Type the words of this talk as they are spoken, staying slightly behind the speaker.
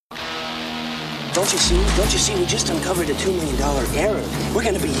Don't you see? Don't you see? We just uncovered a $2 million error. We're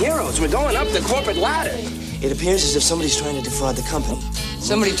going to be heroes. We're going up the corporate ladder. It appears as if somebody's trying to defraud the company.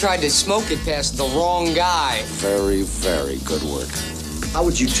 Somebody tried to smoke it past the wrong guy. Very, very good work. How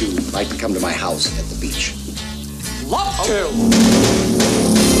would you two like to come to my house at the beach? Love to!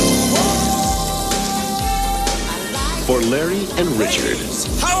 For Larry and Richard,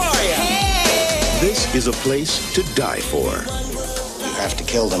 How are you? this is a place to die for. You have to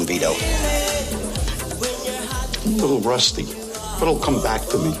kill them, Vito. I'm a little rusty, but it'll come back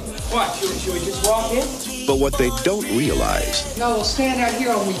to me. What, should we just walk in? But what they don't realize No, we'll stand out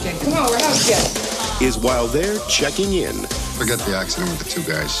here all weekend. Come on, we're house guests. is while they're checking in, Forget the accident with the two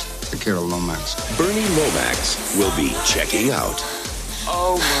guys. Take care of Lomax. Bernie Lomax will be checking out.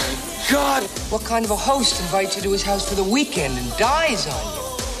 Oh, my God. What kind of a host invites you to his house for the weekend and dies on you?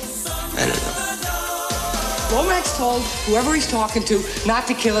 I don't know. Lomax told whoever he's talking to not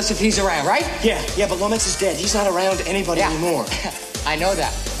to kill us if he's around, right? Yeah, but Lomax is dead. He's not around anybody anymore. I know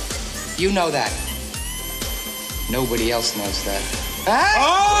that. You know that. Nobody else knows that. Huh?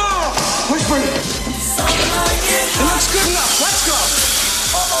 Oh! Where's Bernie? It looks good enough. Let's go.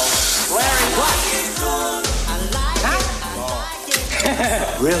 Uh-oh. Larry, what? Huh?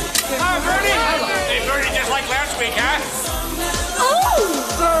 Really? Hi, Bernie. Hey, Bernie, just like last week, huh? Oh,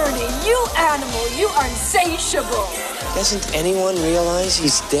 Bernie, you animal, you are insatiable. Doesn't anyone realize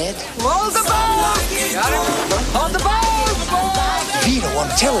he's dead? Roll the boat. Got it? On the boat. Vito, I'm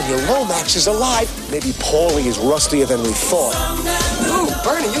telling you, Lomax is alive. Maybe Paulie is rustier than we thought. Ooh,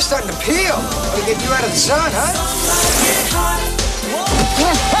 Bernie, you're starting to peel. Want to get you out of the sun, huh?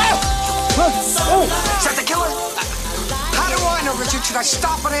 Is that the killer? How do I know, Richard? Should I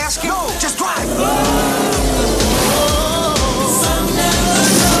stop and ask him? No, just drive.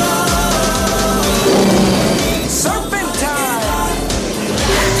 Serpentine!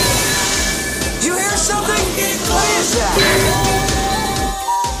 You hear something? What is that?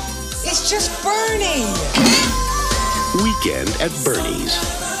 It's just Bernie. Weekend at Bernie's.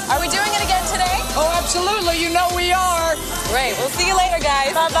 Are we doing it again today? Oh, absolutely. You know we are. Great. We'll see you later,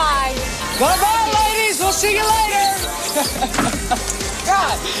 guys. Bye-bye. Bye-bye, ladies. We'll see you later.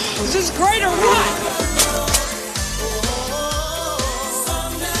 God, is this great or what?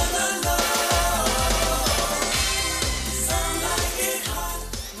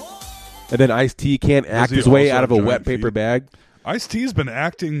 And then Ice-T can't act he his way also out of a have wet giant paper feet? bag. Ice-T's been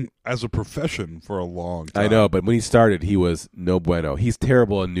acting as a profession for a long time. I know, but when he started, he was no bueno. He's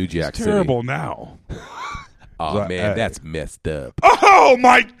terrible in New Jack City. Terrible now. Oh, That- man, that's messed up. Oh,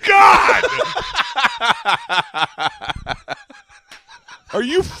 my God! Are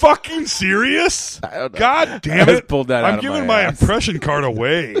you fucking serious? I don't know. God damn I just it. pulled that out I'm of giving my my ass. impression card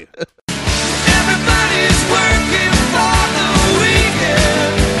away. Everybody's working for the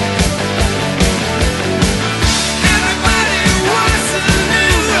weekend. Everybody wants a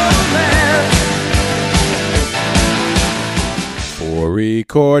new romance. For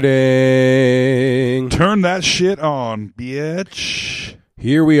recording. Turn that shit on, bitch.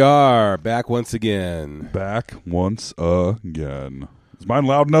 Here we are, back once again. Back once again. Is mine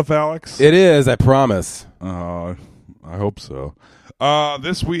loud enough, Alex? It is, I promise. I hope so.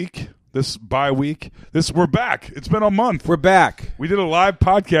 This week, this bye week, we're back. It's been a month. We're back. We did a live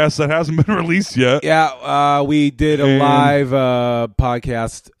podcast that hasn't been released yet. Yeah, we did a And- live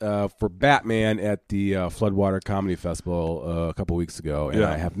podcast for Batman at the Floodwater Comedy Festival a couple weeks ago, and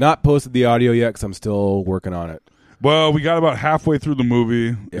Yeah. I have not posted the audio yet because I'm still working on it. Well, we got about halfway through the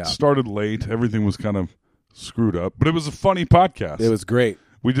movie. Yeah. It started late. Everything was kind of screwed up, but it was a funny podcast. It was great.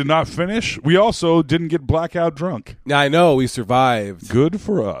 We did not finish. We also didn't get blackout drunk. Now, I know we survived. Good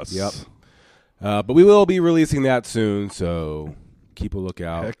for us. Yep. But we will be releasing that soon, so keep a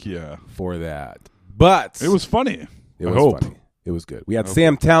lookout Heck yeah. for that. But It was funny. it I was hope. funny. It was good. We had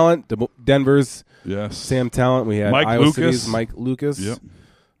Sam Talent, Denver's Yes. Sam Talent. We had Mike Iowa Lucas. City's Mike Lucas. Yep.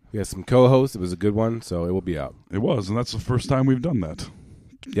 We had some co-hosts. It was a good one, so it will be out. It was, and that's the first time we've done that.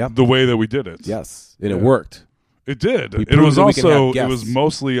 Yep. The way that we did it. Yes, and it Yeah. worked. It did. We It was proved that we can also, have it was guests.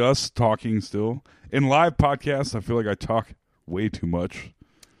 mostly us talking still. In live podcasts, I feel like I talk way too much.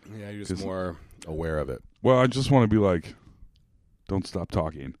 Yeah, you're just more aware of it. Well, I just want to be like, don't stop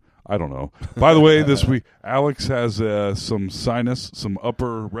talking. I don't know. By the way, this week, Alex has some sinus, some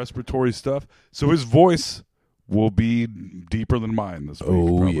upper respiratory stuff. So his voice will be deeper than mine this week.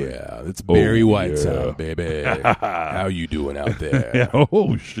 Oh, probably. yeah. It's Barry White yeah. sound, baby. How you doing out there? Yeah,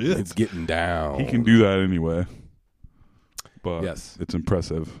 oh, shit. It's getting down. He can do that anyway. But Yes. it's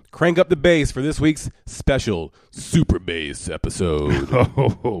impressive. Crank up the bass for this week's special Super Bass episode.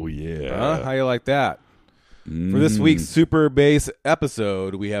 Oh, yeah. Huh? How you like that? For this week's Super Bass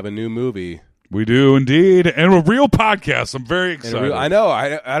episode, we have a new movie. We do indeed, and a real podcast. I'm very excited. I know.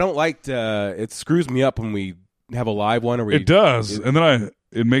 I don't like it screws me up when we have a live one. Or it does, and then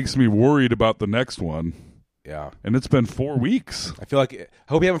it makes me worried about the next one. Yeah, and it's been 4 weeks. I feel like I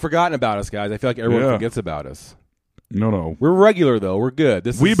hope you haven't forgotten about us, guys. I feel like everyone forgets about us. No, we're regular though. We're good.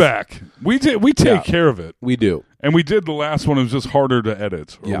 We back. We take care of it. We do, and we did the last one. It was just harder to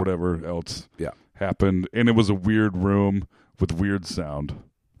edit or whatever else. Happened, and it was a weird room with weird sound.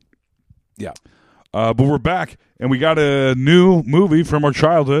 Yeah. But we're back, and we got a new movie from our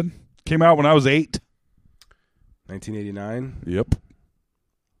childhood. Came out when I was 8. 1989? Yep.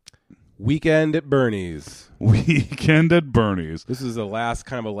 Weekend at Bernie's. Weekend at Bernie's. This is a last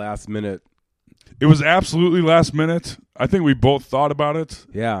minute. It was absolutely last minute. I think we both thought about it.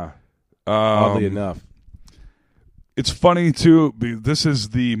 Yeah. Oddly enough. It's funny, too. This is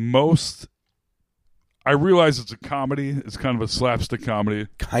the most... I realize it's a comedy. It's kind of a slapstick comedy.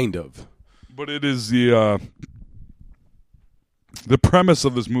 Kind of. But it is the premise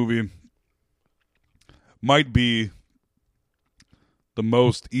of this movie might be the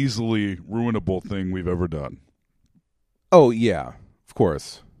most easily ruinable thing we've ever done. Oh, yeah. Of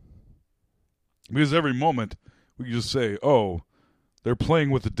course. Because every moment we can just say, oh, they're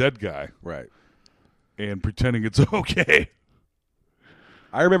playing with a dead guy. Right. And pretending it's okay.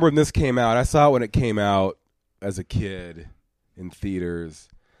 I remember when this came out. I saw it when it came out as a kid in theaters.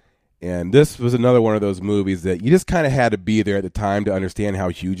 And this was another one of those movies that you just kind of had to be there at the time to understand how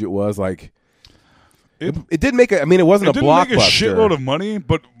huge it was. Like, it didn't make it wasn't a blockbuster. It didn't make a shitload of money,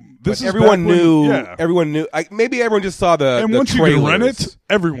 but everyone knew. Everyone knew. Maybe everyone just saw the And once trailers. You could rent it,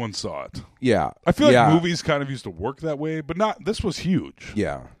 everyone saw it. Yeah. I feel like movies kind of used to work that way, but not. This was huge.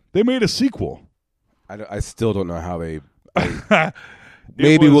 Yeah. They made a sequel. I still don't know how they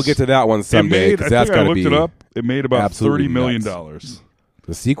maybe we'll get to that one someday. I think I looked it up. It made about $30 million.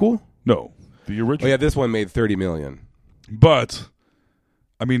 The sequel? No, the original. Oh yeah, this one made $30 million. But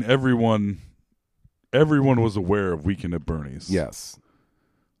I mean, everyone was aware of Weekend at Bernie's. Yes,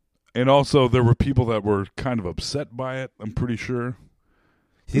 and also there were people that were kind of upset by it. I'm pretty sure.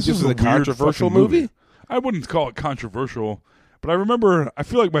 This was a controversial movie. I wouldn't call it controversial, but I remember. I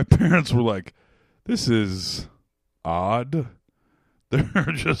feel like my parents were like, "This is odd."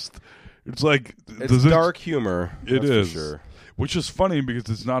 They're just. It's like it's dark humor. It is. For sure. Which is funny because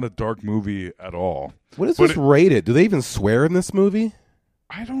it's not a dark movie at all. What is this rated? Do they even swear in this movie?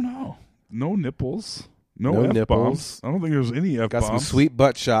 I don't know. No nipples. No F-bombs. Nipples. I don't think there's any F-bombs. Got some sweet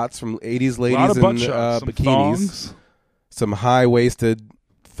butt shots from 80s ladies in bikinis. Thongs. Some high-waisted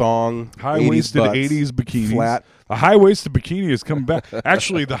thong. High-waisted 80s bikinis. Flat. The high-waisted bikini is coming back.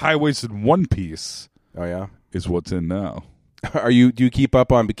 Actually, the high-waisted one piece is what's in now. Do you keep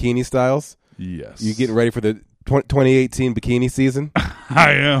up on bikini styles? Yes. You getting ready for the 2018 bikini season?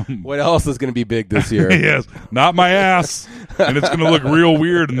 I am. What else is going to be big this year? Yes, not my ass. And it's going to look real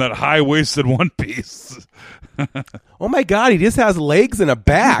weird in that high-waisted one piece. Oh, my God. He just has legs and a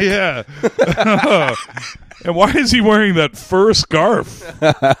back. Yeah. And why is he wearing that fur scarf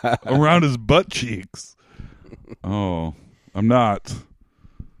around his butt cheeks? Oh, I'm not.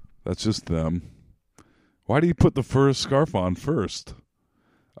 That's just them. Why do you put the fur scarf on first?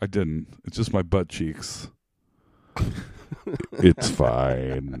 I didn't. It's just my butt cheeks. It's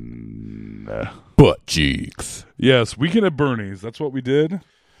fine. Butt cheeks. Yes, Weekend at Bernie's. That's what we did.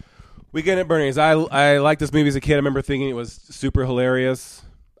 Weekend at Bernie's. I liked this movie as a kid. I remember thinking it was super hilarious.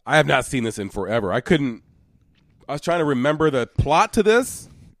 I have not seen this in forever. I was trying to remember the plot to this.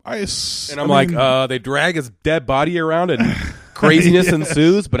 They drag his dead body around and craziness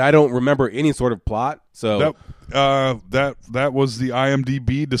ensues, but I don't remember any sort of plot. So that was the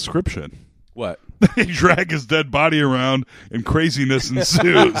IMDb description. What? They drag his dead body around and craziness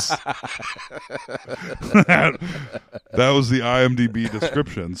ensues. that was the IMDb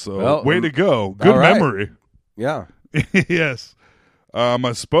description. So way to go. Good memory. Yeah. Yes.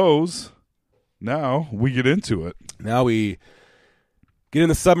 I suppose now we get into it. Now we get in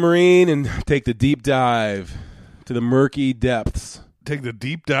the submarine and take the deep dive to the murky depths. Take the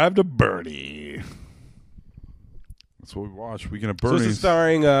deep dive to Bernie. That's what we watched. Weekend at Bernie's. So this is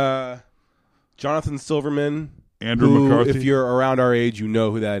starring Jonathan Silverman, Andrew McCarthy. If you're around our age, you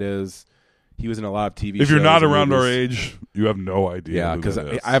know who that is. He was in a lot of TV shows. If you're not around our age, you have no idea. Yeah, because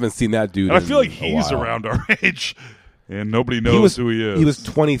I haven't seen that dude. And I feel like he's around our age, and nobody knows who he is. He was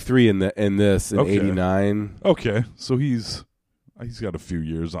 23 in this in '89. Okay, so he's got a few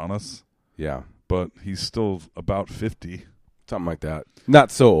years on us. Yeah, but he's still about 50. Something like that.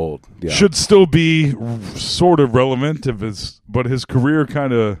 Not so old. Yeah. Should still be sort of relevant but his career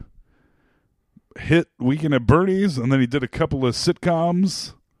kind of hit Weekend at Bernie's, and then he did a couple of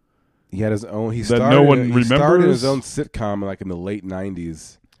sitcoms. He had his own. He that started, no one he started remembers? his own sitcom like in the late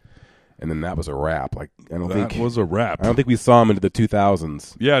 '90s, and then that was a wrap. Like That was a wrap. I don't think we saw him into the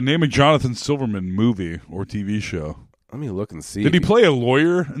 2000s. Yeah, name a Jonathan Silverman movie or TV show. Let me look and see. Did he play a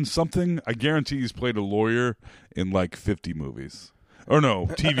lawyer in something? I guarantee he's played a lawyer in like 50 movies. Or no,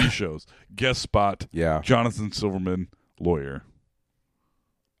 TV shows. Guest spot. Yeah. Jonathan Silverman, lawyer.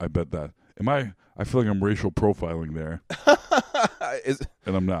 I bet that. I feel like I'm racial profiling there.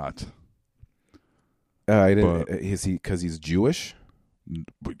 And I'm not. I didn't. Is he because he's Jewish?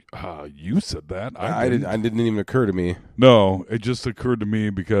 You said that. I didn't even occur to me. No, it just occurred to me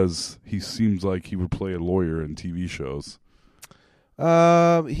because he seems like he would play a lawyer in TV shows.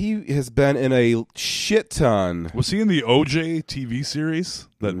 He has been in a shit ton. Was he in the OJ TV series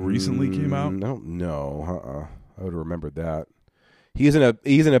that recently came out? No. I would have remembered that. He's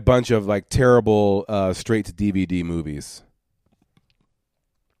in a bunch of like terrible straight to DVD movies.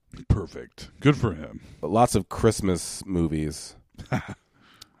 Perfect. Good for him. Lots of Christmas movies.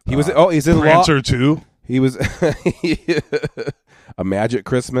 He's in Prancer 2. He was A Magic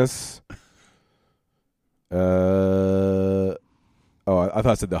Christmas. I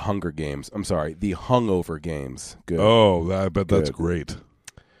thought it said The Hunger Games. I'm sorry, The Hungover Games. Good. Oh, I bet that's great.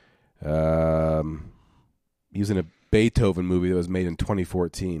 He was in a Beethoven movie that was made in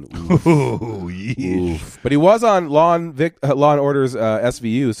 2014. Oof. Ooh, yeesh. But he was on Law and Order's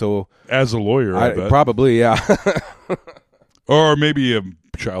SVU, so as a lawyer, I bet. Probably, yeah. Or maybe a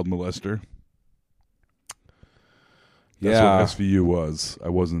child molester. That's what SVU was. I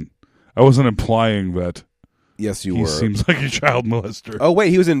wasn't implying that. Yes, you he were. Seems like a child molester. Oh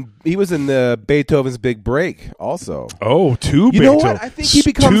wait, he was in the Beethoven's Big Break also. Oh, two. You know what? I think he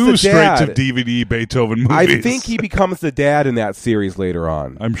becomes two the dad. straight to DVD Beethoven movies. I think he becomes the dad in that series later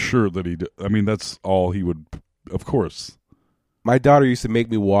on. I'm sure that he. I mean, that's all he would. Of course. My daughter used to make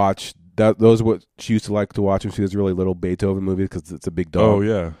me watch that. Those are what she used to like to watch when she was really little, Beethoven movies, because it's a big dog. Oh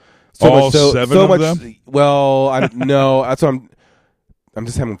yeah. All seven of them. Well, no, that's what I'm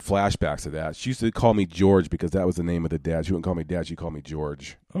just having flashbacks of that. She used to call me George because that was the name of the dad. She wouldn't call me Dad. She'd call me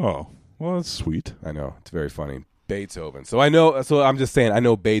George. Oh, well, that's sweet. I know. It's very funny. Beethoven. So I know. So I'm just saying I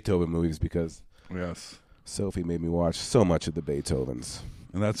know Beethoven movies because Sophie made me watch so much of the Beethovens.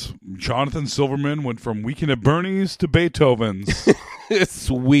 And that's Jonathan Silverman went from Weekend at Bernie's to Beethoven's. It's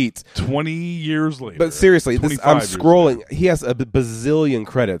sweet. 20 years later. But seriously, I'm scrolling. He has a bazillion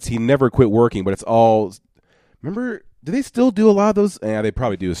credits. He never quit working, but it's all. Remember. Do they still do a lot of those? Yeah, they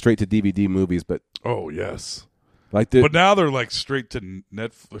probably do. Straight to DVD movies, but oh yes, but now they're like straight to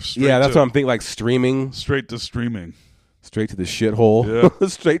Netflix. Yeah, that's what I'm thinking. Like streaming, straight to streaming, straight to the shithole. Yeah.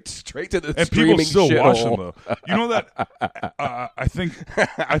 straight to the and streaming. People still shithole. watch them though. You know that? I think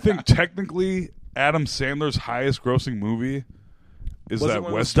technically Adam Sandler's highest grossing movie is that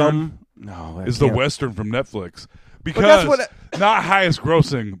Western. No, is the Western from Netflix because not highest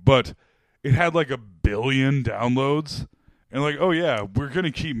grossing, but. It had like 1 billion downloads, and like, oh yeah, we're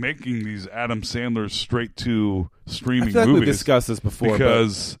gonna keep making these Adam Sandler straight to streaming I feel like movies. We've discussed this before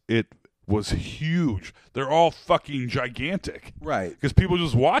because it was huge. They're all fucking gigantic, right? Because people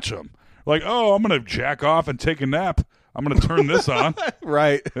just watch them. Like, oh, I'm gonna jack off and take a nap. I'm gonna turn this on,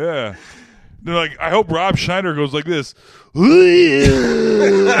 right? Yeah. They're like, I hope Rob Schneider goes like this.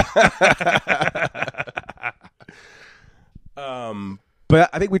 But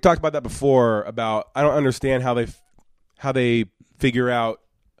I think we talked about that before. About I don't understand how they figure out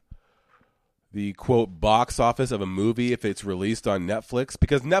the quote box office of a movie if it's released on Netflix,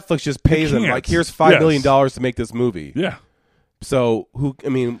 because Netflix just pays them like, here's $5 million to make this movie. Yeah. So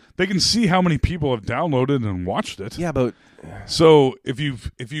they can see how many people have downloaded and watched it. Yeah, but so if you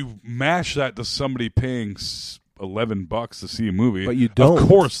mash that to somebody paying $11 to see a movie, but you don't, of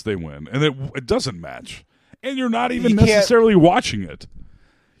course they win, and it doesn't match, and you're not even necessarily watching it.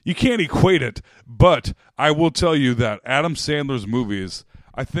 You can't equate it, but I will tell you that Adam Sandler's movies,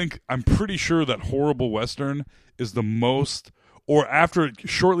 I'm pretty sure that Horrible Western is the most, or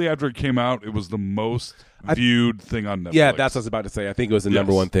shortly after it came out, it was the most viewed thing on Netflix. Yeah, that's what I was about to say. I think it was the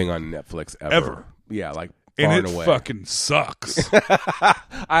number one thing on Netflix ever. Yeah, like far and it away. Fucking sucks. I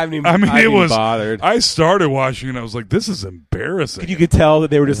haven't even bothered. I started watching it and I was like, this is embarrassing. You could tell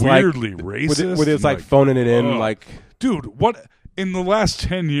that they were just weirdly racist. Where it's like phoning it in, like, dude, what? In the last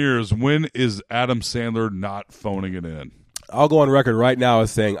 10 years, when is Adam Sandler not phoning it in? I'll go on record right now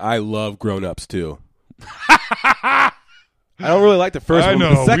as saying I love Grown Ups too. I don't really like the first one.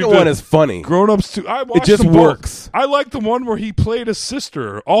 But the second one is funny. Grown Ups too. It just works. I like the one where he played a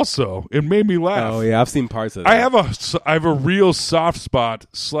sister. Also, it made me laugh. Oh yeah, I've seen parts of that. I have a real soft spot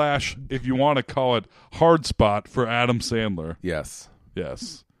 / if you want to call it hard spot for Adam Sandler. Yes.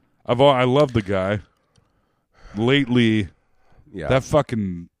 I love the guy. Lately, Yeah. that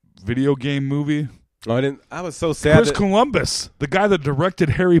fucking video game movie. Oh, I was so sad. Chris Columbus, the guy that directed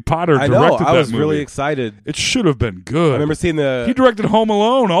Harry Potter, I know. directed I that was movie. really excited. It should have been good. I remember seeing He directed Home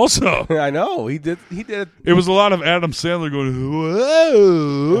Alone also. I know. He did. It was a lot of Adam Sandler going,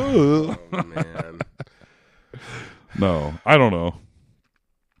 whoa. Oh, man. No, I don't know.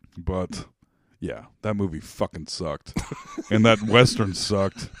 But, yeah, that movie fucking sucked. And that Western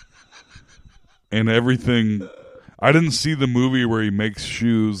sucked. And everything. I didn't see the movie where he makes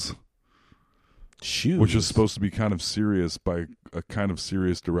shoes. Which is supposed to be kind of serious by a kind of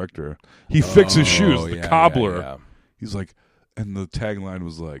serious director. He fixes shoes, the cobbler. Yeah. He's like, and the tagline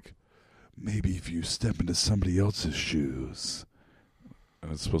was like, maybe if you step into somebody else's shoes.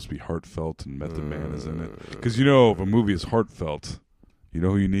 And it's supposed to be heartfelt, and Method Man is in it. Because you know, if a movie is heartfelt, you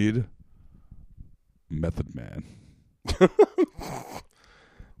know who you need? Method Man.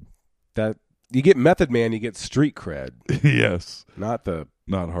 That you get Method Man, you get street cred. Yes.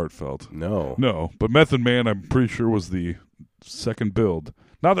 Not heartfelt. No. But Method Man, I'm pretty sure, was the second build.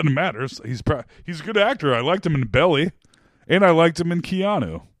 Not that it matters. He's a good actor. I liked him in Belly, and I liked him in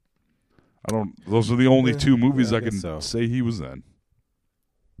Keanu. Those are the only two movies I can say he was in.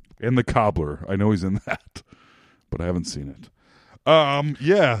 And The Cobbler. I know he's in that, but I haven't seen it.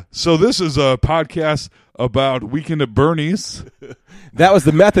 Yeah. So this is a podcast about Weekend at Bernie's. That was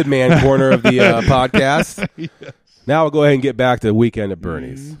the Method Man corner of the podcast. Yes. Now we'll go ahead and get back to Weekend at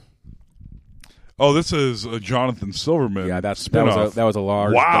Bernie's. Oh, this is Jonathan Silverman. Yeah, that was a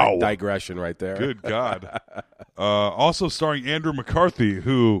large digression right there. Good God. Also starring Andrew McCarthy,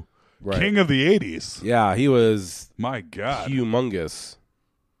 who king of the 80s. Yeah, he was. My God, humongous.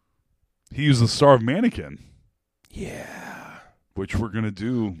 He was the star of Mannequin. Yeah, which we're gonna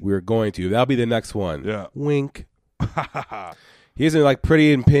do. We're going to. That'll be the next one. Yeah. Wink. He's in like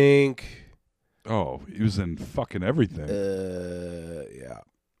Pretty in Pink. Oh, he was in fucking everything. Yeah.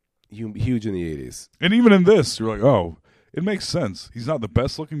 Huge in the 80s. And even in this, you're like, oh, it makes sense. He's not the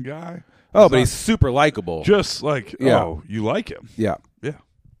best looking guy. He's super likable. Just like, oh, you like him. Yeah. Yeah.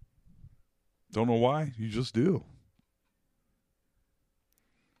 Don't know why. You just do.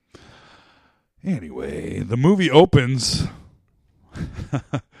 Anyway, the movie opens.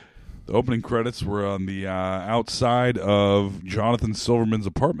 The opening credits were on the outside of Jonathan Silverman's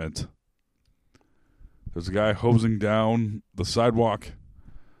apartment. There's a guy hosing down the sidewalk,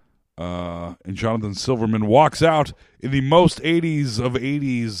 and Jonathan Silverman walks out in the most 80s of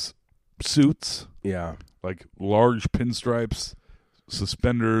 80s suits. Yeah. Like large pinstripes,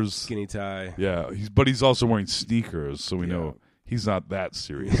 suspenders. Skinny tie. Yeah, but he's also wearing sneakers, so we know he's not that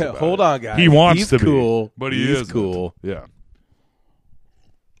serious about Hold it. on, guys. He wants he's to cool. be, but he's cool. Yeah.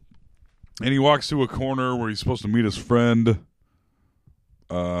 And he walks to a corner where he's supposed to meet his friend,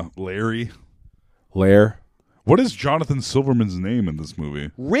 Larry. Lair. What is Jonathan Silverman's name in this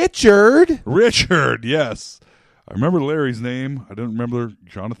movie? Richard. Richard, yes. I remember Larry's name. I don't remember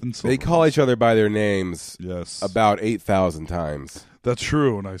Jonathan Silverman. They call each other by their names about 8,000 times. That's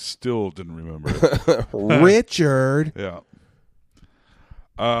true, and I still didn't remember it. Richard. Yeah.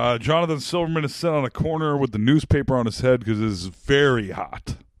 Jonathan Silverman is set on a corner with the newspaper on his head because it is very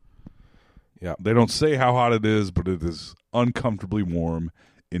hot. Yeah. They don't say how hot it is, but it is uncomfortably warm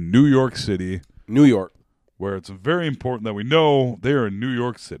in New York City. New York. Where it's very important that we know they are in New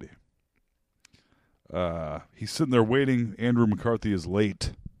York City. He's sitting there waiting. Andrew McCarthy is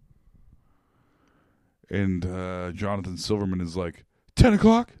late. And Jonathan Silverman is like, 10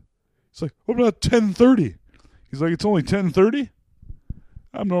 o'clock? He's like, what about 10:30? He's like, it's only 10:30?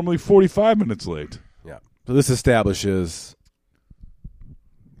 I'm normally 45 minutes late. Yeah. So this establishes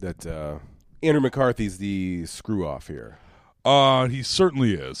that Andrew McCarthy's the screw-off here. He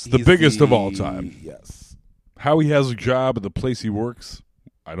certainly is. The biggest of all time. Yes. How he has a job at the place he works,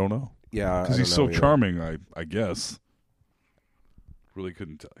 I don't know. Yeah, because he's so charming, I guess. Really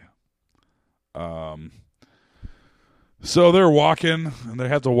couldn't tell you. So they're walking, and they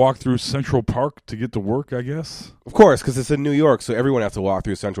have to walk through Central Park to get to work, I guess. Of course, because it's in New York, so everyone has to walk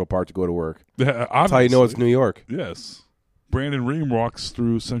through Central Park to go to work. Yeah, that's how you know it's New York. Yes. Brandon Ream walks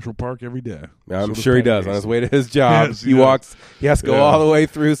through Central Park every day. I'm sure he does. On his way to his job, yes, he walks. He has to go all the way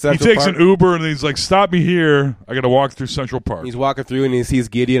through Central Park. He takes an Uber, and he's like, stop me here. I got to walk through Central Park. He's walking through, and he sees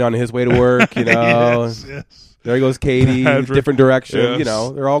Gideon on his way to work, you know. Yes. There goes Katie, different direction. Yes. You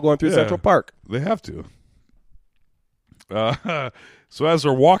know, they're all going through Central Park. They have to. So as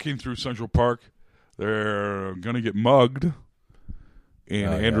they're walking through Central Park, they're going to get mugged.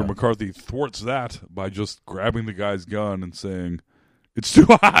 And Andrew McCarthy thwarts that by just grabbing the guy's gun and saying, it's too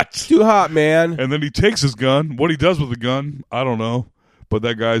hot. Too hot, man. And then he takes his gun. What he does with the gun, I don't know. But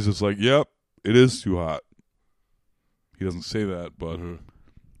that guy's just like, yep, it is too hot. He doesn't say that, but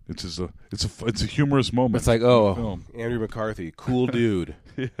it's just it's a humorous moment. It's like, oh, Andrew McCarthy, cool dude.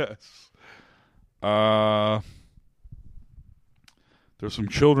 Yes. There's some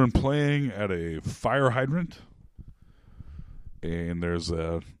children playing at a fire hydrant, and there's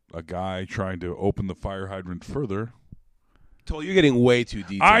a guy trying to open the fire hydrant further. Told you're getting way too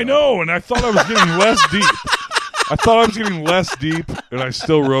deep. I know, and I thought I was getting less deep. I thought I was getting less deep, and I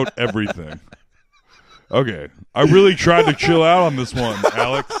still wrote everything. Okay. I really tried to chill out on this one,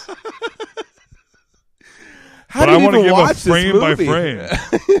 Alex. How but do you I want to give watch a frame by frame.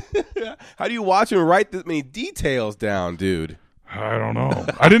 How do you watch and write this many details down, dude? I don't know.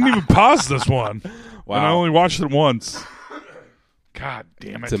 I didn't even pause this one. Wow. And I only watched it once. God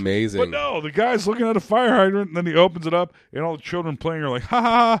damn it. It's amazing. But no, the guy's looking at a fire hydrant, and then he opens it up, and all the children playing are like, ha ha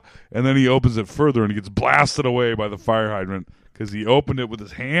ha. And then he opens it further, and he gets blasted away by the fire hydrant because he opened it with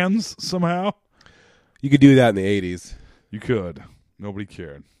his hands somehow. You could do that in the 80s. You could. Nobody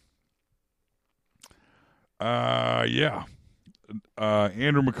cared. Yeah.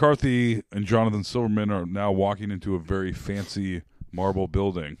 Andrew McCarthy and Jonathan Silverman are now walking into a very fancy marble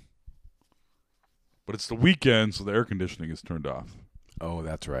building. But it's the weekend, so the air conditioning is turned off. Oh,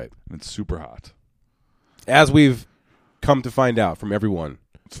 that's right. And it's super hot. As we've come to find out from everyone.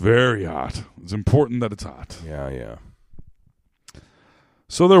 It's very hot. It's important that it's hot. Yeah.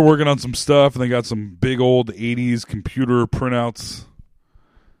 So they're working on some stuff, and they got some big old 80s computer printouts.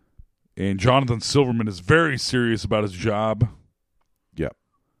 And Jonathan Silverman is very serious about his job. Yep.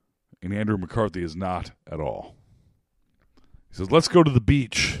 And Andrew McCarthy is not at all. He says, let's go to the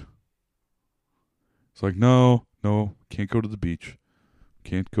beach. It's like, no, can't go to the beach.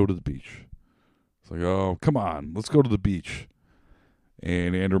 Can't go to the beach. It's like, oh, come on, let's go to the beach.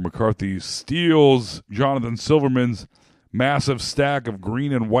 And Andrew McCarthy steals Jonathan Silverman's massive stack of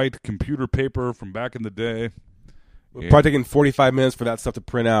green and white computer paper from back in the day. Probably taking 45 minutes for that stuff to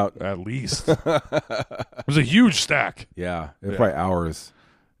print out. At least. It was a huge stack. Yeah, it was probably hours.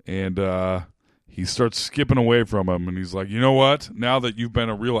 And he starts skipping away from him, and he's like, you know what? Now that you've been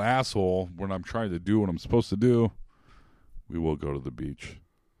a real asshole when I'm trying to do what I'm supposed to do, we will go to the beach.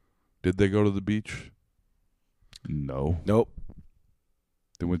 Did they go to the beach? No. Nope.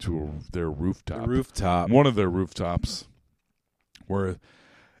 They went to their rooftop. The rooftop. One of their rooftops. Where,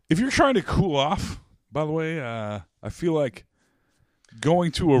 if you're trying to cool off, by the way, I feel like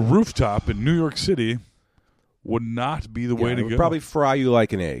going to a rooftop in New York City would not be the way to it would go. probably fry you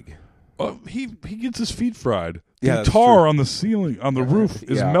like an egg. He gets his feet fried. Yeah, the tar on the ceiling, on the roof,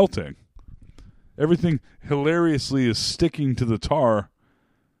 is melting. Everything hilariously is sticking to the tar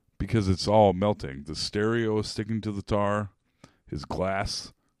because it's all melting. The stereo is sticking to the tar. His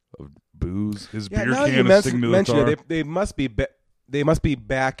glass of booze, his beer can is sticking to the tar. They must be they must be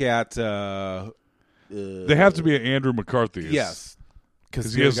back at. They have to be at Andrew McCarthy's. Yes,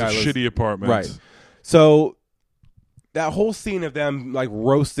 because he has a shitty apartment. Right. So that whole scene of them like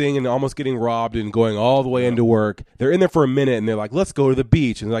roasting and almost getting robbed and going all the way into work, they're in there for a minute and they're like, let's go to the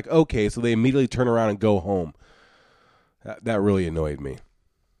beach. And they're like, okay. So they immediately turn around and go home. That really annoyed me.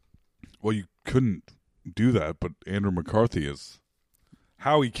 Well, you couldn't do that, but Andrew McCarthy is.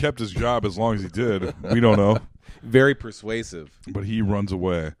 How he kept his job as long as he did, we don't know. Very persuasive. But he runs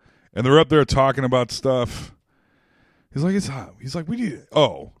away. And they're up there talking about stuff. He's like, it's hot. He's like, we need...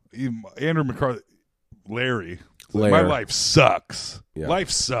 Andrew McCarthy... Larry. My life sucks. Yeah.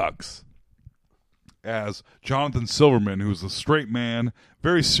 Life sucks. As Jonathan Silverman, who's a straight man,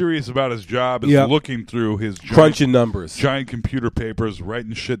 very serious about his job, is looking through his crunching numbers, giant computer papers,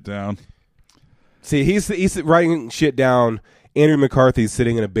 writing shit down. See, he's writing shit down. Andrew McCarthy's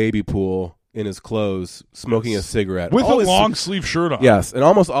sitting in a baby pool in his clothes, smoking a cigarette. With a long-sleeve shirt on. Yes, and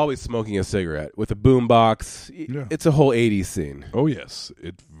almost always smoking a cigarette with a boombox. Yeah. It's a whole 80s scene. Oh, yes.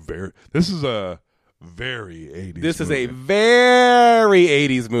 This is a very 80s This movie. is a very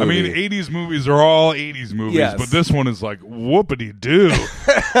 80s movie. I mean, 80s movies are all 80s movies, but this one is like, whoopity-doo.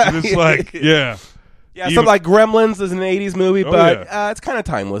 It's like, yeah. Yeah, something like Gremlins is an 80s movie, but it's kind of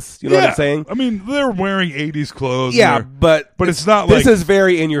timeless. You know what I'm saying? I mean, they're wearing 80s clothes. Yeah, but it's not this like... is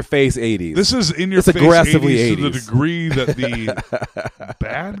very in-your-face 80s. This is in-your-face aggressively 80s 80s. to the degree that the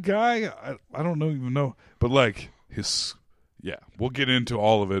bad guy, I don't even know, but like his... Yeah, we'll get into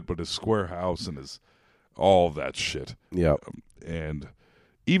all of it, but his square house and his... all of that shit. Yeah. And...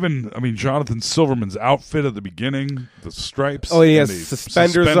 even, I mean, Jonathan Silverman's outfit at the beginning, the stripes. Oh, he has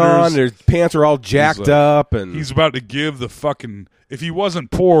suspenders on. His pants are all jacked up. And he's about to give the fucking... If he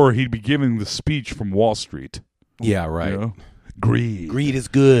wasn't poor, he'd be giving the speech from Wall Street. Yeah, right. You know? Greed. Greed is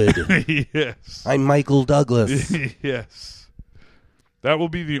good. Yes. I'm Michael Douglas. Yes. That will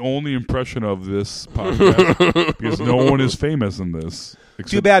be the only impression of this podcast because no one is famous in this.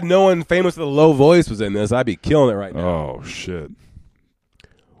 Too bad no one famous with a low voice was in this. I'd be killing it right now. Oh, shit.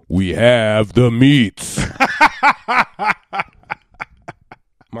 We have the meats.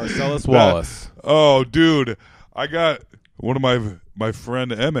 Marcellus Wallace. Oh, dude. I got one of my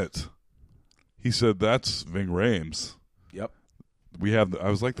friend Emmett. He said, that's Ving Rhames. Yep. I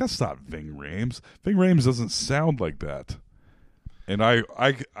was like, that's not Ving Rhames. Ving Rhames doesn't sound like that. And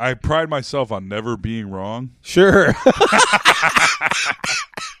I pride myself on never being wrong. Sure.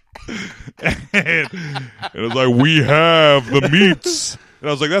 and it was like, we have the meats. And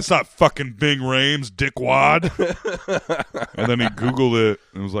I was like, that's not fucking Ving Rhames, dickwad. And then he Googled it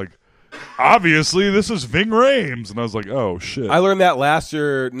and was like, obviously this is Ving Rhames. And I was like, oh, shit. I learned that last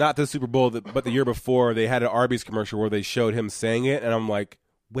year, not the Super Bowl, but the year before. They had an Arby's commercial where they showed him saying it. And I'm like,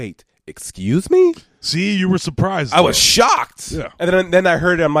 wait, excuse me? See, you were surprised. I was shocked. Yeah. And then I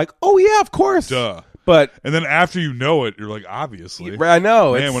heard it. I'm like, oh, yeah, of course. Duh. But and then after you know it, you're like, obviously. I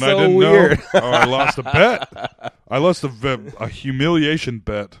know. Man, it's when so I didn't weird. know, I lost a bet. I lost a humiliation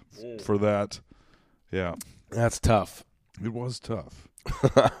bet for that. Yeah. That's tough. It was tough.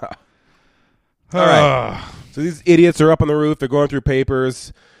 All right. So these idiots are up on the roof. They're going through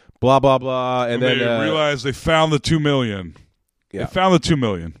papers, blah, blah, blah. And then they realize they found the $2 million. Yeah. They found the $2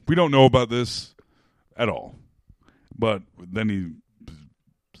 million. We don't know about this at all. But then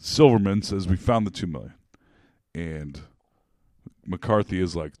Silverman says, we found the $2 million. And McCarthy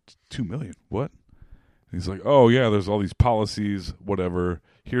is like, $2 million? What? And he's like, oh, yeah, there's all these policies, whatever.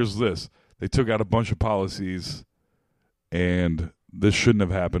 Here's this. They took out a bunch of policies, and this shouldn't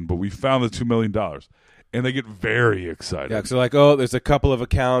have happened, but we found the $2 million. And they get very excited. Yeah, so like, oh, there's a couple of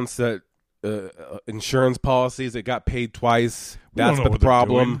accounts that insurance policies that got paid twice. That's the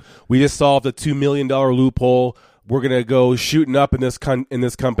problem. We just solved a $2 million loophole. We're gonna go shooting up in this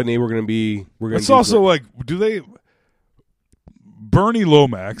company. We're gonna. It's also like, do they? Bernie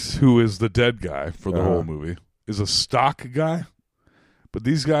Lomax, who is the dead guy for the whole movie, is a stock guy. But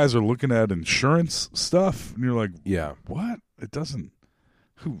these guys are looking at insurance stuff, and you're like, yeah, what? It doesn't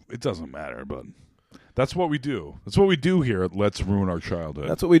matter, but that's what we do. That's what we do here at Let's Ruin Our Childhood.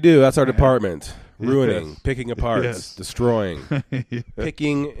 That's what we do. That's our department. Ruining, Yes. picking apart, destroying, Yeah.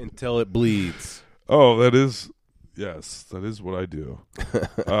 picking until it bleeds. Oh, that is what I do.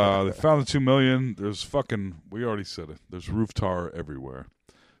 They found the $2 million. There's we already said it. There's roof tar everywhere.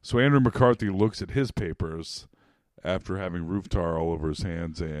 So Andrew McCarthy looks at his papers after having roof tar all over his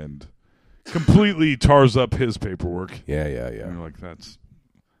hands and completely tars up his paperwork. Yeah. And you're like,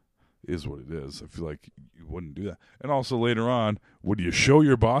 is what it is. I feel like you wouldn't do that. And also later on, would you show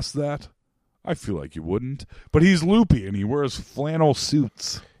your boss that? I feel like you wouldn't. But he's loopy and he wears flannel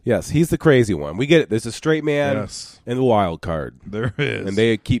suits. Yes, he's the crazy one. We get it. There's a straight man and the wild card. There is. And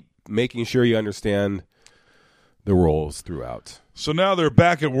they keep making sure you understand the roles throughout. So now they're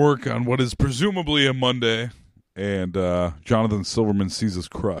back at work on what is presumably a Monday, and Jonathan Silverman sees his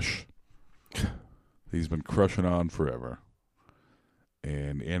crush. He's been crushing on forever.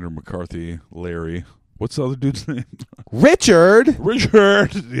 And Andrew McCarthy, Larry, what's the other dude's name? Richard,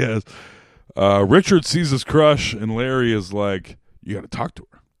 yes. Richard sees his crush, and Larry is like, you got to talk to her.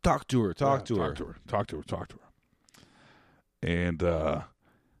 Talk to her. And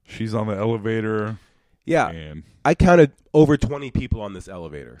she's on the elevator. Yeah. And I counted over 20 people on this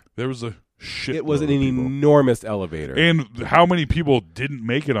elevator. there was a shit. It was an load of people. enormous elevator. And how many people didn't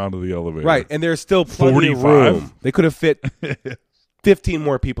make it onto the elevator? Right, and there's still plenty of 45? room. They could have fit 15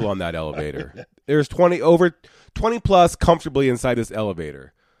 more people on that elevator. There's 20 plus comfortably inside this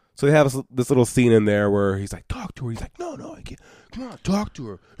elevator. So they have this little scene in there where he's like, talk to her. He's like, no, I can't. Come on, talk to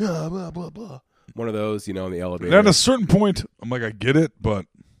her. Blah, blah, blah, blah. One of those, in the elevator. At a certain point, I'm like, I get it, but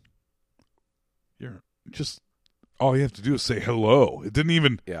you're just all you have to do is say hello. It didn't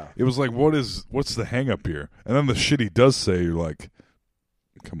even. Yeah. It was like, what's the hang up here? And then the shit he does say, you're like,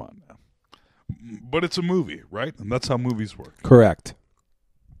 come on now. But it's a movie, right? And that's how movies work. Correct.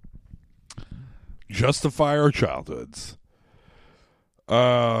 Justify our childhoods.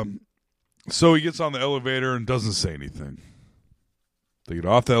 So he gets on the elevator and doesn't say anything. They get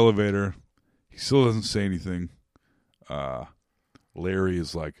off the elevator. He still doesn't say anything. Larry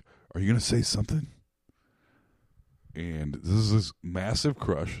is like, are you going to say something? And this is his massive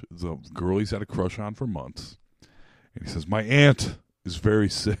crush. The girl he's had a crush on for months. And he says, my aunt is very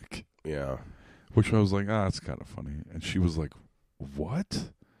sick. Yeah. Which I was like, that's kind of funny. And she was like,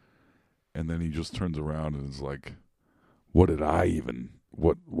 what? And then he just turns around and is like, why did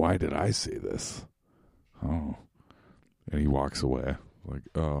I say this? Oh. And he walks away. Like,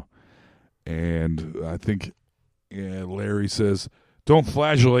 oh. And I think Larry says, don't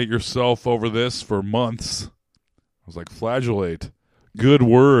flagellate yourself over this for months. I was like, flagellate. Good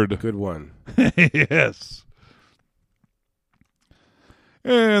word. Good one. Yes.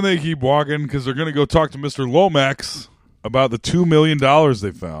 And they keep walking because they're going to go talk to Mr. Lomax about the $2 million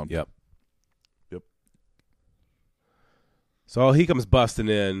they found. Yep. So he comes busting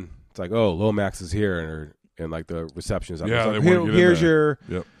in. It's like, oh, Lomax is here, and like the receptionist. Yeah, like, they want to get here's in there. your.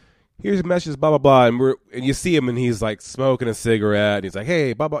 Yep. Here's your message, blah blah blah, and you see him, and he's like smoking a cigarette. And he's like,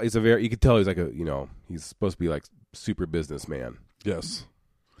 "Hey, blah blah." He's you can tell he's like he's supposed to be like super businessman. Yes.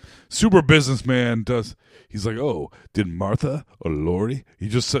 Super businessman does. He's like, oh, did Martha or Lori? He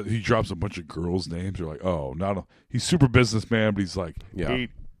just said he drops a bunch of girls' names. You're like, oh, he's super businessman, but he's like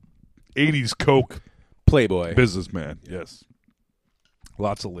 80s Coke playboy businessman. Yes.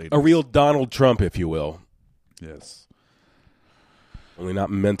 Lots of ladies. A real Donald Trump, if you will. Yes. Only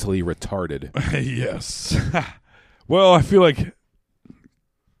not mentally retarded. Yes. Well, I feel like,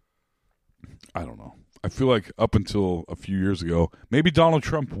 I don't know. I feel like up until a few years ago, maybe Donald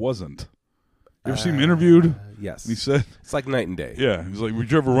Trump wasn't. You ever see him interviewed? Yes. And he said, it's like night and day. Yeah. He's like,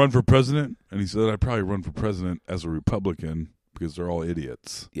 would you ever run for president? And he said, I'd probably run for president as a Republican because they're all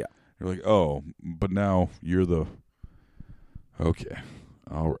idiots. Yeah. You're like, oh, but now you're the, okay.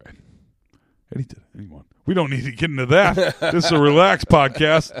 All right. And he did. Anyone. We don't need to get into that. This is a relaxed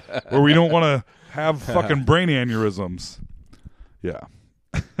podcast where we don't want to have fucking brain aneurysms. Yeah.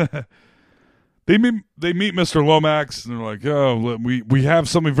 They meet Mr. Lomax, and they're like, oh, we have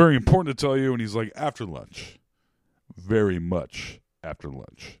something very important to tell you. And he's like, after lunch. Very much after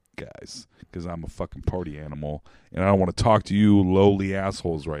lunch, guys. Because I'm a fucking party animal, and I don't want to talk to you lowly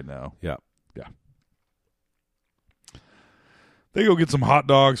assholes right now. Yeah. Yeah. They go get some hot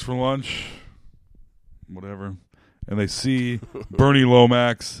dogs for lunch. Whatever. And they see Bernie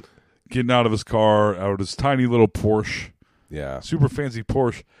Lomax getting out of his car, out of his tiny little Porsche. Yeah. Super fancy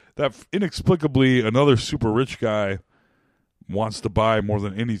Porsche that inexplicably another super rich guy wants to buy more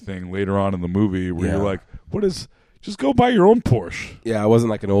than anything later on in the movie where you're like, just go buy your own Porsche. Yeah, it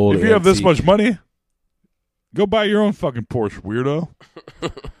wasn't like an old If you have this much money, go buy your own fucking Porsche, weirdo.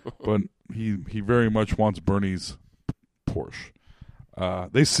 But he very much wants Bernie's Porsche.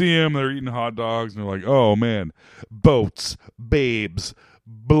 They see him, they're eating hot dogs, and they're like, oh, man, boats, babes,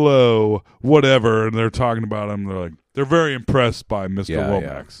 blow, whatever. And they're talking about him. They're very impressed by Mr.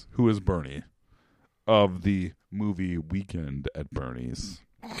 Lomax, who is Bernie, of the movie Weekend at Bernie's.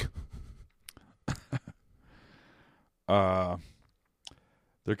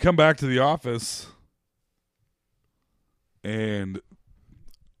 They come back to the office, and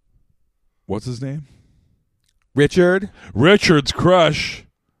what's his name? Richard's crush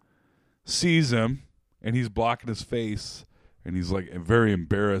sees him, and he's blocking his face, and he's like very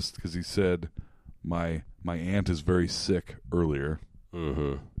embarrassed because he said, my aunt is very sick earlier.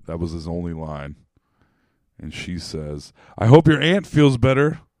 Mm-hmm. That was his only line. And she says, I hope your aunt feels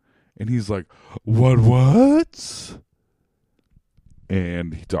better. And he's like, what?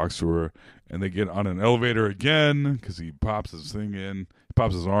 And he talks to her, and they get on an elevator again because he pops his thing in. He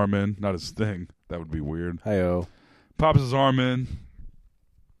pops his arm in, not his thing. That would be weird. Hi-oh. Pops his arm in.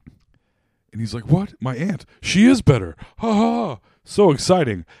 And he's like, what? My aunt. She is better. Ha ha. So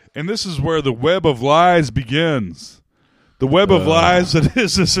exciting. And this is where the web of lies begins. The web of lies that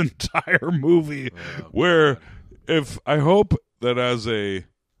is this entire movie where I hope that as a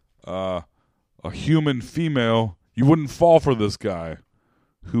human female, you wouldn't fall for this guy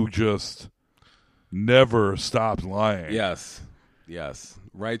who just never stopped lying. Yes.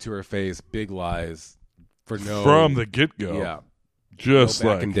 Right to her face, big lies from the get-go. Yeah. Just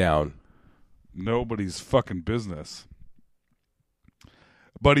no backing down. Nobody's fucking business.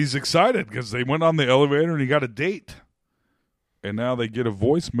 But he's excited because they went on the elevator and he got a date. And now they get a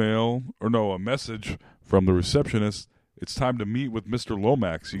message from the receptionist. It's time to meet with Mr.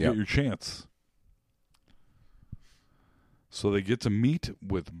 Lomax. You get your chance. So they get to meet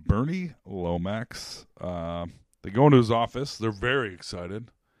with Bernie Lomax. They go into his office. They're very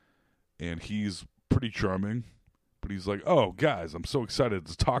excited. And he's pretty charming. But he's like, oh, guys, I'm so excited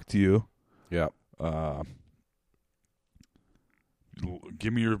to talk to you. Yeah.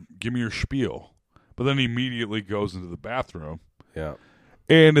 Give me your spiel. But then he immediately goes into the bathroom. Yeah.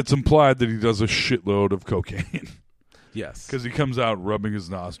 And it's implied that he does a shitload of cocaine. Yes. Because he comes out rubbing his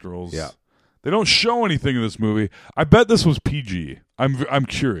nostrils. Yeah. They don't show anything in this movie. I bet this was PG. I'm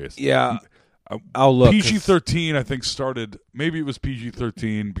curious. Yeah. I'll look. PG-13, I think, started. Maybe it was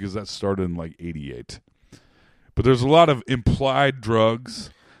PG-13 because that started in like 88. But there's a lot of implied drugs.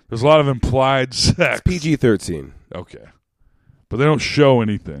 There's a lot of implied sex. It's PG-13. Okay. But they don't show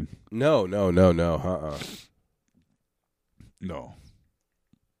anything. No. No.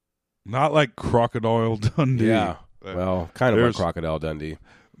 Not like Crocodile Dundee. Yeah. Well, kind of like Crocodile Dundee.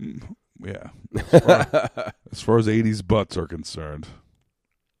 Yeah. As far as 80s butts are concerned.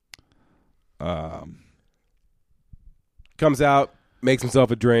 Comes out, makes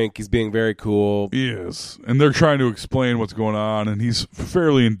himself a drink. He's being very cool. He is. And they're trying to explain what's going on, and he's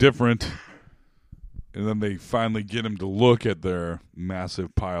fairly indifferent. And then they finally get him to look at their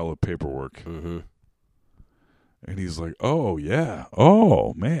massive pile of paperwork. Mm-hmm. And he's like, oh, yeah.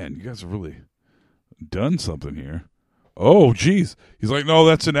 Oh, man, you guys have really done something here. Oh, geez. He's like, no,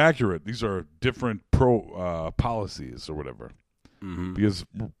 that's inaccurate. These are different policies or whatever. Mm-hmm. Because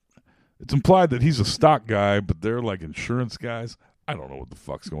it's implied that he's a stock guy, but they're like insurance guys. I don't know what the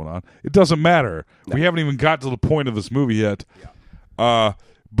fuck's going on. It doesn't matter. No. We haven't even got to the point of this movie yet. Yeah.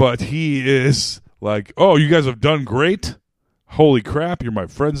 But he is like, oh, you guys have done great. Holy crap, you're my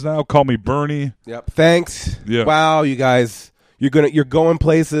friends now. Call me Bernie. Yep. Thanks. Yeah. Wow, you guys, you're going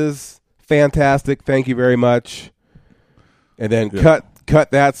places. Fantastic. Thank you very much. And then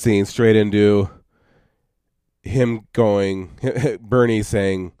cut that scene straight into him going, Bernie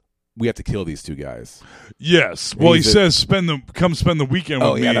saying, we have to kill these two guys. Yes. Well, he says, come spend the weekend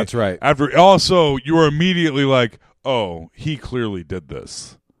with me. Oh, yeah, that's right. After also, you were immediately like, oh, he clearly did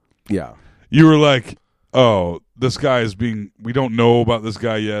this. Yeah. You were like, oh, this guy we don't know about this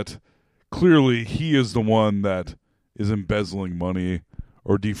guy yet. Clearly, he is the one that is embezzling money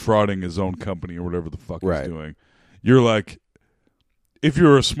or defrauding his own company or whatever the fuck he's doing. You're like, if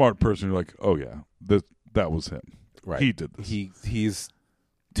you're a smart person, you're like, oh, yeah, that was him. Right. He did this. He's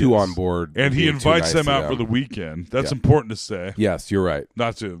too on board. And he invites them out for the weekend. That's important to say. Yes, you're right.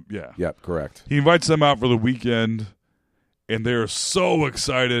 Not to, yeah. Yep, correct. He invites them out for the weekend, and they're so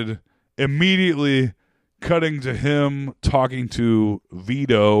excited. Immediately cutting to him talking to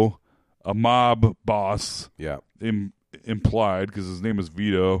Vito, a mob boss. Yeah. Implied, because his name is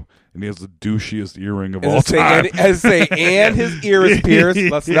Vito, and he has the douchiest earring of all time. And his ear is pierced.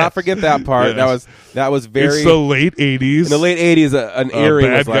 Let's not forget that part. Yes. That was very. It's the late 80s. In the late 80s, an earring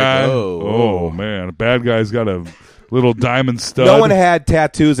bad was guy. like, oh man, a bad guy's got a little diamond stud. No one had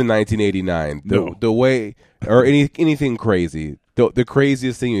tattoos in 1989. No. The way or anything crazy. The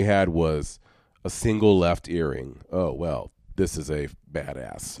craziest thing you had was a single left earring. Oh well, this is a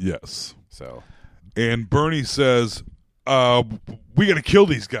badass. Yes. So, and Bernie says, we got to kill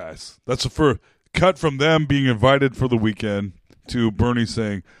these guys. That's the first cut from them being invited for the weekend to Bernie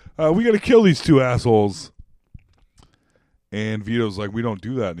saying, we got to kill these two assholes. And Vito's like, we don't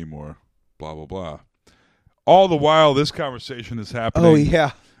do that anymore. Blah, blah, blah. All the while this conversation is happening. Oh,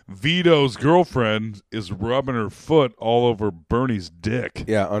 yeah. Vito's girlfriend is rubbing her foot all over Bernie's dick.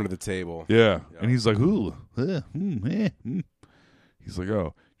 Yeah, under the table. Yeah. And he's like, ooh. He's like,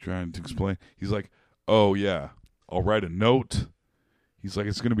 oh, trying to explain. He's like, oh, yeah. I'll write a note. He's like,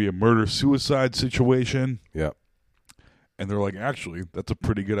 it's going to be a murder-suicide situation. Yep. And they're like, actually, that's a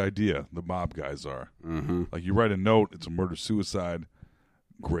pretty good idea. The mob guys are. Mm-hmm. Like, you write a note, it's a murder-suicide.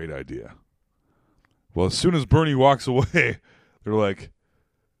 Great idea. Well, as soon as Bernie walks away, they're like,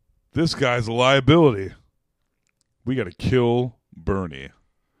 this guy's a liability. We got to kill Bernie.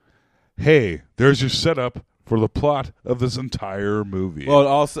 Hey, there's your setup for the plot of this entire movie. Well,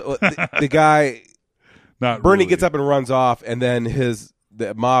 also, the guy... Not Bernie really. gets up and runs off, and then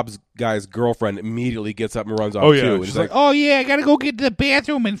the mob's guy's girlfriend immediately gets up and runs off, oh, yeah. too. And she's like, oh, yeah, I got to go get to the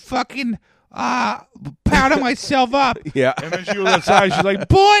bathroom and fucking powder myself up. Yeah. And then she was outside. She's like,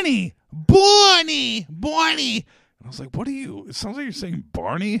 Barney. And I was like, what are you? It sounds like you're saying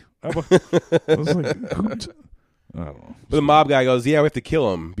Barney. I was like, I don't know. But the mob guy goes, yeah, we have to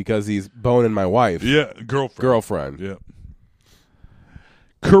kill him because he's boning my wife. Yeah, girlfriend. Yeah.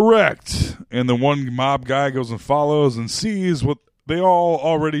 Correct. And the one mob guy goes and follows and sees what they all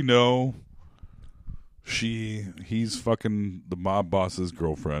already know. He's fucking the mob boss's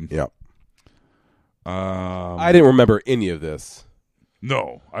girlfriend. Yep. I didn't remember any of this.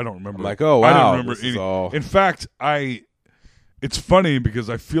 No, I don't remember. I'm like, oh, wow. I didn't remember any. All... In fact, it's funny because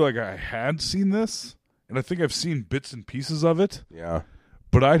I feel like I had seen this, and I think I've seen bits and pieces of it. Yeah.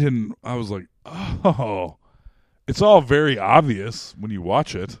 But I was like, oh, it's all very obvious when you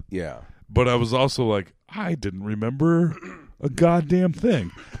watch it. Yeah. But I was also like, I didn't remember a goddamn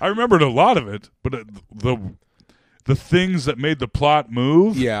thing. I remembered a lot of it, but the things that made the plot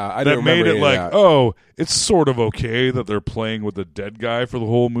move, I that don't made remember it like, that. oh, it's sort of okay that they're playing with the dead guy for the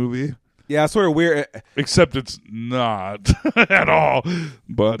whole movie. Yeah, it's sort of weird. Except it's not at all.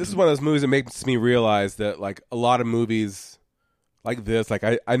 But this is one of those movies that makes me realize that like a lot of movies like this. Like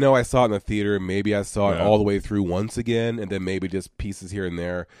I know I saw it in the theater. Maybe I saw it Yeah. all the way through once again, and then maybe just pieces here and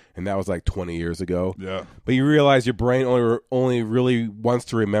there. And that was like 20 years ago. Yeah. But you realize your brain only really wants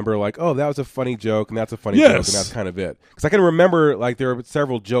to remember like, oh, that was a funny joke, and that's a funny joke, and that's kind of it. Because I can remember like there are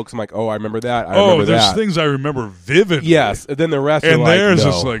several jokes. I'm like, oh, I remember that. I remember there's that. things I remember vividly. Yes, and then the rest. And are like, there's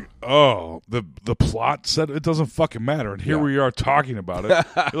no. just like, oh, the plot said it doesn't fucking matter, and here we are talking about it.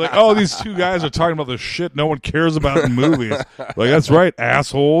 You're like, oh, these two guys are talking about the shit no one cares about in movies. Like, that's right,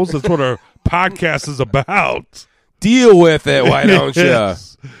 assholes. That's what our podcast is about. Deal with it, why don't you?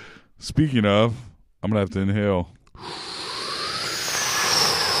 Yes. Speaking of, I'm gonna have to inhale.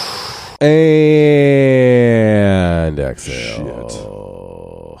 And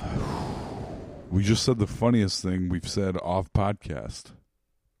exhale. Shit. We just said the funniest thing we've said off podcast.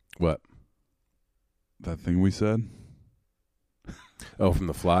 What? That thing we said? Oh, from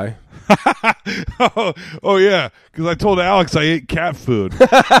The Fly? oh yeah, because I told Alex I ate cat food.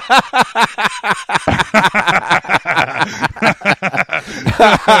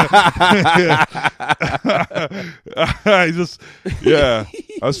 I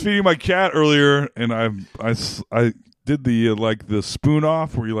was feeding my cat earlier, and I did the like the spoon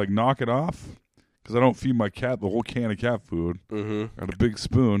off where you like knock it off, because I don't feed my cat the whole can of cat food. Mm-hmm. Got a big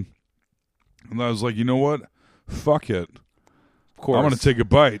spoon, and I was like, you know what? Fuck it. Of course. I'm going to take a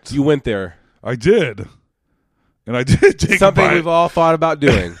bite. You went there. I did. And I did take something a bite. We've all thought about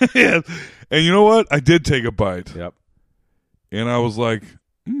doing. Yeah. And you know what? I did take a bite. Yep. And I was like,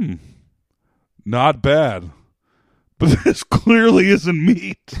 not bad. But this clearly isn't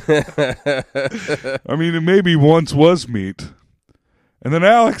meat. I mean, it maybe once was meat. And then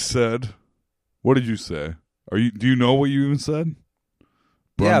Alex said, what did you say? Do you know what you even said?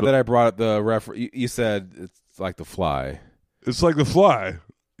 Yeah, that I brought up the reference. You said it's like The Fly. It's like The Fly.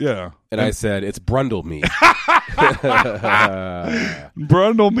 Yeah. And I said, it's Brundle meat.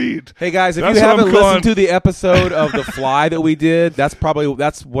 Brundle meat. Hey, guys, if you haven't listened to the episode of The Fly that we did, that's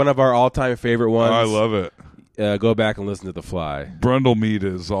one of our all-time favorite ones. I love it. Go back and listen to The Fly. Brundle meat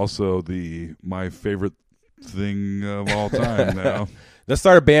is also my favorite thing of all time now. Let's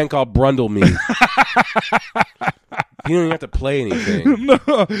start a band called Brundle Meat. You don't even have to play anything. No,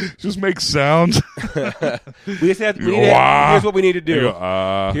 just make sounds. Here's what we need to do.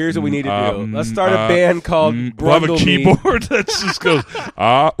 Here's what we need to do. Let's start a band called Brundle we'll have a Meat. keyboard that just goes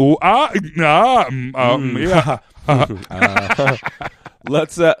yeah.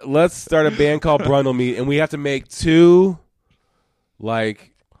 Let's start a band called Brundle Meat, and we have to make two of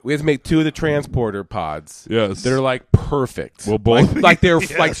the transporter pods. Yes. That are like perfect. Well, both like they're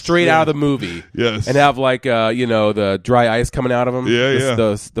yes, like straight out of the movie. Yes. And have like the dry ice coming out of them. Yeah,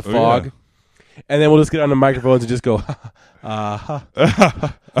 the fog. yeah. And then we'll just get on the microphones and just go well,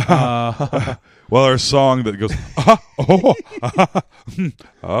 our song that goes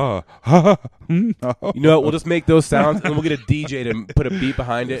you know what? We'll just make those sounds, and we'll get a DJ to put a beat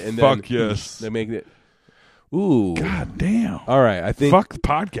behind it, and then fuck yes, they make it. Ooh, god damn! All right, I think fuck the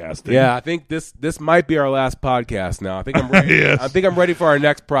podcasting. Yeah, I think this might be our last podcast now. I think I'm ready. Yes. I think I'm ready for our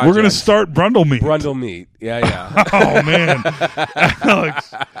next project. We're gonna start Brundle Meat. Brundle Meat. Yeah. Oh man,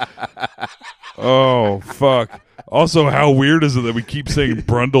 Alex. Oh fuck. Also, how weird is it that we keep saying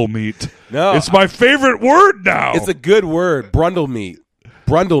Brundle Meat? No, it's my favorite word now. It's a good word, Brundle Meat.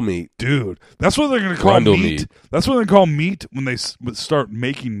 Brundle Meat, dude. That's what they're gonna call meat. That's what they call meat when they start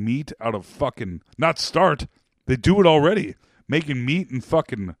making meat out of fucking. Not start. They do it already. Making meat in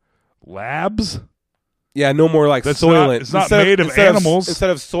fucking labs. Yeah, no more like Soylent. It's not made of animals. Instead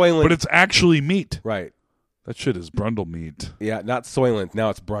of Soylent. But it's actually meat. Right. That shit is Brundle Meat. Yeah, not Soylent. Now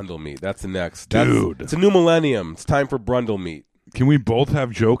it's Brundle Meat. That's the next. Dude. It's a new millennium. It's time for Brundle Meat. Can we both have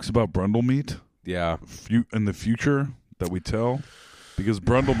jokes about Brundle Meat? Yeah. In the future that we tell? Because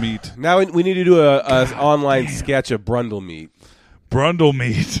Brundle Meat. Now we need to do an online sketch of Brundle Meat. Brundle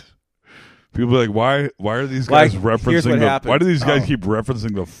Meat. People are like, why are these guys referencing why do these guys keep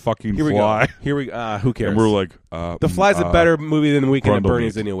referencing the fucking Fly? Here we go. Who cares? And we're like, The Fly's a better movie than Weekend at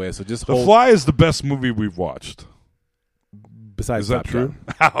Bernie's anyway. So just The Fly is the best movie we've watched. Besides, is that true?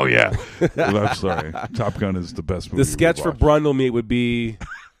 Oh yeah. Well, I'm sorry. Top Gun is the best movie. The sketch for Brundle Meat would be,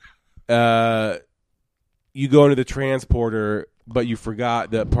 you go into the transporter, but you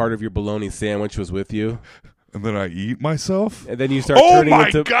forgot that part of your bologna sandwich was with you. And then I eat myself? And then you start turning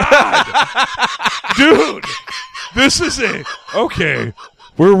into... Oh, my God! Dude! This is okay,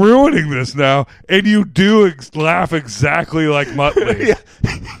 we're ruining this now, and you do laugh exactly like Muttley.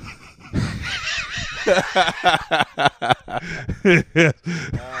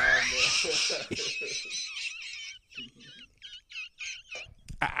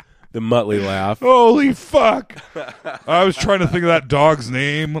 The Muttley laugh. Holy fuck! I was trying to think of that dog's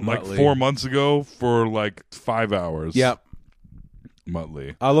name like Muttley. 4 months ago for like 5 hours. Yep.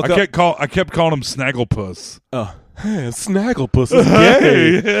 Muttley. I I kept calling him Snagglepuss. Oh, hey, Snagglepuss is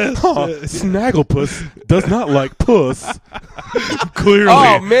gay. Yes. Snagglepuss does not like puss. Clearly.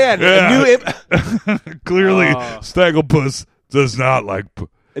 Oh man, Clearly, Snagglepuss does not like.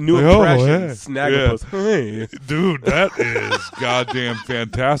 A new Oh, impression. yeah. Snagglepuss. Hey. Dude, that is goddamn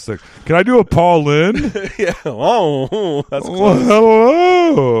fantastic. Can I do a Paul Lynn? Yeah. Oh, that's Oh, close.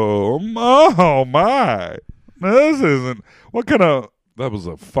 hello. Oh, my. This isn't. What kind of. That was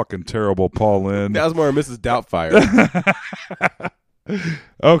a fucking terrible Paul Lynn. That was more Mrs. Doubtfire.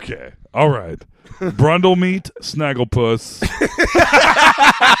 Okay. All right. Brundle Meat, Snagglepuss.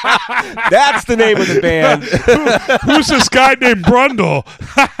 That's the name of the band. Who's this guy named Brundle?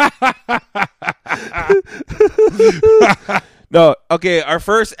 No, okay. Our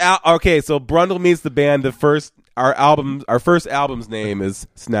first so Brundle meets the band. Our first album's name is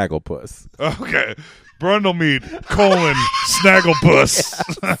Snagglepuss. Okay. Brundle Meat, Snagglepuss.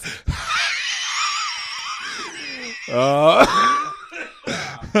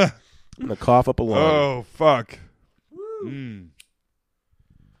 I'm gonna cough up a lung. Oh, fuck.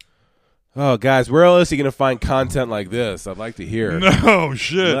 Oh, guys, where else are you gonna find content like this? I'd like to hear. No,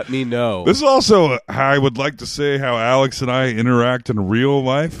 shit. Let me know. This is also how I would like to say how Alex and I interact in real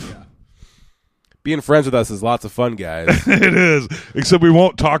life. Being friends with us is lots of fun, guys. It is, except we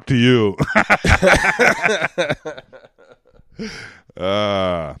won't talk to you.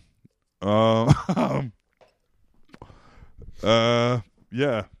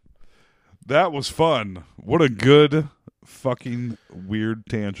 Yeah. That was fun. What a good fucking weird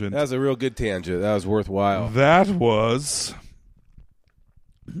tangent. That was a real good tangent. That was worthwhile. That was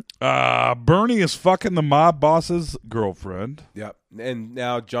Bernie is fucking the mob boss's girlfriend. Yep. And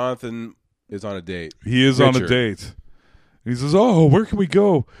now Jonathan is on a date. He is on a date. He says, "Oh, where can we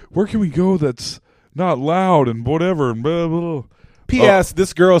go? Where can we go that's not loud and whatever?" And blah, blah, blah. P.S.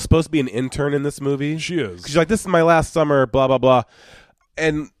 This girl is supposed to be an intern in this movie. She is. She's like, "This is my last summer." Blah blah blah.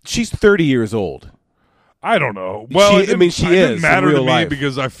 And she's 30 years old. I don't know. Well, she it is didn't matter in to real me life.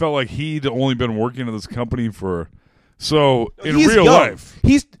 because I felt like he'd only been working at this company for. So in He's real young. life,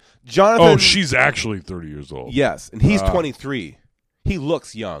 he's Jonathan. Oh, she's actually 30 years old. Yes, and he's 23. He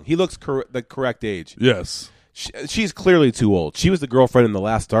looks young. He looks the correct age. Yes. She's clearly too old. She was the girlfriend in The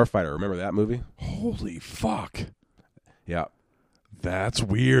Last Starfighter. Remember that movie? Holy fuck. Yeah. That's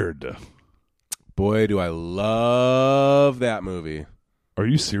weird. Boy, do I love that movie. Are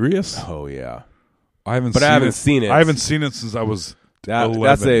you serious? Oh yeah. I haven't seen it. I haven't seen it since I was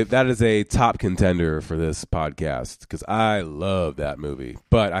 11. That is a top contender for this podcast because I love that movie,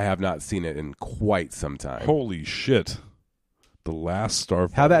 but I have not seen it in quite some time. Holy shit. The Last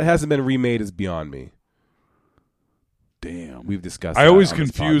Starfighter. How that hasn't been remade is beyond me. Damn. We've discussed I that always on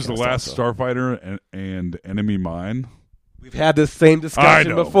this confuse The podcast Last also. Starfighter and Enemy Mine. We've had this same I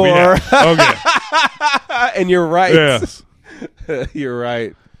discussion know. before. Okay. And you're right. Yes. You're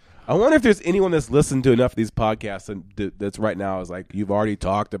right. I wonder if there's anyone that's listened to enough of these podcasts and that's right now is like, you've already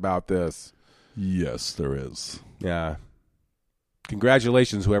talked about this. Yes, there is. Yeah.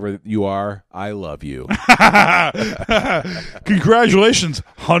 Congratulations, whoever you are. I love you. Congratulations,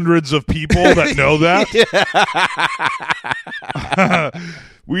 hundreds of people that know that.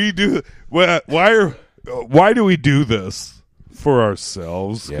 We do. Why do we do this for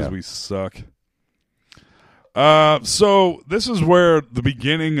ourselves? Because we suck. So this is where the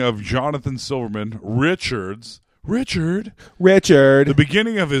beginning of Jonathan Silverman, Richard, the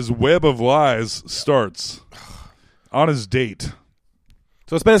beginning of his web of lies starts on his date.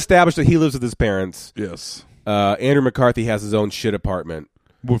 So it's been established that he lives with his parents. Yes. Andrew McCarthy has his own shit apartment.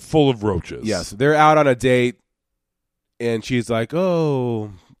 Full of roaches. Yes. They're out on a date, and she's like,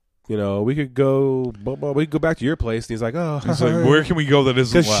 "Oh, we could go back to your place." And he's like, "Oh." He's like, where can we go that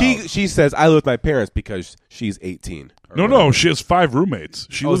isn't loud? Because she says, "I live with my parents," because she's 18. No, she has 5 roommates.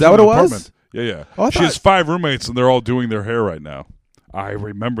 She lives is that in what an it was? apartment. Yeah. Oh, She has 5 roommates, and they're all doing their hair right now. I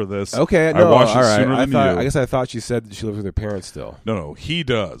remember this. Okay, I watched it sooner than you. I guess I thought she said that she lives with her parents still. No, he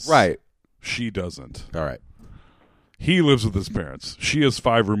does. Right. She doesn't. All right. He lives with his parents. She has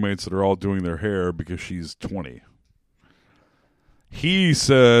 5 roommates that are all doing their hair because she's 20. He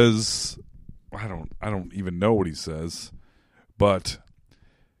says, I don't even know what he says, but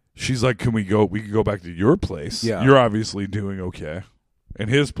she's like, "Can we go? We could go back to your place. Yeah. You're obviously doing okay." And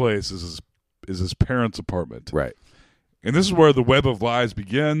his place is his parents' apartment. Right. And this is where the web of lies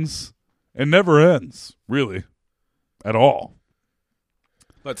begins and never ends, really, at all.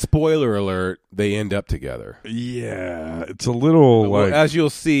 But spoiler alert, they end up together. Yeah, it's a little Well, like as you'll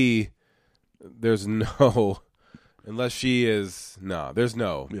see, there's no unless she is there's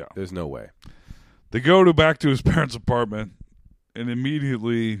no way. they go back to his parents' apartment, and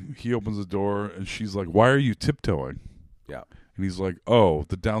immediately he opens the door, and she's like, "Why are you tiptoeing?" Yeah. And he's like, "Oh,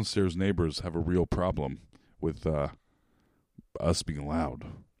 the downstairs neighbors have a real problem with us being loud."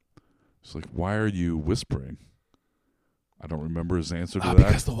 It's like, "Why are you whispering?" I don't remember his answer to that.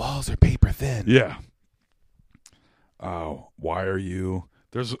 Because the walls are paper thin. Yeah. Oh, why are you?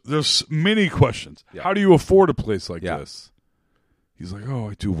 There's many questions. Yeah. How do you afford a place like Yeah. this? He's like, "Oh,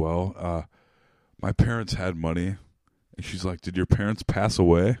 I do well. My parents had money." And she's like, "Did your parents pass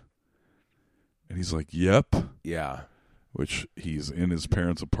away?" And he's like, "Yep." Yeah. Which he's in his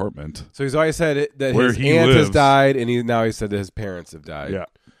parents' apartment. So he's always said that Where his he aunt has lives. died, and now he said that his parents have died. Yeah.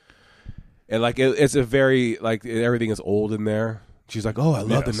 And like it's a very like everything is old in there. She's like, "Oh, I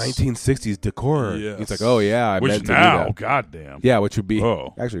love the Yes. 1960s decor." Yes. He's like, "Oh yeah, I Which meant to now, do that." goddamn. Yeah, which would be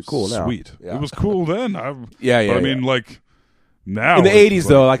Oh, actually cool now. Sweet. Yeah. It was cool then. Yeah, But I mean, like now in the it's 80s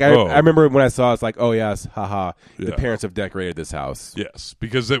though, like I oh. remember when I saw it, it's like, "Oh yes, haha." The Yeah. parents have decorated this house. Yes,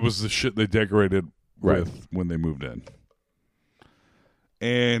 because it was the shit they decorated with when they moved in.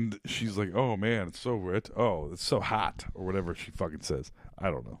 And she's like, "Oh man, it's so rich. Oh, it's so hot," or whatever she fucking says.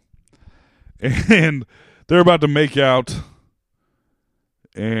 I don't know. And they're about to make out,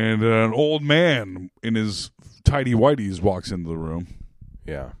 and an old man in his tidy whities walks into the room.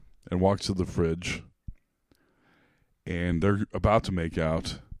 Yeah. And walks to the fridge. And they're about to make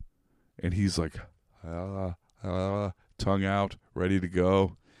out, and he's like, tongue out, ready to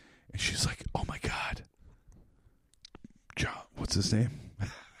go. And she's like, "Oh my God. John, what's his name?"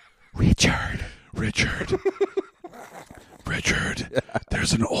 Richard. Richard,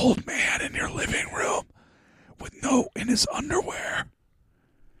 there's an old man in your living room in his underwear.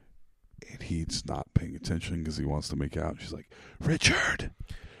 And he's not paying attention because he wants to make out. She's like, Richard.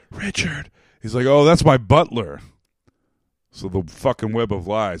 He's like, "Oh, that's my butler." So the fucking web of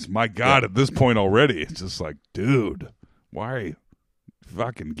lies. My God, at this point already, it's just like, dude, why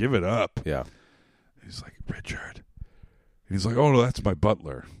fucking give it up? Yeah. He's like, "Richard." And he's like, "Oh, no, that's my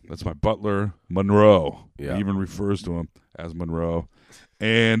butler. That's my butler, Monroe." Yeah. He even refers to him as Monroe.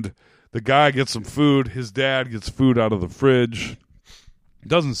 And the guy gets some food. His dad gets food out of the fridge.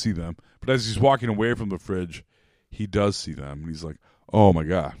 Doesn't see them. But as he's walking away from the fridge, he does see them. And he's like, "Oh, my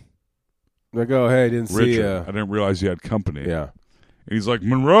God. Like, "Oh, hey, I didn't see Richard, I didn't realize you had company." Yeah. And he's like,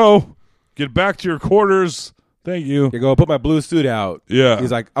 "Monroe, get back to your quarters. Thank you." You go put my blue suit out. Yeah.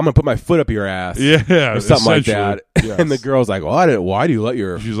 He's like, "I'm gonna put my foot up your ass." Yeah, or something like that. essentially, yes. And the girl's like, why do you let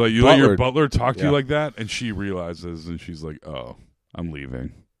your She's like, "You butler let your butler talk to Yeah. you like that?" And she realizes, and she's like, "Oh, I'm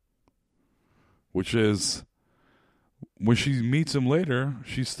leaving." Which is, when she meets him later,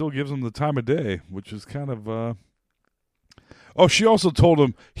 she still gives him the time of day, which is kind of, Oh, he also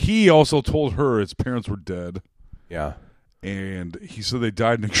told her his parents were dead. Yeah. And he said they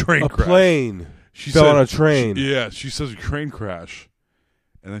died in a train A crash. plane She fell said, on a train. She says a train crash.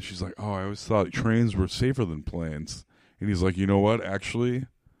 And then she's like, "Oh, I always thought trains were safer than planes." And he's like, "You know what? Actually,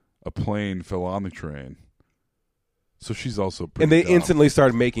 a plane fell on the train." So she's also pretty And they dumb. instantly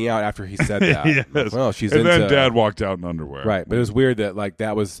started making out after he said that. Yes. Like, well, she's and into then Dad walked out in underwear. Right, but it was weird that like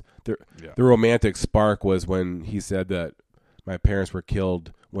that was the romantic spark was when he said that my parents were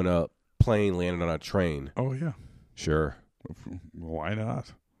killed when a plane landed on a train. Oh yeah, sure. Why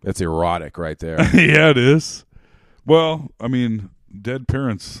not? It's erotic right there. Yeah, it is. Well, I mean, dead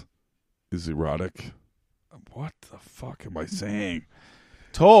parents is erotic. What the fuck am I saying?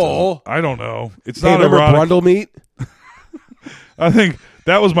 Toll. I don't know. It's Hey, not remember erotic. Brundle meat? I think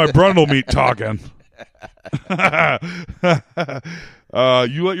that was my Brundle meat talking.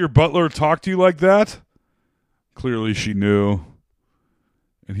 You let your butler talk to you like that? Clearly she knew.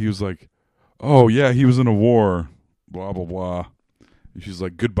 And he was like, "Oh, yeah, he was in a war. Blah, blah, blah." And she's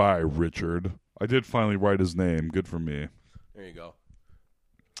like, "Goodbye, Richard. I did finally write his name. Good for me." There you go.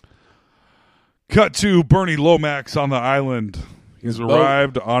 Cut to Bernie Lomax on the island. He's His boat.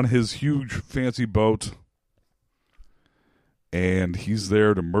 arrived on his huge fancy boat. And he's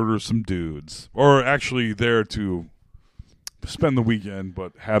there to murder some dudes. Or actually there to spend the weekend,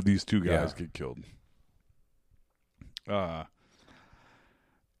 but have these two guys get killed. And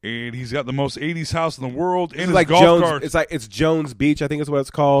he's got the most 80s house in the world. And It's his like golf Jones. cart. It's Jones Beach, I think is what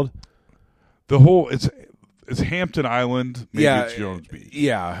it's called. The whole it's Hampton Island. Maybe Yeah, it's Jones Beach.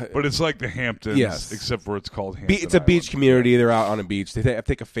 Yeah, but it's like the Hamptons, Yes. except for it's called Hampton. It's a beach community. They're out on a beach. They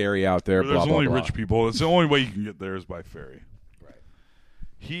take a ferry out there. There's Blah, blah, only blah. rich people. It's the only way you can get there is by ferry. Right.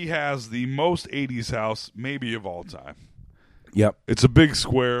 He has the most 80s house, maybe of all time. Yep. It's a big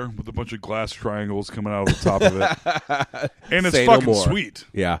square with a bunch of glass triangles coming out of the top of it. And it's Say no fucking more. sweet.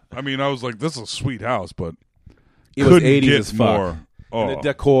 Yeah. I mean, I was like, this is a sweet house, but It was couldn't 80s get as fuck. more. Oh. And the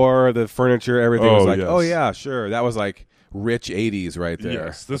decor, the furniture, everything was like, yes. oh, yeah, sure. That was like rich 80s right there.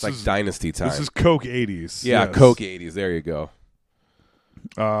 Yes, It's like Dynasty time. This is Coke 80s. Yeah, yes. Coke 80s. There you go.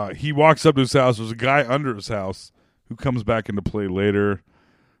 He walks up to his house. There's a guy under his house who comes back into play later.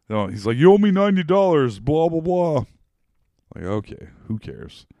 He's like, you owe me $90, blah, blah, blah. Like, okay, who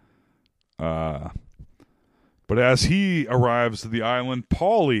cares? But as he arrives to the island,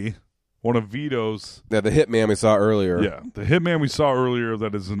 Paulie, one of Vito's... Yeah, the hitman we saw earlier. Yeah, the hitman we saw earlier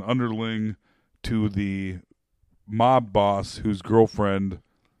that is an underling to the mob boss whose girlfriend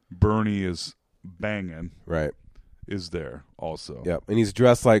Bernie is banging. Right. Is there also. Yep, and he's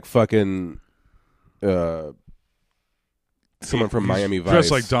dressed like fucking... someone from Miami Vice.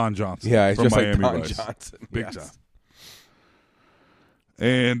 Dressed like Don Johnson. Yeah, he's from dressed Miami like Don Vice. Johnson. Big yes. time.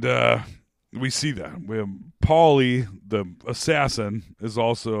 And we see that. We have Paulie, the assassin, is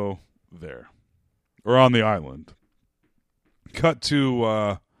also there. Or on the island. Cut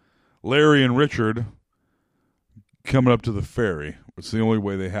to Larry and Richard coming up to the ferry. It's the only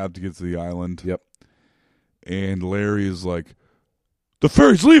way they have to get to the island. Yep. And Larry is like, the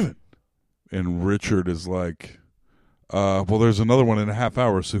ferry's leaving. And Richard is like, well, there's another one in a half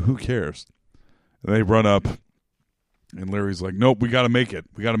hour, so who cares? And they run up, and Larry's like, nope, we got to make it.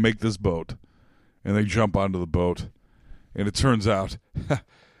 We got to make this boat. And they jump onto the boat. And it turns out,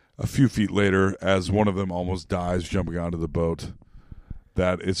 a few feet later, as one of them almost dies jumping onto the boat,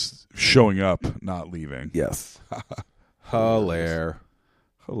 that it's showing up, not leaving. Yes.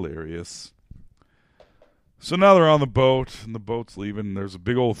 Hilarious. So now they're on the boat, and the boat's leaving. There's a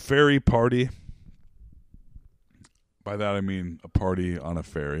big old ferry party. By that I mean a party on a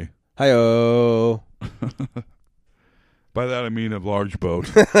ferry. Hi-oh. By that I mean a large boat.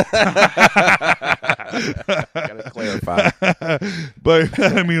 Gotta clarify. By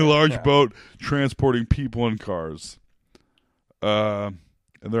that I mean a large boat transporting people and cars. And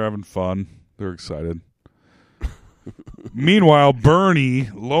they're having fun. They're excited. Meanwhile, Bernie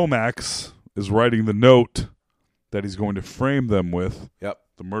Lomax is writing the note that he's going to frame them with. Yep.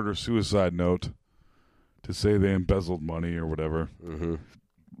 The murder-suicide note to say they embezzled money or whatever. Mm-hmm.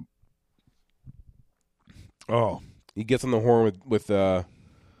 Oh. He gets on the horn with the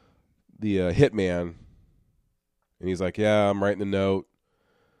hitman, and he's like, yeah, I'm writing the note.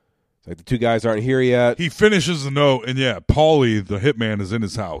 It's like the two guys aren't here yet. He finishes the note, and yeah, Paulie, the hitman, is in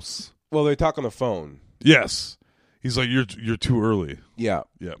his house. Well, they talk on the phone. Yes. He's like, you're too early. Yeah.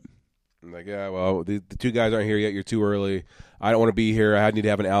 Yep. I'm like, yeah, well, the two guys aren't here yet. You're too early. I don't want to be here. I need to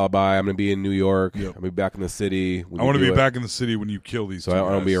have an alibi. I'm going to be in New York. Yep. I'm going to be back in the city. I want to be back in the city when you kill these two So I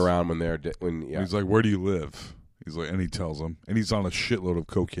guys. don't be around when they're... Yeah. He's like, where do you live? He's like, and he tells him. And he's on a shitload of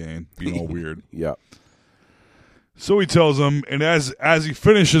cocaine, being all weird. Yeah. So he tells him, and as he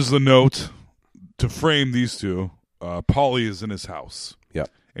finishes the note to frame these two, Paulie is in his house. Yep.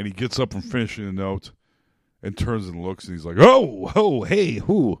 And he gets up from finishing the note and turns and looks, and he's like, oh, hey,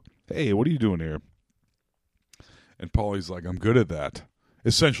 who? Hey, what are you doing here? And Paulie's like, I'm good at that.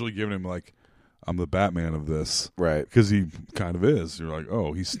 Essentially giving him, like, I'm the Batman of this. Right. Because he kind of is. You're like,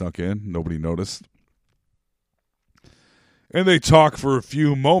 oh, he snuck in. Nobody noticed. And they talk for a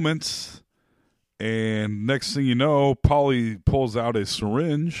few moments. And next thing you know, Paulie pulls out a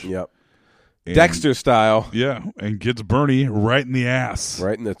syringe. Yep. And, Dexter style. Yeah, and gets Bernie right in the ass.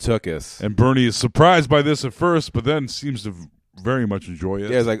 Right in the tuchus. And Bernie is surprised by this at first, but then seems to very much enjoy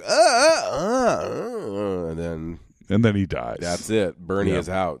it. Yeah, it's like, and then he dies. That's it. Bernie is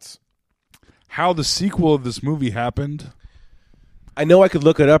out. How the sequel of this movie happened? I know I could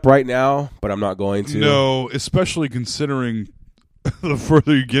look it up right now, but I'm not going to. No, especially considering the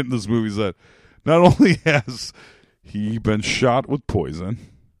further you get in this movie is that not only has he been shot with poison,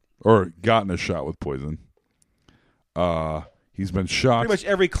 or gotten a shot with poison, he's been shot. Pretty much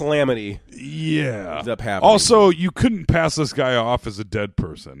every calamity ends up happening. Also, you couldn't pass this guy off as a dead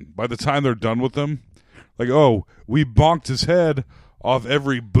person. By the time they're done with him, like, oh, we bonked his head off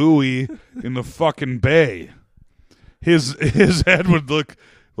every buoy in the fucking bay. His head would look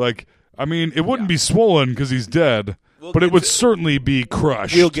like, I mean, it wouldn't be swollen because he's dead, but it would certainly be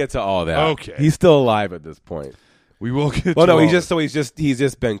crushed. We'll get to all that. Okay. He's still alive at this point. We will get well, to no, all he's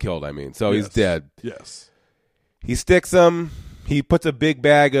just been killed, I mean. So Yes. he's dead. Yes. He sticks him. He puts a big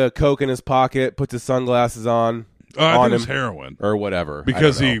bag of Coke in his pocket, puts his sunglasses on. I on think it was him, heroin. or whatever.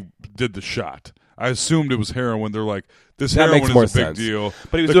 Because I don't he know. did the shot. I assumed it was heroin. They're like, this That heroin makes is more a big sense. deal.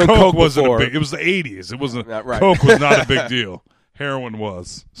 But he was the doing Coke wasn't before. a big. It was the 80s. It wasn't. Right. Coke was not a big deal. Heroin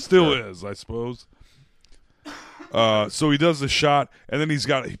was. Still is, I suppose. So he does the shot, and then he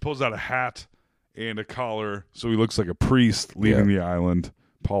pulls out a hat and a collar, so he looks like a priest leaving the island.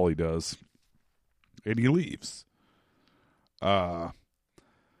 Paulie does, and he leaves. Cut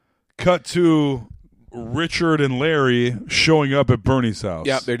to Richard and Larry showing up at Bernie's house.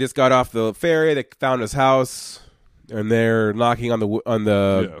 Yep, they just got off the ferry. They found his house, and they're knocking on the door.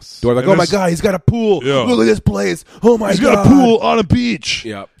 Like, oh my god, he's got a pool! Yeah. Look at this place! Oh my god, he's got a pool on a beach.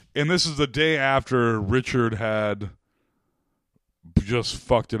 Yep. And this is the day after Richard had just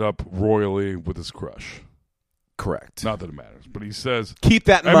fucked it up royally with his crush. Correct. Not that it matters, but he says, keep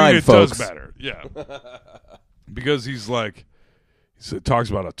that in mind, it folks. does matter. Yeah, because he's like. Talks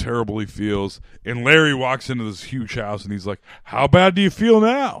about how terrible he feels, and Larry walks into this huge house, and he's like, "How bad do you feel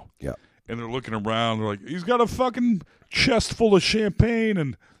now?" Yeah, and they're looking around. They're like, "He's got a fucking chest full of champagne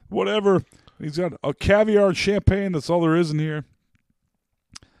and whatever. He's got a caviar and champagne. That's all there is in here."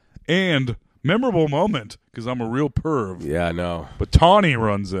 And memorable moment because I'm a real perv. Yeah, I know. But Tawny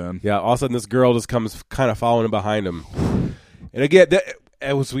runs in. Yeah, all of a sudden this girl just comes kind of following behind him, and again.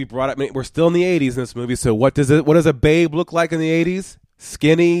 As we brought up, we're still in the 80s in this movie, so what does a babe look like in the 80s?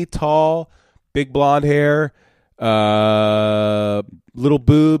 Skinny, tall, big blonde hair, little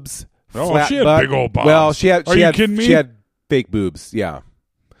boobs, flat she had butt. big old boobs. Well, she had kidding me? She had fake boobs, yeah.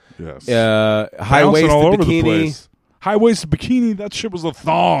 Yes. High-waisted all over the bikini. place. High-waisted bikini, that shit was a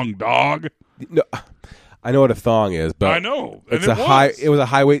thong, dog. No, I know what a thong is, but I know. It's and it was a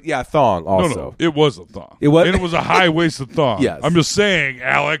high waist, thong also. No, it was a thong. It was, and it was a high-waisted thong. Yes. I'm just saying,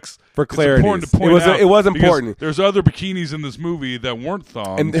 Alex. For clarity, it's important to point out it was because important. There's other bikinis in this movie that weren't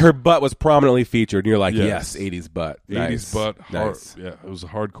thongs. And her butt was prominently featured, and you're like, Yes. 80s butt. 80s Nice. butt. Nice. Yeah, it was a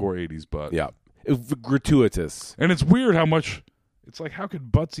hardcore 80s butt. Yeah. It was gratuitous. And it's weird how much... It's like, how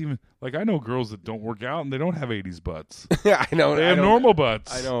could butts even... Like, I know girls that don't work out, and they don't have 80s butts. Yeah, I know. They have normal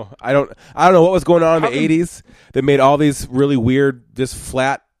butts. I know. I don't know what was going on in the 80s that made all these really weird, just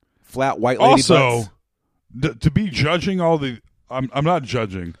flat white lady also, butts. to be judging all the... I'm not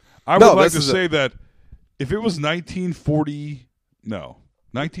judging. I would like to say that if it was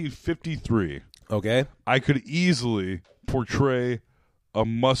 1953, okay, I could easily portray a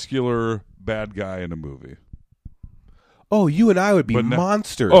muscular bad guy in a movie. Oh, you and I would be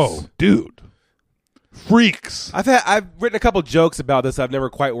monsters. Oh, dude. Freaks. I've written a couple jokes about this I've never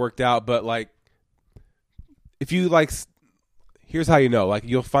quite worked out, but like if you like here's how you know. Like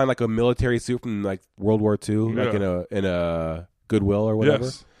you'll find like a military suit from like World War II, like in a Goodwill or whatever.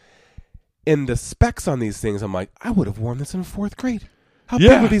 Yes. And the specs on these things, I'm like, I would have worn this in 4th grade. How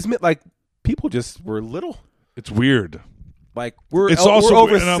big were these? Like people just were little. It's weird. Like we're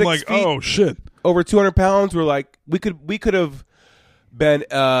over weird, 6 and I'm like, feet, oh shit, over 200 pounds. We're like, we could have been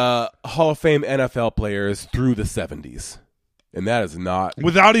Hall of Fame NFL players through the 70s, and that is not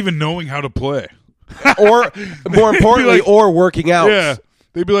without even knowing how to play, or more importantly, like, or working out. Yeah,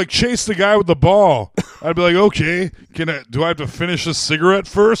 they'd be like, chase the guy with the ball. I'd be like, okay, do I have to finish a cigarette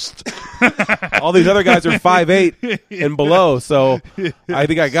first? All these other guys are 5'8" and below, so I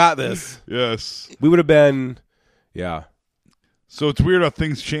think I got this. Yes, we would have been, yeah. So it's weird how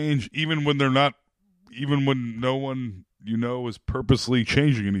things change, even when they're not, even when no one is purposely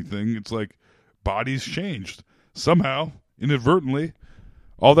changing anything. It's like bodies changed somehow, inadvertently.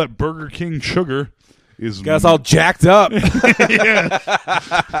 All that Burger King sugar is got us all jacked up. Yeah.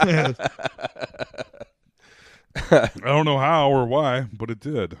 I don't know how or why, but it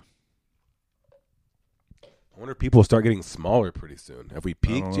did. I wonder if people will start getting smaller pretty soon. Have we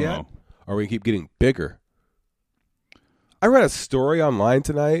peaked yet? Or we keep getting bigger? I read a story online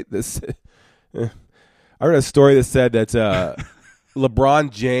tonight. I read a story that said that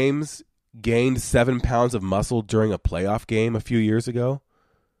LeBron James gained 7 pounds of muscle during a playoff game a few years ago.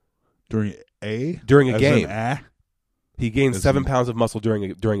 During a game, he gained 7 pounds of muscle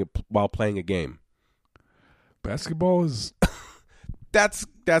while playing a game. Basketball is that's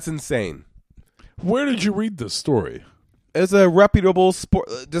insane. Where did you read this story? It's a reputable sport.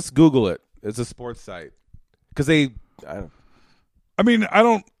 Just Google it. It's a sports site because I mean, I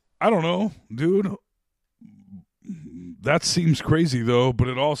don't know, dude. That seems crazy though, but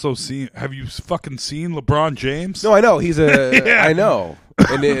it also have you fucking seen LeBron James? No, I know he's a. Yeah. I know,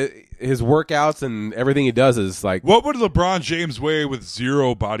 and his workouts and everything he does is like. What would LeBron James weigh with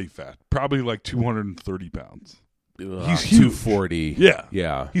zero body fat? Probably like 230 pounds. He's huge. 240.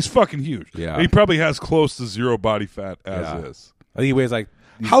 Yeah. He's fucking huge. Yeah. And he probably has close to zero body fat as is. I think he weighs like.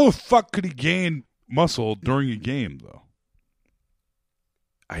 How the fuck could he gain muscle during a game though?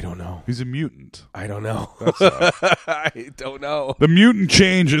 I don't know. He's a mutant. I don't know. I don't know. The mutant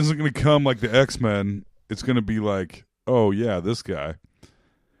change isn't going to come like the X-Men. It's going to be like, oh, yeah, this guy.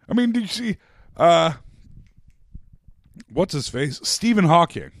 I mean, did you see what's his face? Stephen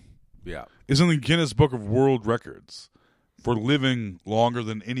Hawking Yeah. is in the Guinness Book of World Records for living longer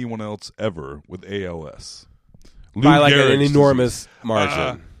than anyone else ever with ALS. By Lou like an Gehrig's enormous disease.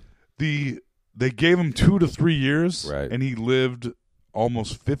 margin. They gave him 2 to 3 years, Right. and he lived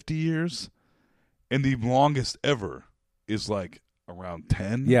almost 50 years. And the longest ever is like around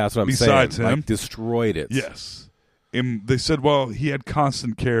 10. Yeah, that's what I'm besides saying. him. Like destroyed it. Yes. And they said, well, he had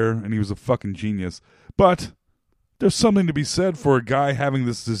constant care and he was a fucking genius. But there's something to be said for a guy having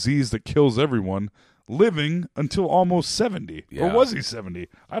this disease that kills everyone living until almost 70. Yeah. Or was he 70?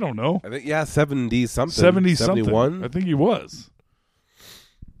 I don't know. I think 70 something. 70 71. something. I think he was.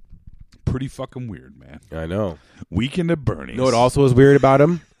 Pretty fucking weird, man. I know. Weekend at Bernie's. You know what also was weird about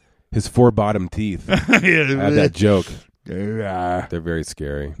him? His 4 bottom teeth. I had that joke. Yeah. They're very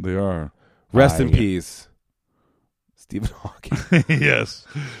scary. They are. Rest in peace, Stephen Hawking. Yes.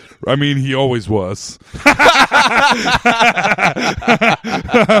 I mean, he always was. but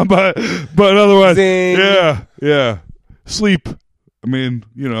otherwise, Zing. yeah. Sleep. I mean,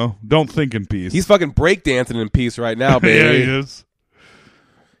 don't think in peace. He's fucking breakdancing in peace right now, baby. Yeah, he is.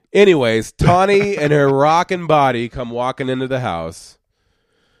 Anyways, Tawny and her rockin' body come walking into the house.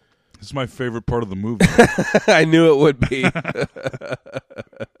 This is my favorite part of the movie. I knew it would be.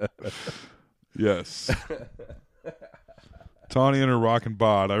 Yes. Tawny and her rockin'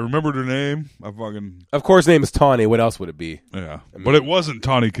 bod. I remembered her name. Of course, name is Tawny. What else would it be? Yeah. But it wasn't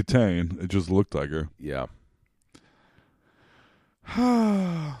Tawny Katane. It just looked like her. Yeah.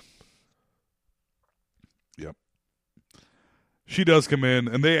 Yep. She does come in,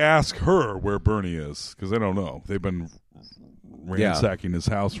 and they ask her where Bernie is, because they don't know. They've been ransacking his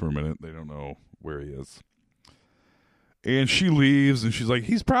house for a minute. They don't know where he is. And she leaves, and she's like,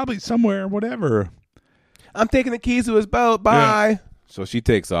 he's probably somewhere, whatever. I'm taking the keys to his boat. Bye. Yeah. So she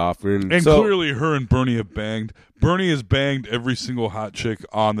takes off. And clearly her and Bernie have banged. Bernie has banged every single hot chick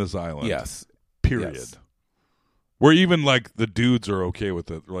on this island. Yes. Period. Yes. Where even, like, the dudes are okay with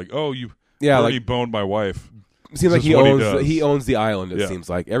it. They're like, oh, Bernie boned my wife. It seems like he owns the island, it Yeah. seems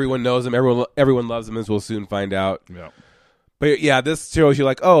like. Everyone knows him. Everyone loves him, as we'll soon find out. Yeah. But yeah, this shows you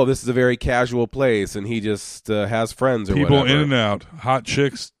like, oh, this is a very casual place, and he just has friends or People whatever. in and out. Hot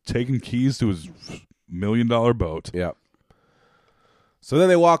chicks taking keys to his $1 million boat. Yeah. So then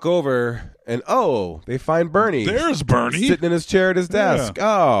they walk over, and they find Bernie. There's Bernie. Sitting in his chair at his desk. Yeah.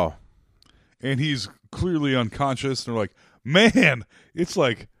 Oh. And he's clearly unconscious. And they're like, man, it's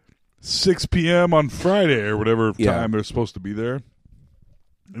like 6 p.m. on Friday or whatever time they're supposed to be there.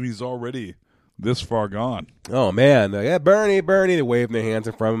 And he's already this far gone. Oh, man. Yeah, Bernie. They're waving their hands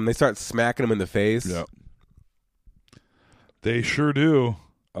in front of him. They start smacking him in the face. Yeah. They sure do.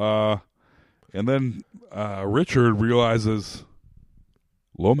 And then Richard realizes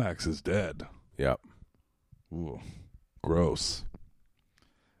Lomax is dead. Yep. Ooh, gross.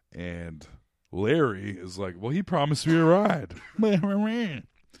 And Larry is like, well, he promised me a ride.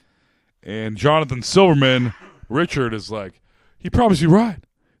 And Jonathan Silverman, Richard, is like, he promised you a ride.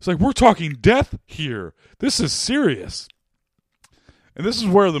 It's like, we're talking death here. This is serious. And this is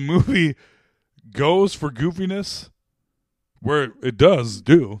where the movie goes for goofiness, where it does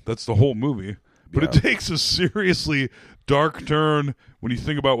do. That's the whole movie. But it takes a seriously dark turn when you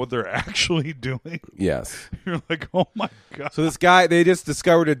think about what they're actually doing. Yes. You're like, oh my God. So this guy, they just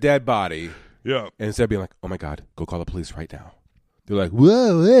discovered a dead body. Yeah. And instead of being like, oh my God, go call the police right now. They're like,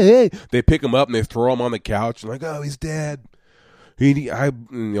 whoa, hey. They pick him up and they throw him on the couch and like, oh, he's dead.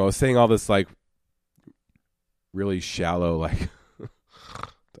 Saying all this like really shallow, like,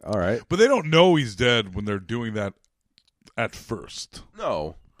 all right. But they don't know he's dead when they're doing that at first.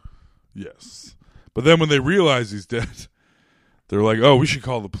 No. Yes. But then when they realize he's dead, they're like, oh, we should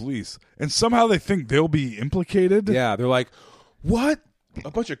call the police. And somehow they think they'll be implicated. Yeah, they're like, what?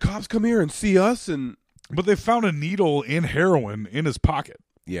 A bunch of cops come here and see us? But they found a needle and heroin in his pocket.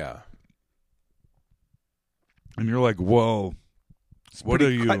 Yeah. And you're like, well, it's what are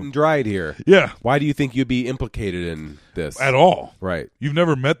you? Cut and dried here. Yeah. Why do you think you'd be implicated in this? At all. Right. You've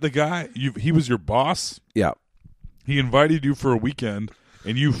never met the guy? He was your boss? Yeah. He invited you for a weekend,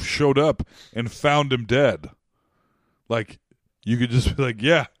 and you showed up and found him dead. Like, you could just be like,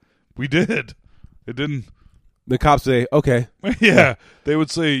 yeah, we did. It didn't. The cops say, okay. Yeah. They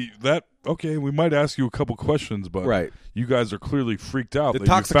would say that, okay, we might ask you a couple questions, but right. You guys are clearly freaked out. The that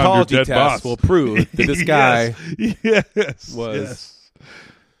toxicology you found your dead test boss. will prove that this guy was.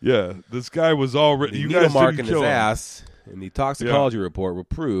 Yeah, this guy was already. You needle guys mark didn't in kill his him. ass, and the toxicology report will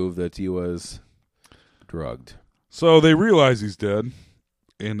prove that he was drugged. So they realize he's dead,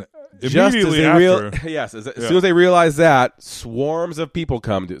 and Just immediately as they after, as soon as they realize that, swarms of people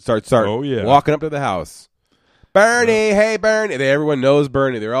come to start Oh, yeah. walking up to the house. Bernie, hey Bernie. Everyone knows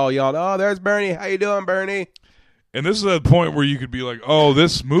Bernie. They're all yelling, "Oh, there's Bernie. How you doing, Bernie?" And this is a point where you could be like, "Oh,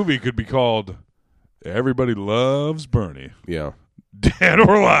 this movie could be called Everybody Loves Bernie." Yeah. Dead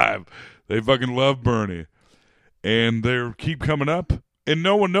or alive, they fucking love Bernie, and they keep coming up, and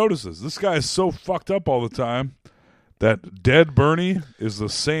no one notices. This guy is so fucked up all the time that dead Bernie is the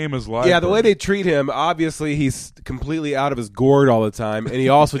same as live. Yeah, the way Bernie. they treat him, obviously he's completely out of his gourd all the time, and he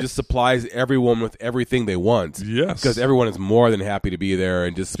also just supplies everyone with everything they want. Yes, because everyone is more than happy to be there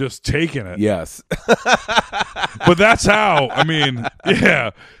and just taking it. Yes, but that's how. I mean,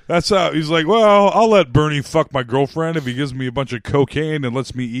 yeah, that's how he's like. Well, I'll let Bernie fuck my girlfriend if he gives me a bunch of cocaine and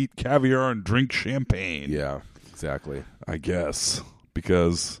lets me eat caviar and drink champagne. Yeah, exactly. I guess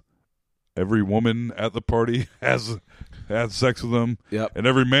because every woman at the party has had sex with him. Yep. And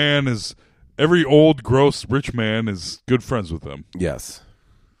every old, gross, rich man is good friends with him. Yes.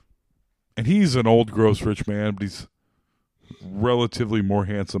 And he's an old, gross, rich man, but he's relatively more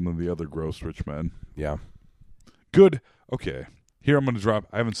handsome than the other gross, rich men. Yeah. Good. Okay. Here I'm going to drop.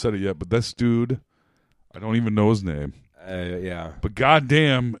 I haven't said it yet, but this dude, I don't even know his name. Yeah. But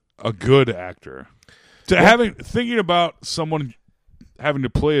goddamn, a good actor. Thinking about someone having to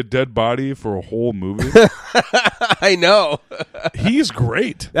play a dead body for a whole movie. I know. He's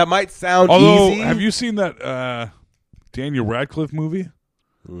great. That might sound Although, easy. have you seen that Daniel Radcliffe movie?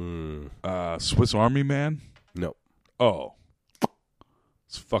 Swiss Army Man? No. Oh.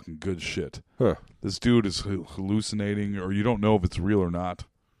 It's fucking good shit. Huh. This dude is hallucinating, or you don't know if it's real or not.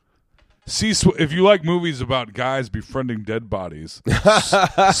 See, if you like movies about guys befriending dead bodies,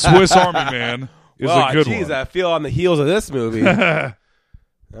 Swiss Army Man is a good one. I feel on the heels of this movie.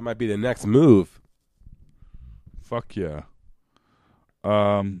 That might be the next move. Fuck yeah.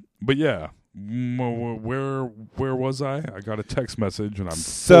 But yeah, where was I? I got a text message and I'm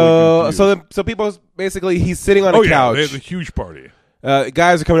so people basically he's sitting on a couch. They have a huge party.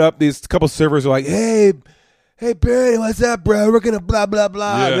 Guys are coming up. These couple servers are like, "Hey, Bernie, what's up, bro? We're gonna blah blah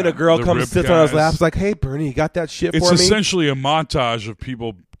blah." Yeah, and then a girl the comes, ripped sits on his guys. lap. It's like, "Hey, Bernie, you got that shit It's for me?" essentially a montage of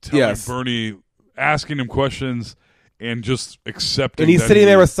people telling Yes. Bernie, asking him questions, and just accepting. And he's that sitting he-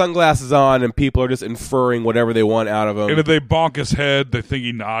 there with sunglasses on, and people are just inferring whatever they want out of him. And if they bonk his head, they think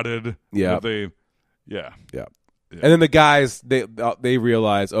he nodded. Yeah. If they, yeah. And then the guys they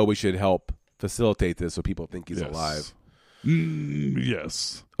realize, oh, we should help facilitate this so people think he's Yes. alive.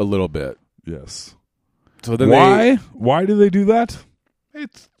 Yes. A little bit. Yes. So then Why? Why do they do that?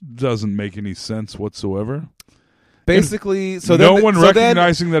 It doesn't make any sense whatsoever. Basically,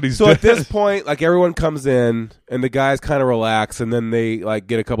 recognizing that he's so dead. at this point, like everyone comes in and the guys kind of relax, and then they like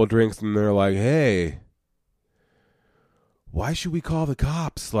get a couple drinks and they're like, "Hey, why should we call the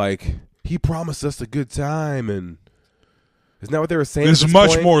cops? Like he promised us a good time." And isn't that what they were saying? It's at this much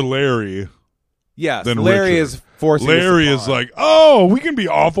point? more Larry. Yes, than Larry Richard. is forcing. this Larry upon. is like, "Oh, we can be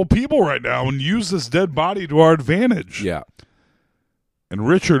awful people right now and use this dead body to our advantage." Yeah. And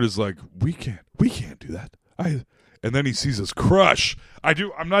Richard is like, we can't do that. And then he sees his crush.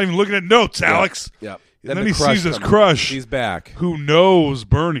 I'm not even looking at notes, Alex. Yeah. And then he sees his crush. He's back. Who knows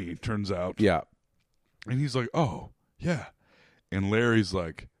Bernie, turns out. Yeah. And he's like, oh, yeah. And Larry's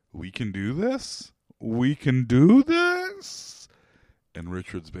like, we can do this? We can do this? And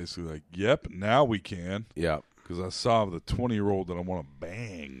Richard's basically like, yep, now we can. Yeah. Because I saw the 20-year-old that I want to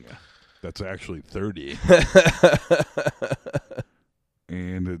bang. That's actually 30.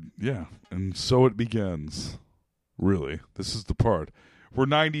 And and so it begins. Really, this is the part. We're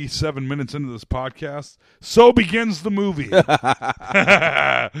 97 minutes into this podcast. So begins the movie.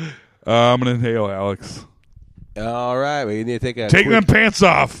 I'm gonna inhale, Alex. All right, we need to take Take them pants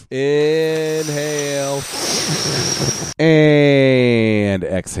off. Inhale and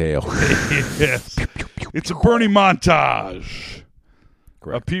exhale. Yes, it's a Bernie montage.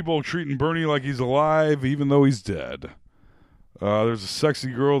 Correct. Of people treating Bernie like he's alive, even though he's dead. There's a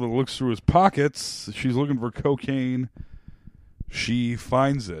sexy girl that looks through his pockets. She's looking for cocaine. She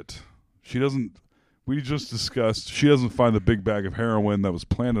finds it. She doesn't. We just discussed. She doesn't find the big bag of heroin that was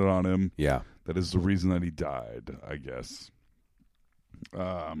planted on him. Yeah. That is the reason that he died, I guess.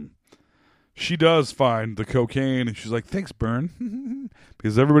 She does find the cocaine, and she's like, thanks, Bern.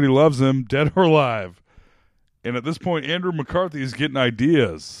 Because everybody loves him, dead or alive. And at this point, Andrew McCarthy is getting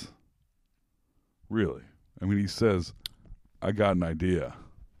ideas. Really. I mean, he says, I got an idea.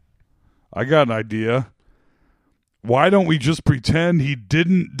 Why don't we just pretend he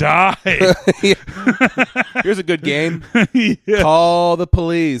didn't die? Here's a good game. Yeah. Call the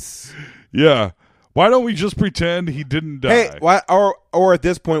police. Yeah. Why don't we just pretend he didn't die? Hey, why? Or at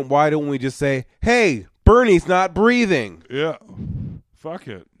this point, why don't we just say, "Hey, Bernie's not breathing." Yeah. Fuck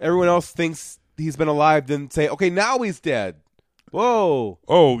it. Everyone else thinks he's been alive than say, okay, now he's dead. Whoa.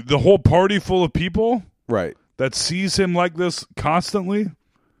 Oh, the whole party full of people Right. that sees him like this constantly,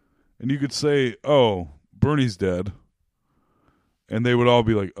 and you could say, oh, Bernie's dead. And they would all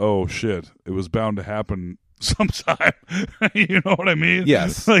be like, oh, shit, it was bound to happen sometime. You know what I mean?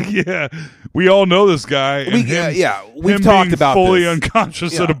 Yes. Like, yeah, we all know this guy. And we've him talked being about fully this.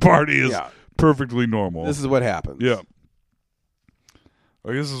 unconscious at a party is perfectly normal. This is what happens. Yeah.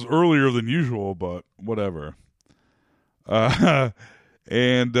 I guess it's earlier than usual, but whatever. And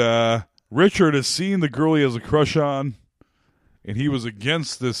Richard has seen the girl he has a crush on, and he was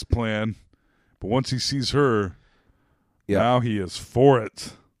against this plan. But once he sees her, now he is for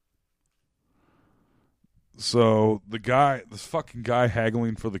it. So this fucking guy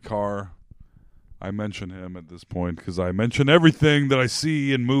haggling for the car, I mention him at this point because I mention everything that I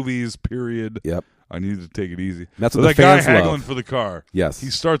see in movies, period. Yep. I need to take it easy. That's so what that the guy fans haggling love. for the car. Yes. He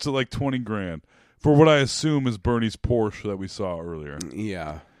starts at like $20,000 for what I assume is Bernie's Porsche that we saw earlier.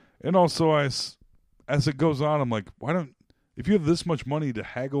 Yeah. And also, as it goes on, I'm like, if you have this much money to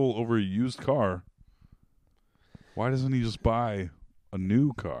haggle over a used car, why doesn't he just buy a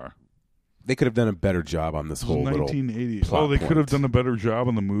new car? They could have done a better job on this whole 1980. little plot Oh, they point. could have done a better job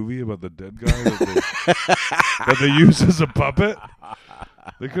on the movie about the dead guy that they use as a puppet.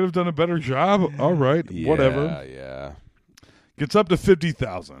 They could have done a better job. All right, whatever. Yeah. Gets up to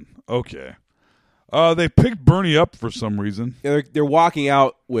 $50,000. Okay. They picked Bernie up for some reason. Yeah, they're walking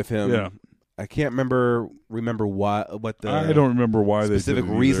out with him. Yeah. I can't remember what the I don't remember why specific they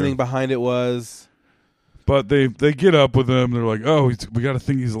did it reasoning either. behind it was. But they get up with him. They're like, oh, we got to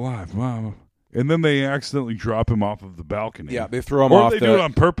think he's alive. Wow. And then they accidentally drop him off of the balcony. Yeah, they throw him or off they do it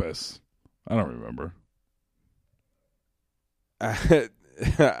on purpose. I don't remember. I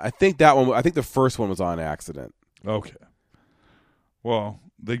think the first one was on accident. Okay. Well,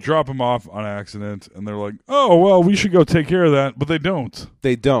 they drop him off on accident, and they're like, oh, well, we should go take care of that. But they don't.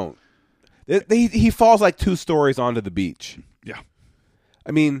 They don't. He falls like 2 stories onto the beach. Yeah.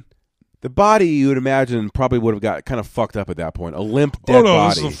 I mean, the body, you would imagine, probably would have got kind of fucked up at that point. A limp, dead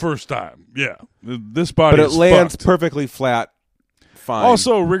body. This is the first time. Yeah. This body But it is lands fucked. perfectly flat. Fine.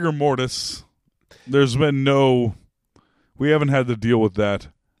 Also, rigor mortis. There's been we haven't had to deal with that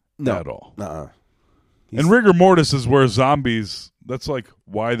at all. And rigor mortis is where zombies, that's like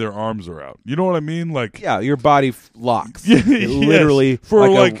why their arms are out. You know what I mean? Like, yeah, your body locks. Yes, Literally for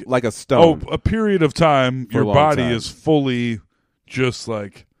like a stone. Oh, a period of time, For a your long body time. is fully just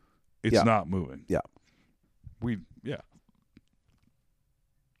like it's not moving. Yeah. We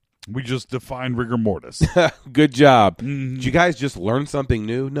just defined rigor mortis. Good job. Mm-hmm. Did you guys just learn something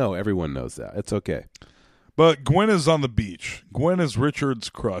new? No, everyone knows that. It's okay. But Gwen is on the beach. Gwen is Richard's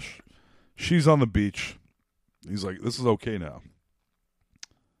crush. She's on the beach. He's like, this is okay now.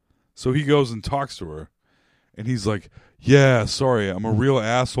 So he goes and talks to her. And he's like, yeah, sorry, I'm a real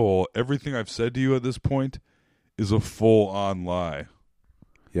asshole. Everything I've said to you at this point is a full-on lie.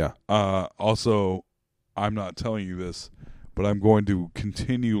 Yeah. Also, I'm not telling you this, but I'm going to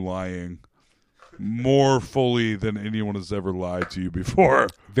continue lying more fully than anyone has ever lied to you before.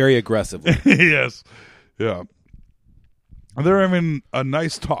 Very aggressively. Yes. Yeah. They're having a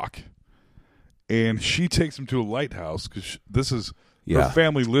nice talk, and she takes him to a lighthouse because her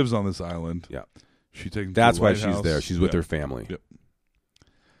family lives on this island. Yeah. She takes him That's to a why lighthouse. she's there. She's with her family. Yep.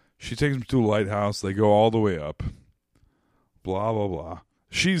 She takes him to a lighthouse. They go all the way up. Blah, blah, blah.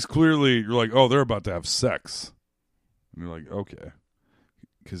 She's clearly, you're like, oh, they're about to have sex. And you're like, okay.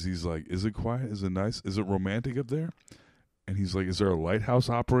 Because he's like, is it quiet? Is it nice? Is it romantic up there? And he's like, is there a lighthouse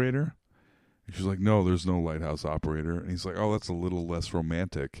operator? And she's like, no, there's no lighthouse operator. And he's like, oh, that's a little less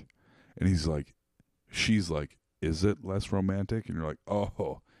romantic. And she's like, is it less romantic? And you're like,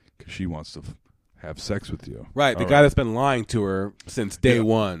 oh, because she wants to have sex with you. Right, the guy that's been lying to her since day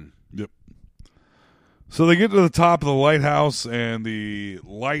one. Yep. So they get to the top of the lighthouse, and the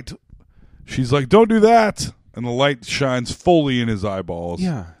light, she's like, don't do that. And the light shines fully in his eyeballs.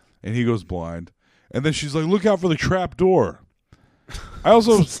 Yeah. And he goes blind. And then she's like, look out for the trap door. I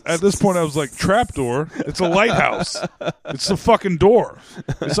also, at this point, I was like, trap door? It's a lighthouse. It's the fucking door.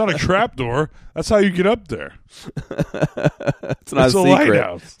 It's not a trap door. That's how you get up there. It's not a secret.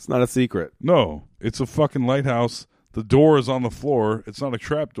 Lighthouse. It's not a secret. No, it's a fucking lighthouse. The door is on the floor. It's not a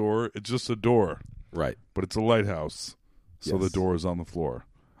trap door. It's just a door. Right. But it's a lighthouse. So Yes. the door is on the floor.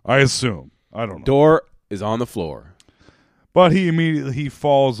 I assume. I don't know. Door is on the floor. But he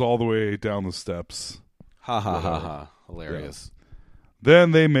falls all the way down the steps. Ha ha ha ha. Hilarious. Yeah.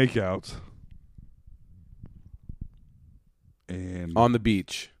 Then they make out. And On the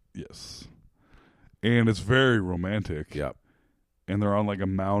beach. yes. And it's very romantic. Yep. And they're on like a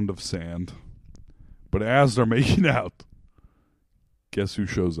mound of sand. But as they're making out, guess who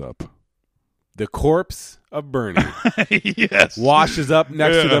shows up? The corpse of Bernie. Yes. Washes up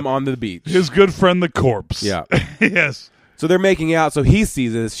next to them on the beach. His good friend, the corpse. Yeah. Yes. So they're making out. So he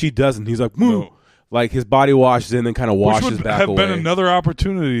sees this. She doesn't. He's like, moo. No. Like his body washes in, then kind of washes Which would back have away. been another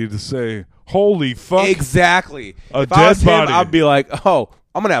opportunity to say, holy fuck. Exactly. A if I was dead body. him, I'd be like, oh,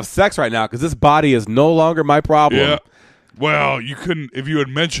 I'm going to have sex right now because this body is no longer my problem. Yeah. Well, you couldn't. If you had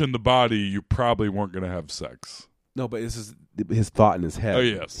mentioned the body, you probably weren't going to have sex. No, but this is his thought in his head. Oh,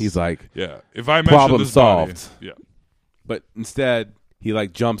 yes. He's like, yeah. If I mentioned problem this solved. Body, yeah. But instead, he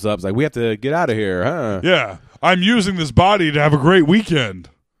like jumps up. He's like, we have to get out of here, huh? Yeah. I'm using this body to have a great weekend.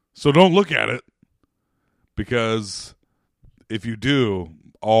 So don't look at it. Because if you do,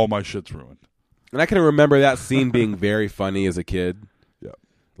 all my shit's ruined. And I can remember that scene being very funny as a kid. Yeah.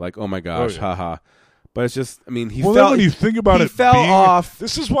 Like, oh my gosh, haha. But it's just, I mean, he well, fell. then when you think about he it, fell off.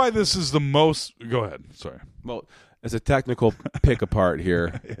 This is why this is the most. Go ahead. Sorry. Well, it's a technical pick apart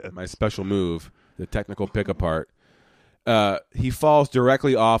here. Yes. My special move, the technical pick apart. He falls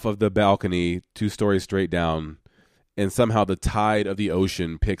directly off of the balcony 2 stories straight down, and somehow the tide of the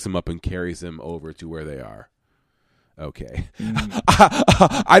ocean picks him up and carries him over to where they are. Okay.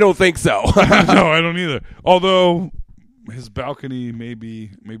 I don't think so. No, I don't either. Although his balcony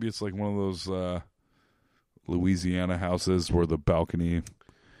maybe it's like one of those Louisiana houses where the balcony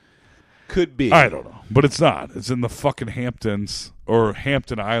could be. I don't know. But it's not. It's in the fucking Hamptons or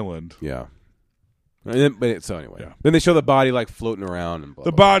Hampton Island. Yeah. And then, so anyway. Yeah. Then they show the body like floating around and blah,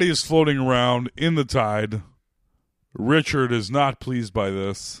 the blah, body is floating around in the tide. Richard is not pleased by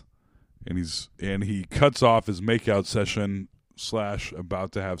this. And he cuts off his makeout session /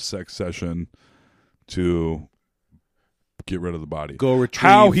 about to have sex session to get rid of the body. Go retrieve.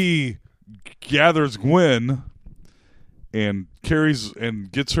 How he gathers Gwen and carries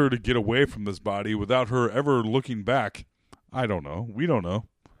and gets her to get away from this body without her ever looking back, I don't know. We don't know,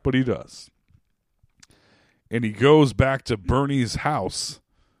 but he does. And he goes back to Bernie's house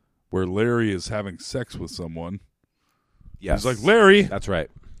where Larry is having sex with someone. Yes. He's like, Larry. That's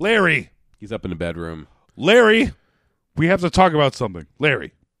right. Larry. He's up in the bedroom. Larry, we have to talk about something.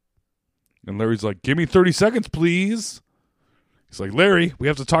 Larry. And Larry's like, give me 30 seconds, please. He's like, Larry, we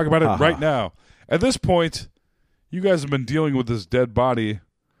have to talk about it right now. At this point, you guys have been dealing with this dead body.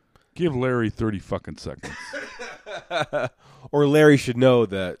 Give Larry 30 fucking seconds. Or Larry should know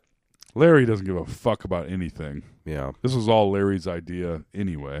that. Larry doesn't give a fuck about anything. Yeah. This was all Larry's idea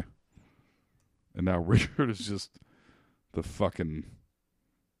anyway. And now Richard is just the fucking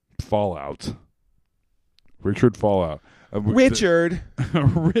fallout. Richard Fallout. Richard.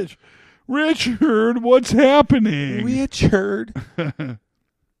 Richard, what's happening? Richard.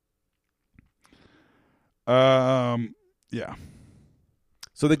 Yeah.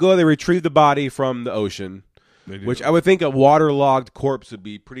 So they retrieve the body from the ocean, which I would think a waterlogged corpse would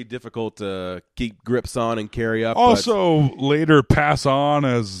be pretty difficult to keep grips on and carry up. Also, later pass on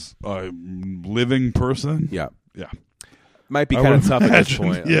as a living person. Yeah. Yeah. Might be kind of tough at this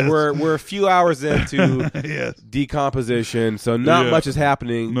point. Yes. We're a few hours into yes. decomposition, so not much is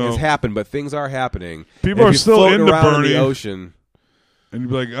happening. No. Has happened, but things are happening. People are still floating into around Bernie. in the ocean. And you'd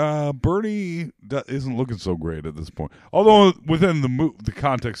be like, Bernie isn't looking so great at this point. Although within the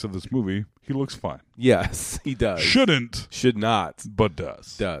context of this movie, he looks fine. Yes, he does. Shouldn't. Should not. But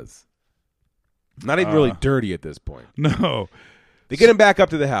does. Does. Not even really dirty at this point. No. They get him back up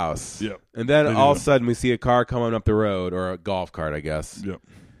to the house. Yep. And then all of a sudden we see a car coming up the road, or a golf cart, I guess. Yep.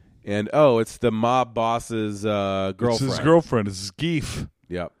 And, it's the mob boss's girlfriend. It's his girlfriend. It's his geef.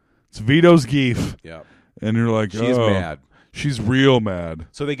 Yep. It's Vito's geef. Yep. And you're like, she's mad. She's real mad.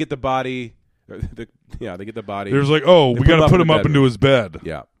 So they get the body. They get the body. There's like, we got to put him up into his bed.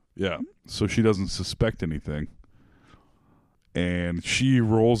 Yeah. Yeah. So she doesn't suspect anything. And she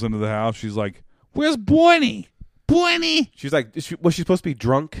rolls into the house. She's like, where's Bonnie? Bonnie? She's like, was she supposed to be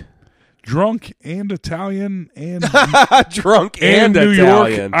drunk? Drunk and Italian and drunk and New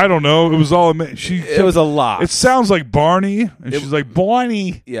Italian. York. I don't know. It was all it was a lot. It sounds like Barney, and she's like,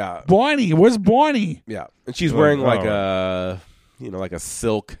 Barney. Yeah. Barney, where's Barney? Yeah. And she's wearing like a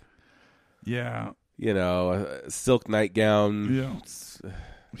silk. Yeah. A silk nightgown. Yeah.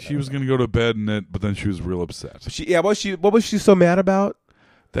 She was going to go to bed in it, but then she was real upset. What was she so mad about?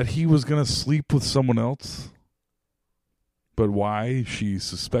 That he was going to sleep with someone else. But why she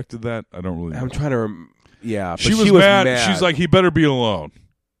suspected that, I don't really know. I'm trying to but she was mad. She's like, he better be alone.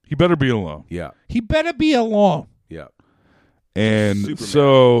 He better be alone. Yeah. He better be alone. Yeah. And Super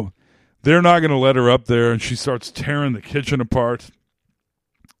so mad. They're not going to let her up there, and she starts tearing the kitchen apart.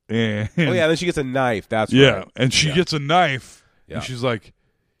 And then she gets a knife. That's right. right. And she gets a knife, and she's like,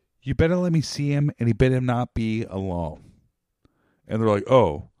 you better let me see him, and he better not be alone. And they're like,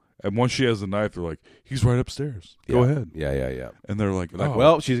 oh. And once she has the knife, they're like, he's right upstairs. Go ahead. Yeah. And they're like, Like,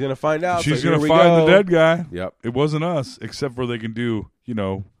 well, she's going to find out. She's so going to here we find go. the dead guy. Yep. It wasn't us, except for they can do,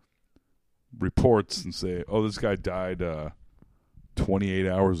 reports and say, oh, this guy died 28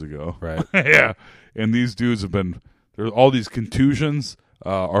 hours ago. Right. Yeah. And these dudes have been, there's all these contusions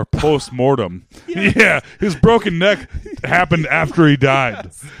are post-mortem. Yeah. His broken neck happened after he died.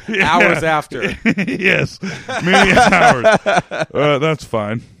 Yeah. Hours after. Yes. Many hours. That's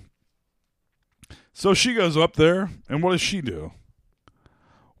fine. So she goes up there, and what does she do?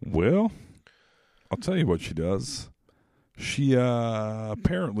 Well, I'll tell you what she does. She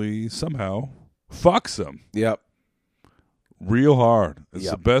apparently somehow fucks him. Yep. Real hard.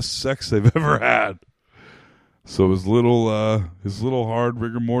 It's the best sex they've ever had. So his little hard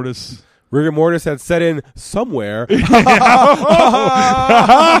rigor mortis. Rigor mortis had set in somewhere.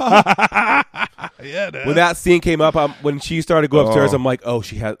 Yeah, when that scene came up, when she started to go upstairs, I'm like, oh,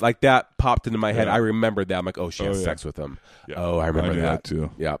 she had, like, that popped into my head. I remembered that. I'm like, oh, she has sex with him. Yeah. Oh, I remember that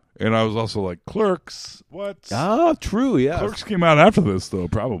too. Yeah. And I was also like, Clerks. What? Oh, true, yeah. Clerks came out after this, though,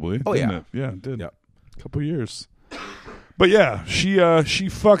 probably. Oh, didn't yeah. it? Yeah, it did. Yep. A couple years. But yeah, she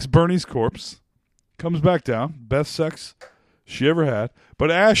fucks Bernie's corpse, comes back down, best sex she ever had. But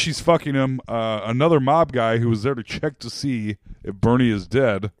as she's fucking him, another mob guy who was there to check to see if Bernie is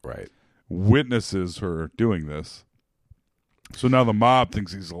dead, right, witnesses her doing this. So now the mob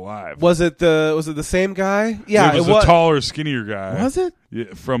thinks he's alive. Was it the same guy? Yeah, it was a taller, skinnier guy. Was it?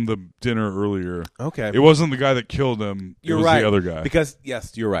 Yeah, from the dinner earlier. Okay, it wasn't the guy that killed him. You're it was right. The other guy. Because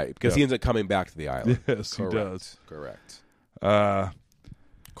yes, you're right. Because he ends up coming back to the island. Yes, Correct. he does. Correct.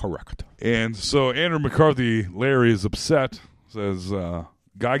 Correct. And so Andrew McCarthy, Larry, is upset. Says,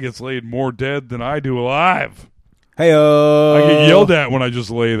 "Guy gets laid more dead than I do alive." Hey-o. I get yelled at when I just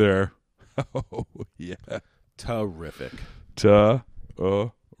lay there. Oh yeah, terrific.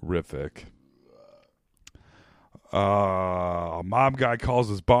 Terrific. Mob guy calls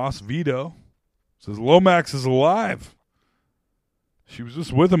his boss, Vito. Says, Lomax is alive. She was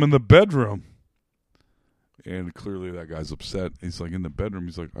just with him in the bedroom. And clearly that guy's upset. He's like, in the bedroom.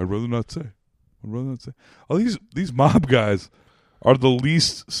 He's like, I'd rather not say. Oh, these mob guys are the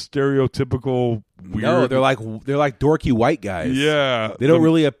least stereotypical weird. No, they're like dorky white guys. Yeah. They don't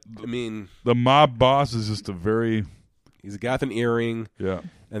really, the mob boss is just he's a guy with an earring. Yeah.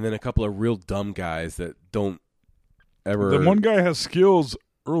 And then a couple of real dumb guys that don't ever. The one guy has skills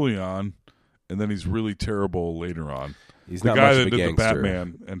early on, and then he's really terrible later on. He's the not guy much that of a did gangster. the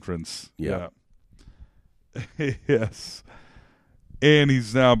Batman entrance. Yeah. Yes. And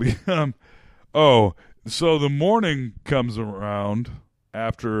he's now become. Oh, so the morning comes around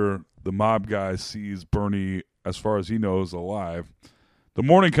after the mob guy sees Bernie, as far as he knows, alive. The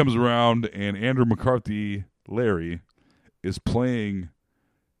morning comes around, and Andrew McCarthy, Larry,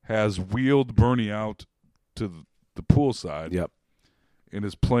 has wheeled Bernie out to the poolside. Yep. And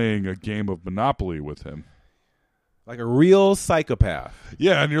is playing a game of Monopoly with him. Like a real psychopath.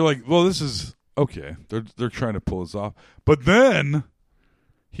 Yeah, and you're like, well, this is okay. They're trying to pull this off. But then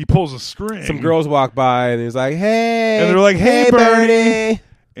he pulls a string. Some girls walk by, and he's like, hey. And they're like, hey, Bernie.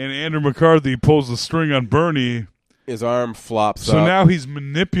 And Andrew McCarthy pulls the string on Bernie. His arm flops up. So now he's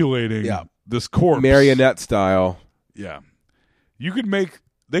manipulating this corpse. Marionette style. Yeah.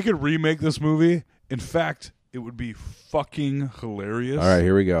 They could remake this movie. In fact, it would be fucking hilarious. All right,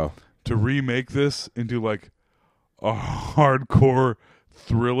 here we go. To remake this into like a hardcore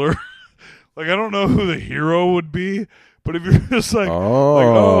thriller. Like, I don't know who the hero would be, but if you're just like,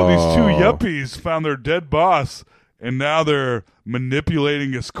 these two yuppies found their dead boss, and now they're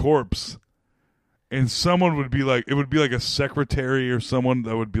manipulating his corpse. And someone would be like, it would be like a secretary or someone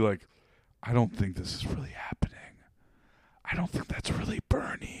that would be like, I don't think this is really happening. I don't think that's really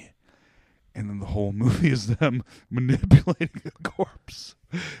Bernie. And then the whole movie is them manipulating a corpse.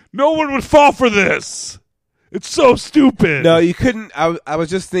 No one would fall for this. It's so stupid. No, you couldn't. I was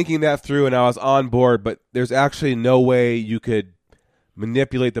just thinking that through, and I was on board, but there's actually no way you could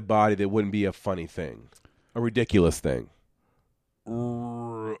manipulate the body that wouldn't be a funny thing, a ridiculous thing.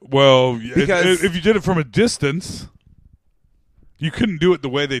 Well, because if you did it from a distance, you couldn't do it the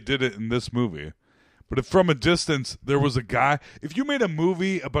way they did it in this movie. But if from a distance there was a guy, if you made a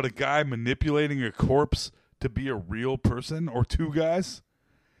movie about a guy manipulating a corpse to be a real person or two guys,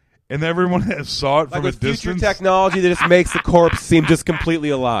 and everyone has saw it like from a distance, future technology that just makes the corpse seem just completely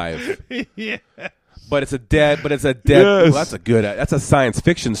alive. Yeah. But it's a dead. Yes. Well, that's a science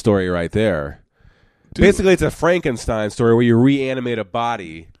fiction story right there. Dude. Basically, it's a Frankenstein story where you reanimate a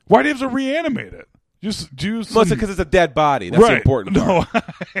body. Why do you have to reanimate it? Just do some... Mostly because it's a dead body. That's the important part. No,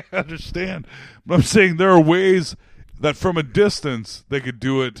 I understand. But I'm saying there are ways that from a distance they could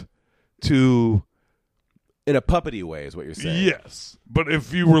do it to... In a puppety way is what you're saying. Yes. But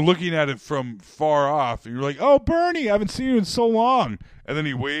if you were looking at it from far off, and you're like, oh, Bernie, I haven't seen you in so long. And then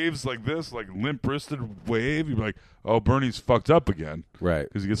he waves like this, like limp-wristed wave. You'd be like, oh, Bernie's fucked up again. Right.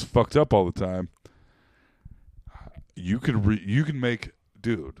 Because he gets fucked up all the time. You can make...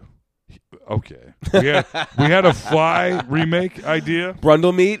 Dude... Okay. We had a Fly remake idea.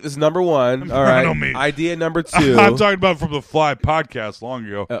 Brundle Meat is number one. All right. Brundle Meat. Idea number two. I'm talking about from the Fly podcast long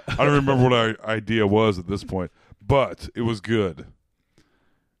ago. I don't remember what our idea was at this point, but it was good.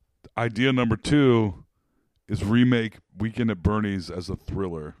 Idea number two is remake Weekend at Bernie's as a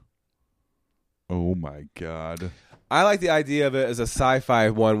thriller. Oh my God. I like the idea of it as a sci-fi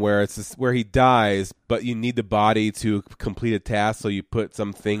one where it's where he dies, but you need the body to complete a task, so you put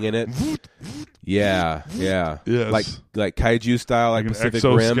something in it. Yeah. Yes. Like kaiju style, like an Pacific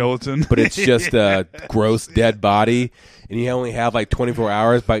Rim, exoskeleton. but it's just a gross dead body, and you only have like 24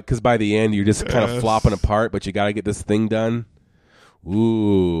 hours, because by the end you're just kind of flopping apart, but you got to get this thing done.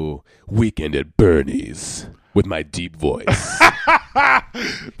 Ooh, Weekend at Bernie's with my deep voice.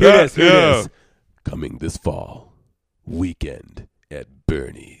 Here it is. Coming this fall. Weekend at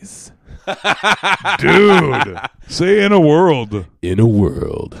Bernie's. Dude, say in a world. In a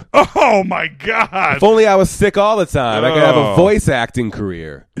world. Oh my God. If only I was sick all the time. I could have a voice acting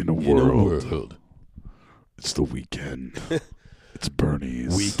career. In a world. It's the weekend. It's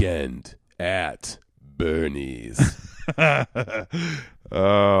Bernie's. Weekend at Bernie's.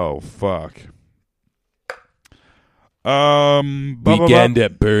 Oh, fuck. Weekend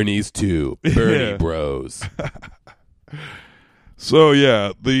at Bernie's too. Bernie Bros. So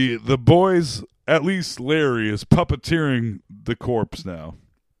yeah, the boys, at least Larry, is puppeteering the corpse now.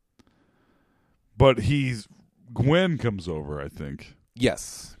 But Gwen comes over, I think.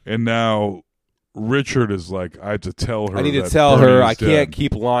 Yes. And now Richard is like, I have to tell her. I need to that tell her. Bernie's I can't dead.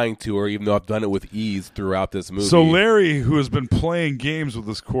 keep lying to her, even though I've done it with ease throughout this movie. So Larry, who has been playing games with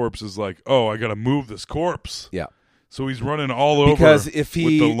this corpse, is like, oh, I got to move this corpse. Yeah. So he's running all over because if with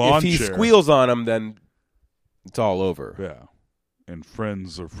the lawn he chair. squeals on him, then it's all over. Yeah. And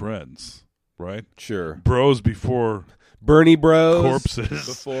friends are friends, right? Sure. Bros before Bernie Bros corpses.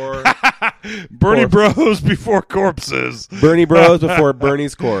 Before Bernie Bros before corpses. Bernie Bros before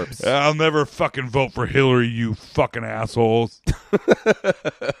Bernie's corpse. I'll never fucking vote for Hillary, you fucking assholes.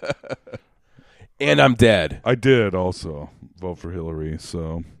 And I'm dead. I did also vote for Hillary,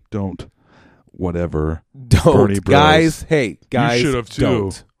 so don't. Whatever. Don't. Bernie Bros. Guys, hey, guys, you should have too.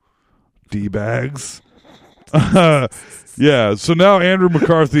 Don't. D-bags. Yeah, so now Andrew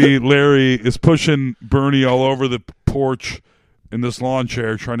McCarthy, Larry, is pushing Bernie all over the porch in this lawn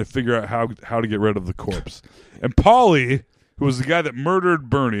chair, trying to figure out how to get rid of the corpse. And Paulie, who was the guy that murdered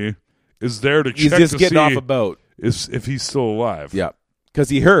Bernie, is there to He's check just to getting see off a boat. if he's still alive. Yeah, because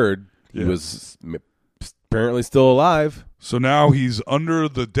he heard he was apparently still alive. So now he's under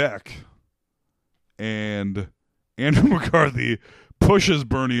the deck, and Andrew McCarthy pushes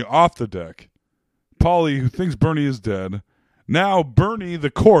Bernie off the deck. Paulie, who thinks Bernie is dead, now Bernie,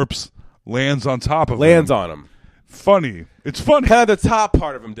 the corpse, lands on top of him. Lands on him. Funny. It's funny. Kind of the top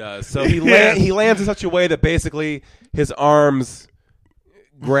part of him does. So he he lands in such a way that basically his arms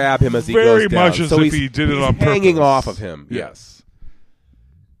grab him as he Very goes down. much as so if he did it on hanging purpose. off of him. Yes.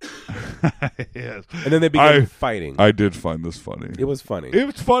 Yes. And then they begin fighting. I did find this funny. It was funny. It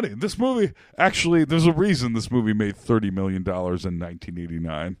was funny. This movie, actually, there's a reason this movie made $30 million in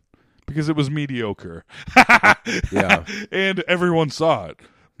 1989. Because it was mediocre. Yeah. And everyone saw it.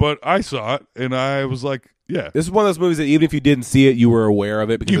 But I saw it, and I was like, yeah. This is one of those movies that even if you didn't see it, you were aware of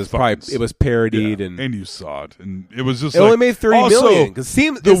it because it was parodied. Yeah, and you saw it. And it was just it only made $30 million.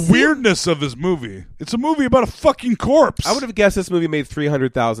 The weirdness of this movie. It's a movie about a fucking corpse. I would have guessed this movie made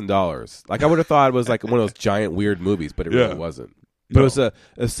 $300,000. Like I would have thought it was like one of those giant weird movies, but it really wasn't. But it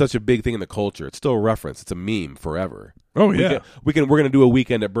was such a big thing in the culture. It's still a reference. It's a meme forever. Oh yeah, we're gonna do a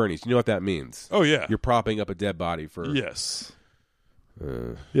Weekend at Bernie's. You know what that means? Oh yeah, you're propping up a dead body for yes.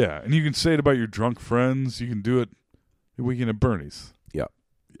 Yeah, and you can say it about your drunk friends. You can do it at Weekend at Bernie's. Yeah,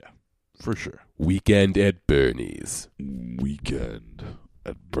 yeah, for sure. Weekend at Bernie's. Weekend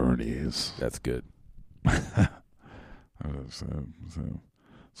at Bernie's. That's good. That's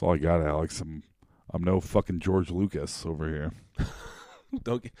all I got, Alex. I'm no fucking George Lucas over here. I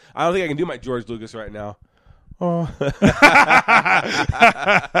don't think I can do my George Lucas right now. Oh,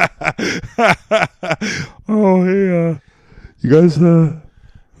 oh hey, you guys,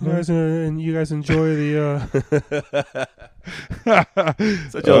 You guys enjoy the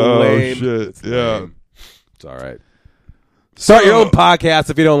such a lame shit. It's Yeah. lame. It's all right. Start your own podcast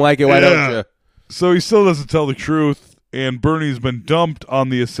if you don't like it. Why don't you? So he still doesn't tell the truth, and Bernie's been dumped on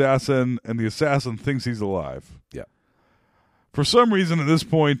the assassin, and the assassin thinks he's alive. Yeah. For some reason, at this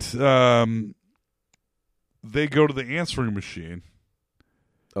point, they go to the answering machine.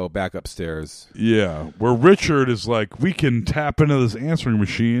 Oh, back upstairs. Yeah, where Richard is like, we can tap into this answering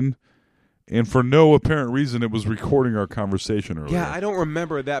machine, and for no apparent reason, it was recording our conversation earlier. Yeah, I don't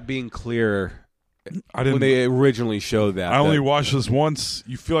remember that being clear. I didn't. When they originally showed that. I only watched this once.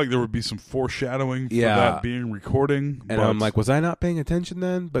 You feel like there would be some foreshadowing for that being recording. And I'm like, was I not paying attention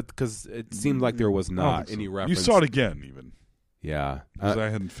then? But because it seemed like there was not any reference. You saw it again, even. Yeah. Because I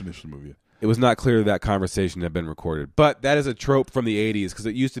hadn't finished the movie yet. It was not clear that conversation had been recorded. But that is a trope from the 80s, because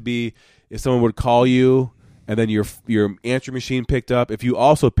it used to be if someone would call you and then your answer machine picked up, if you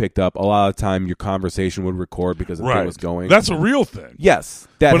also picked up, a lot of the time your conversation would record because of what was going. That's a real thing. Yes.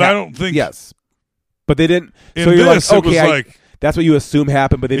 But I don't think... Yes. But they didn't... In so you're this, like, okay, it was like... That's what you assume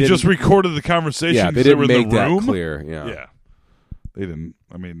happened, but they It didn't... just recorded the conversation. Yeah, they didn't were make in the that room. clear. Yeah. Yeah. They didn't.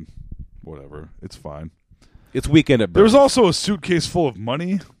 I mean, whatever. It's fine. It's Weekend at Bernie's. There was also a suitcase full of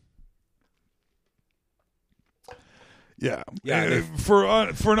money. Yeah. For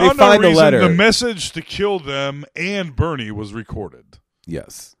an unknown reason, the message to kill them and Bernie was recorded.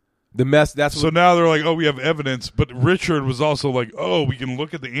 Yes. That's so now they're like, oh, we have evidence, but Richard was also like, oh, we can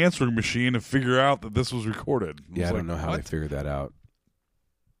look at the answering machine and figure out that this was recorded. Yeah, I don't know how they figured that out.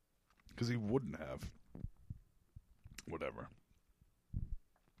 Because he wouldn't have. Whatever.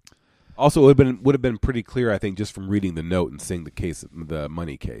 Also, it would have been pretty clear, I think, just from reading the note and seeing the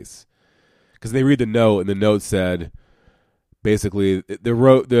money case, because they read the note and the note said, basically,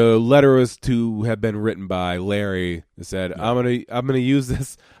 the letter was to have been written by Larry. It said, "I'm gonna use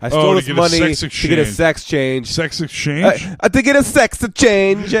this. I stole this money to get a sex change. Sex exchange. To get a sex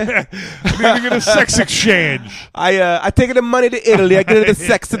exchange. I need to get a sex exchange. I take the money to Italy. I get it a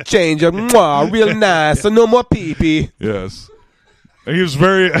sex exchange. Mwah, real nice. So no more pee-pee." Yes. And he was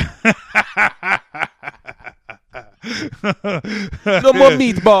very... No more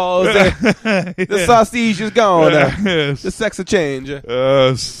meatballs. The sausage is gone. Yes. The sex exchange.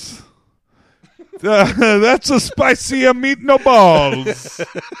 Yes. That's a spicier meat, no balls.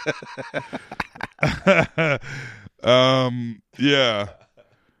 Yeah.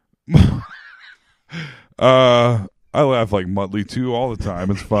 I laugh like Muttley too all the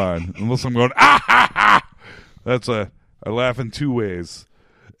time. It's fine. Unless I'm going, ah, ha, ha. I laugh in two ways.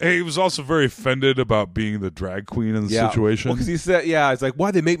 Hey, he was also very offended about being the drag queen in the situation. Well, because he said, it's like,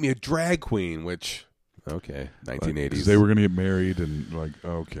 why'd they make me a drag queen? Which, okay, 1980s. Because they were going to get married and like,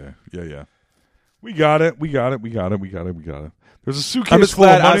 okay. Yeah. We got it. There's a suitcase full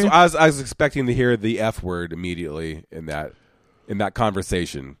of money. I was expecting to hear the F word immediately in that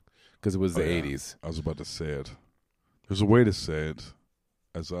conversation, because it was the 80s. I was about to say it. There's a way to say it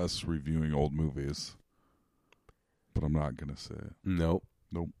as us reviewing old movies, but I'm not going to say it. Nope.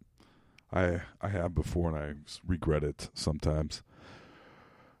 I have before, and I regret it sometimes.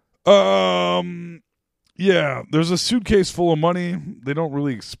 Yeah, there's a suitcase full of money. They don't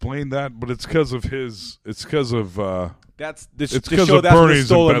really explain that, but it's because of his. It's because of. That's it's to because show of that's where the Bernie's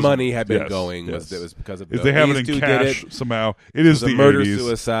stolen embezzlement. money had been Yes, going. yes. It was because of if they have it in cash somehow. It is the murder 80s,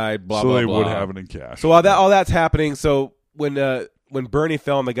 suicide. Blah so blah they blah. would have it in cash. So all that's happening. So when Bernie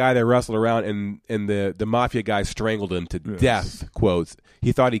fell on the guy that wrestled around and the mafia guy strangled him to death, quotes,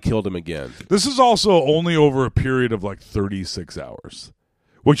 he thought he killed him again. This is also only over a period of like 36 hours,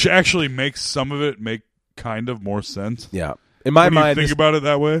 which actually makes some of it make kind of more sense. Yeah. In my mind, think about it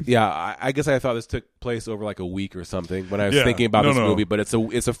that way. Yeah, I guess I thought this took place over like a week or something when I was thinking about this movie, but it's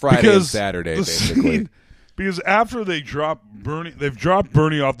a Friday and Saturday basically. Because after they drop Bernie, they've dropped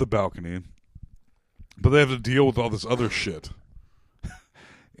Bernie off the balcony, but they have to deal with all this other shit.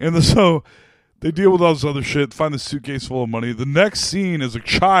 And so they deal with all this other shit, find the suitcase full of money. The next scene is a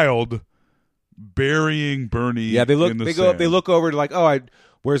child burying Bernie. Yeah, they look. in the They sand. They look over to like,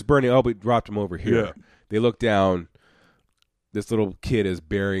 where's Bernie? Oh, we dropped him over here. Yeah. They look down. This little kid is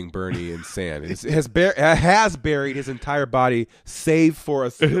burying Bernie in sand. Has buried his entire body, save for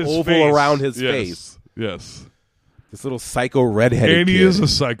a oval face. around his Yes. face. Yes. This little psycho redheaded And he kid. is a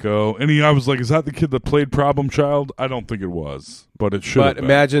psycho. And I was like, is that the kid that played Problem Child? I don't think it was, but it should have But been.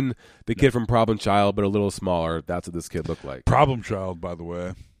 imagine the kid from Problem Child, but a little smaller. That's what this kid looked like. Problem Child, by the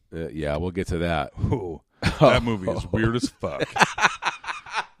way. Yeah, we'll get to that. Ooh, that movie is weird as fuck.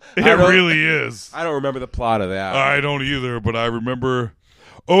 It really is. I don't remember the plot of that. I don't either, but I remember.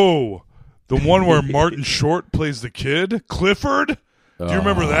 Oh, the one where Martin Short plays the kid, Clifford. Do you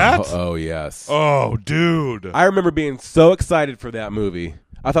remember that? Oh, yes. Oh, dude. I remember being so excited for that movie.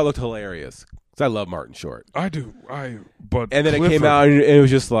 I thought it looked hilarious because I love Martin Short. I do. But and then Clifford, it came out and it was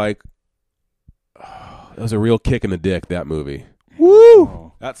just like, it was a real kick in the dick, that movie. Woo! Oh.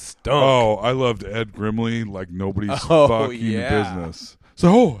 That stunk. Oh, I loved Ed Grimley like nobody's Oh, fucking yeah. business.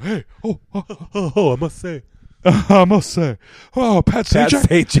 So, hey, I must say. I must say. Oh, Pat Sajak.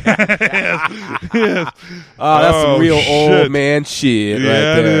 Yes. Oh, that's some real shit. old man shit right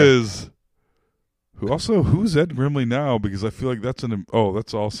Yeah, there. it is. Who's Ed Grimley now? Because I feel like that's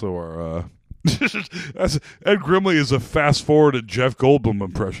that's also our that's Ed Grimley is a fast forwarded Jeff Goldblum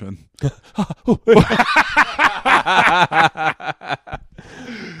impression.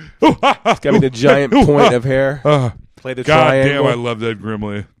 It's got me the giant point of hair. Play the God triangle. damn, I loved Ed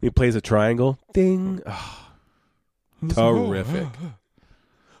Grimley. He plays a triangle. Ding. Oh, terrific.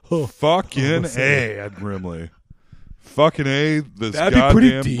 Fucking A, Ed Grimley. Fucking A. This That'd be goddamn pretty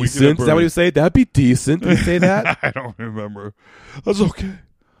Weekend at decent. Is that what Bernie's. you say? That'd be decent. Did you say that? I don't remember. That's okay.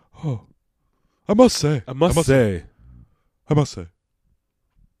 Oh, I must say. I must say.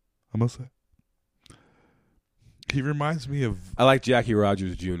 He reminds me of. I like Jackie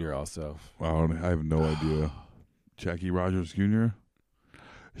Rogers Jr. also. I have no idea. Jackie Rogers Jr.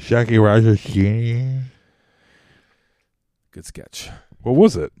 Jackie Rogers Jr. Good sketch. What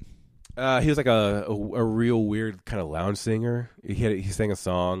was it? He was like a real weird kind of lounge singer. He sang a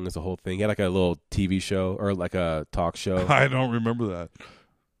song. It's a whole thing. He had like a little TV show or like a talk show I don't remember that.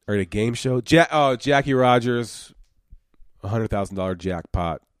 or a game show. Jackie Rogers, $100,000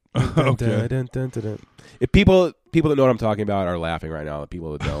 jackpot. Okay. Dun, dun, dun, dun, dun. If people that know what I'm talking about are laughing right now. The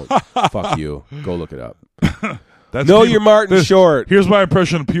people that don't, fuck you. Go look it up. That's Know people- your Martin Short. Here's my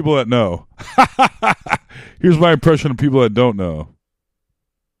impression of people that know. Here's my impression of people that don't know.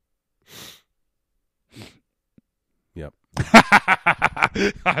 Yep.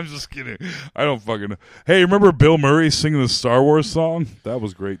 I'm just kidding. I don't fucking know. Hey, remember Bill Murray singing the Star Wars song? That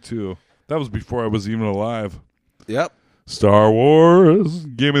was great too. That was before I was even alive. Yep. Star Wars,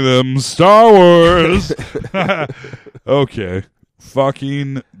 give me them Star Wars. Okay,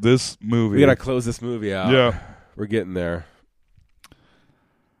 fucking this movie. We gotta close this movie out. Yeah, we're getting there.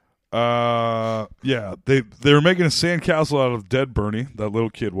 Yeah, they were making a sandcastle out of dead Bernie. That little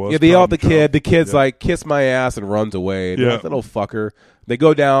kid was. Yeah, they yell at the Problem kid. The kid's Yeah. like, "Kiss my ass," and runs away. Yeah. That little fucker. They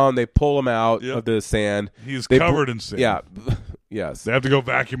go down. They pull him out Yep. of the sand. He's They covered in sand. Yeah. Yes. They have to go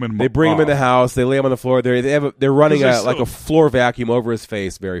vacuum him. They bring him in the house. They lay him on the floor. They're running Because they're like a floor vacuum over his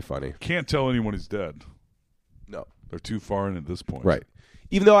face. Very funny. Can't tell anyone he's dead. No. They're too far in at this point. Right.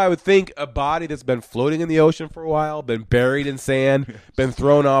 Even though I would think a body that's been floating in the ocean for a while, been buried in sand, been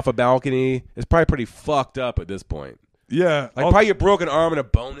thrown off a balcony, is probably pretty fucked up at this point. Yeah. Like probably a broken arm and a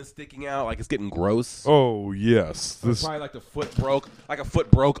bone is sticking out. Like it's getting gross. Oh yes. Or probably like a foot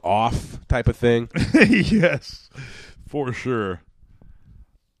broke off type of thing. Yes, for sure.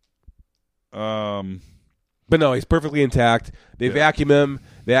 But no, he's perfectly intact. They vacuum him.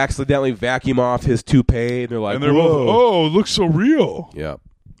 They accidentally vacuum off his toupee, and they're like, And they're both, oh, it looks so real. Yeah.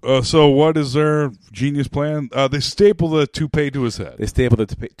 So what is their genius plan? They staple the toupee to his head. They staple the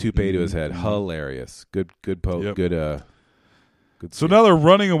toupee to his head. Hilarious. Good poke. Yep. Good. So now they're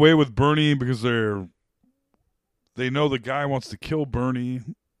running away with Bernie because they know the guy wants to kill Bernie,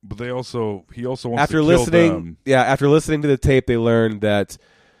 but he also wants to kill them. After listening to the tape, they learned that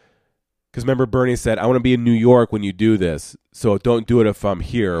because remember Bernie said, "I want to be in New York when you do this, so don't do it if I'm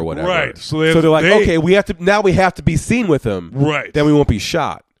here or whatever." Right. So they're like, okay, we have to be seen with him. Right. Then we won't be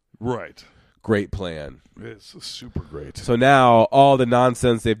shot. Right. Great plan. It's super great. So now all the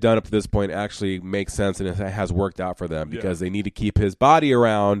nonsense they've done up to this point actually makes sense and it has worked out for them because they need to keep his body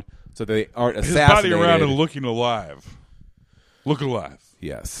around so they aren't His assassinated. body around and looking alive. Look alive.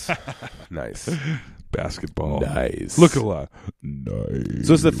 Yes. Nice. Basketball. Nice. Look alive. Nice.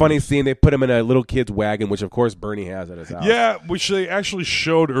 So this is a funny scene. They put him in a little kid's wagon, which of course Bernie has at his house. Yeah, which they actually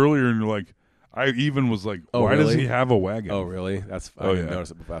showed earlier, and you're like, I even was like, Oh, why does really? he have a wagon? Oh, really? That's I Oh, didn't yeah.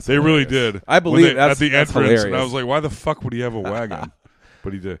 notice it. That's They really hilarious. did. I believe When they- that's at the that's entrance, hilarious. and I was like, why the fuck would he have a wagon?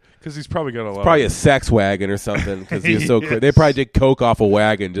 But he did because he's probably got a lot. Probably of a sex wagon or something because he was so Yes. They probably did coke off a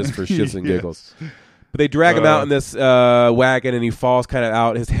wagon just for shits and Yes. giggles. But they drag him out in this wagon, and he falls kind of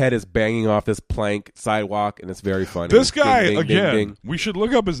out. His head is banging off this plank sidewalk, and it's very funny. This guy Ding, ding, again. ding, ding. We should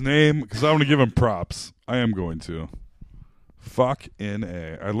look up his name because I want to give him props. I am going to. Fuck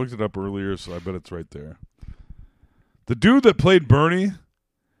N.A. I looked it up earlier, so I bet it's right there. The dude that played Bernie,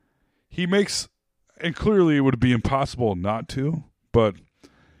 he makes, and clearly it would be impossible not to, but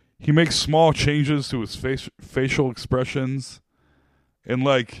he makes small changes to his facial expressions, and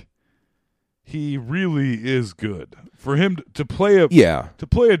like he really is good. For him to play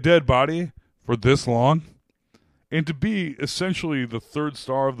a dead body for this long, and to be essentially the third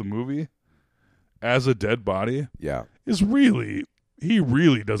star of the movie as a dead body, is really he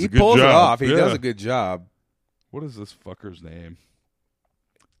really does a good job. He pulls it off. He does a good job. What is this fucker's name?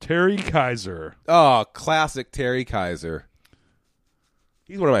 Terry Kaiser. Oh, classic Terry Kaiser.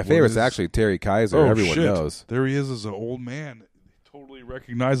 He's one of my favorites, actually. Terry Kaiser. Oh, everyone shit. knows. There he is as an old man, totally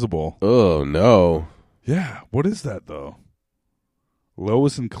recognizable. Oh no. Yeah, what is that though?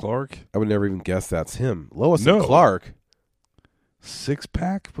 Lois and Clark? I would never even guess that's him. Lois and Clark. Six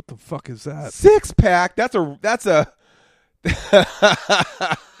Pack? What the fuck is that? Six Pack? That's a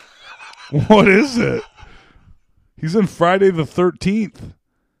What is it? He's in Friday the 13th,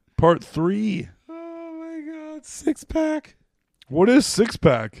 Part 3. Oh my God, Six Pack. What is Six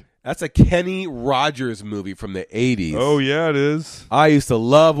Pack? That's a Kenny Rogers movie from the 80s. Oh, yeah, it is. I used to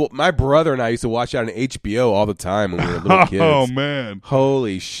love, my brother and I used to watch that on HBO all the time when we were little kids. Oh, man.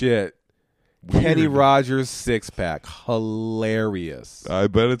 Holy shit. Weird. Kenny Rogers Six Pack. Hilarious. I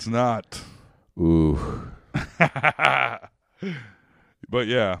bet it's not. Ooh. But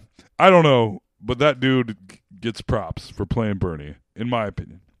yeah, I don't know. But that dude gets props for playing Bernie, in my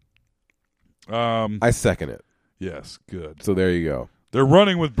opinion. I second it. Yes, good. So there you go. They're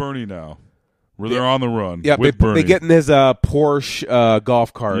running with Bernie now. They're on the run with they Bernie. They get in his Porsche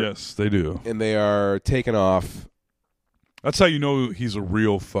golf cart. Yes, they do. And they are taking off. That's how you know he's a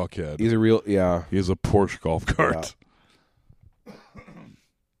real fuckhead. He's a real, yeah. He has a Porsche golf cart.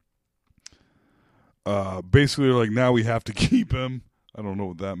 Yeah. Basically, like, now we have to keep him. I don't know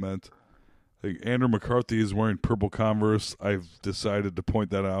what that meant. I think Andrew McCarthy is wearing purple Converse. I've decided to point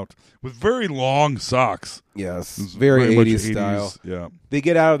that out. With very long socks. Yes. Very 80s style. Yeah. They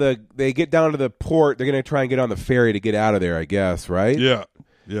get down to the port. They're going to try and get on the ferry to get out of there, I guess, right? Yeah.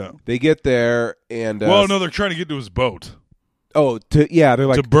 Yeah. They get there and... well, no, they're trying to get to his boat. Oh, they're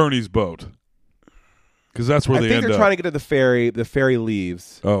like... to Bernie's boat. Because that's where I think they're trying to get to the ferry. The ferry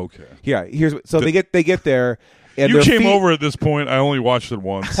leaves. Oh, okay. Yeah, they get there... And you came over at this point. I only watched it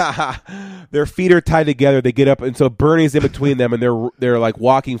once. Their feet are tied together. They get up, and so Bernie's in between them, and they're like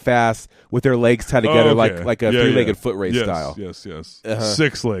walking fast with their legs tied together, okay. like a three-legged foot race style. Yes. Uh-huh.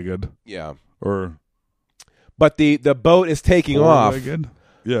 Six-legged. Yeah. But the boat is taking off.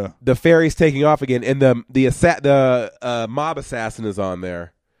 Yeah. The ferry's taking off again, and the mob assassin is on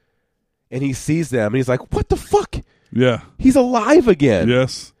there, and he sees them, and he's like, "What the fuck?" Yeah. He's alive again.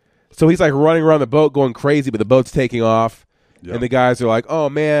 Yes. So he's like running around the boat going crazy, but the boat's taking off. Yep. And the guys are like, "Oh,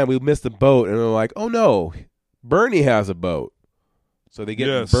 man, we missed the boat." And they're like, "Oh, no, Bernie has a boat." So they get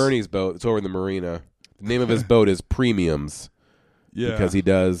in Bernie's boat. It's over in the marina. The name of his boat is Premiums. Yeah. Because he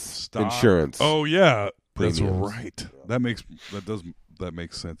does insurance. Oh, yeah. Premiums. That's right. That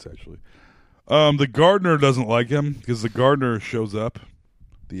makes sense, actually. The gardener doesn't like him because the gardener shows up.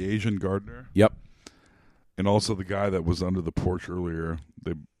 The Asian gardener. Yep. And also the guy that was under the porch earlier.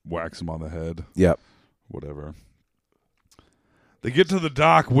 They wax him on the head. Yep. Whatever. They get to the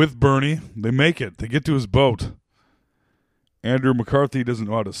dock with Bernie. They make it. They get to his boat. Andrew McCarthy doesn't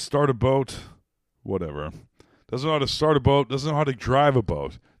know how to start a boat. Whatever. Doesn't know how to start a boat. Doesn't know how to drive a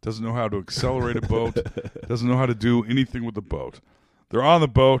boat. Doesn't know how to accelerate a boat. Doesn't know how to do anything with the boat. They're on the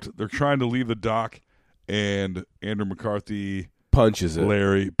boat. They're trying to leave the dock. And Andrew McCarthy punches it.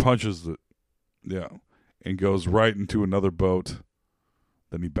 Larry punches it. Yeah. And goes right into another boat.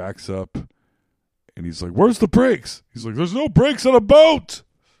 Then he backs up, and he's like, "Where's the brakes?" He's like, "There's no brakes on a boat."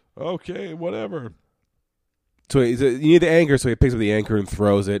 Okay, whatever. So you need the anchor, so he picks up the anchor and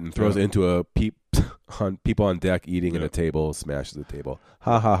throws it into people on deck eating at a table, smashes the table.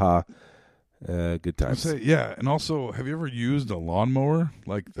 Ha, ha, ha. Good times. And also, have you ever used a lawnmower?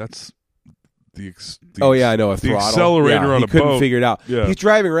 Like, that's oh, yeah, I know, a the throttle. Accelerator on a boat. He couldn't figure it out. Yeah. He's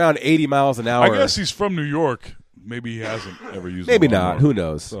driving around 80 miles an hour. I guess he's from New York. Maybe he hasn't ever used Maybe a lawnmower. not. Who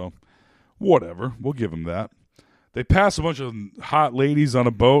knows? So, whatever. We'll give him that. They pass a bunch of hot ladies on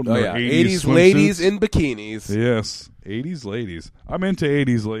a boat. In their 80s ladies in bikinis. Yes. 80s ladies. I'm into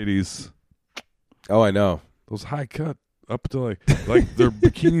 80s ladies. Oh, I know. Those high cut up to like their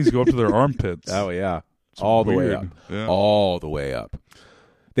bikinis go up to their armpits. Oh, yeah. It's all weird. The way up. Yeah. All the way up.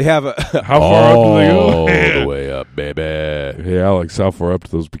 They have a... How far up do they go? All the way up, baby. Hey, Alex, how far up do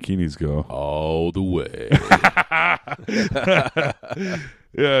those bikinis go? All the way.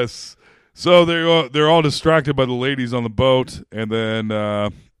 Yes. So they're all distracted by the ladies on the boat, and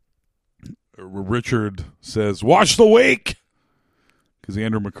then Richard says, "Watch the wake," because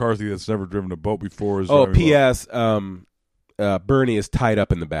Andrew McCarthy, that's never driven a boat before, is driving P.S. Bernie is tied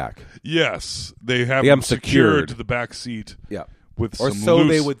up in the back. Yes, they have him secured to the back seat. Yeah. with Or some so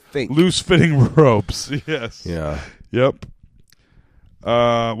they would think. loose-fitting ropes. Yes. Yeah. Yep.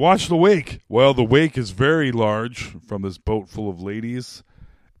 Watch the wake. Well, the wake is very large from this boat full of ladies,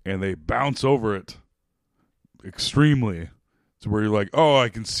 and they bounce over it extremely. To where you're like, oh, I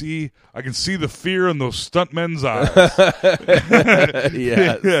can see the fear in those stuntmen's eyes.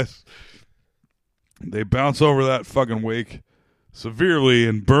 Yes. Yes. They bounce over that fucking wake severely,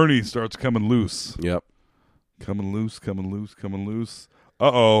 and Bernie starts coming loose. Yep. Coming loose.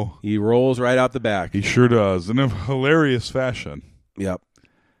 Uh-oh. He rolls right out the back. He sure does. In a hilarious fashion. Yep.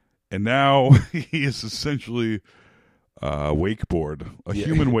 And now he is essentially a wakeboard. A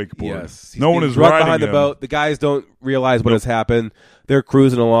human wakeboard. Yes. No one is drugged riding behind him. the boat. The guys don't realize what has happened. They're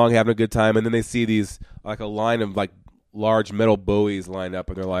cruising along, having a good time, and then they see these, like a line of like large metal buoys lined up,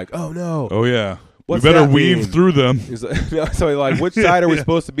 and they're like, oh no. Oh, yeah. What's we better that weave mean? through them. He's like, so he's like, which side are we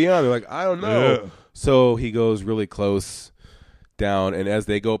supposed to be on? They're like, I don't know. Yeah. So he goes really close down, and as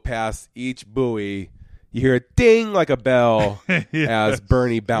they go past each buoy, you hear a ding like a bell Yes. as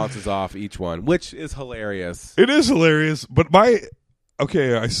Bernie bounces off each one, which is hilarious. It is hilarious, but I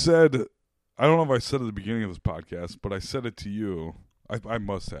said, I don't know if I said at the beginning of this podcast, but I said it to you. I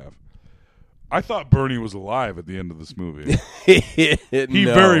must have. I thought Bernie was alive at the end of this movie. He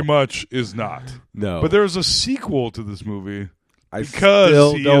No. very much is not. No. But there's a sequel to this movie I because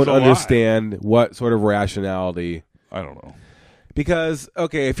still he don't is alive. understand what sort of rationality. I don't know. Because,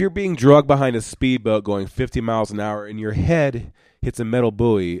 okay, if you're being drugged behind a speedboat going 50 miles an hour and your head hits a metal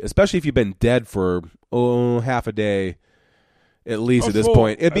buoy, especially if you've been dead for half a day at least at this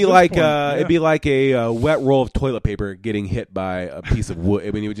point, it'd be like a wet roll of toilet paper getting hit by a piece of wood.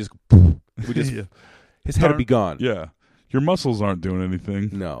 I mean, his head would be gone. Yeah. Your muscles aren't doing anything.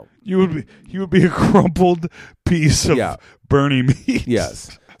 No. You would be a crumpled piece of Bernie meat.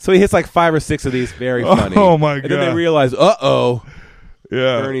 Yes. So he hits like 5 or 6 of these. Very funny. Oh, my God. And then they realize, uh-oh.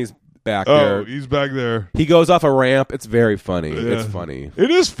 Yeah. Bernie's back there. Oh, he's back there. He goes off a ramp. It's very funny. Yeah. It's funny. It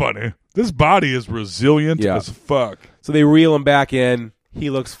is funny. This body is resilient as fuck. So they reel him back in.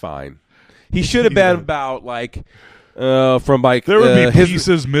 He looks fine. He should have been about like from like there would be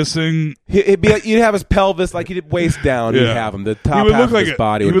pieces missing. It'd be like, you'd have his pelvis like he'd waist down. You'd have him. The top half of his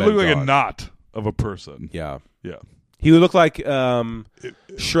body He would been look like gone. a knot of a person. Yeah. Yeah. He would look like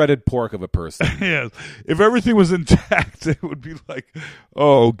shredded pork of a person. Yes. If everything was intact, it would be like,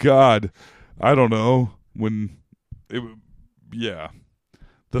 oh God, I don't know when it. Yeah,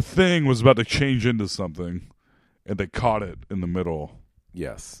 the thing was about to change into something, and they caught it in the middle.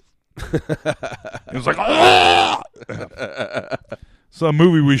 Yes. It was like, ah! It's a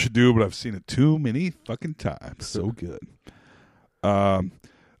movie we should do, but I've seen it too many fucking times. So good.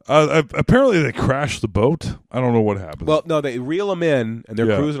 Apparently they crashed the boat. I don't know what happened. Well, no, they reel him in, and they're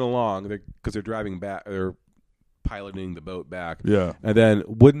Yeah. cruising along because they're driving back. They're piloting the boat back. Yeah. And then,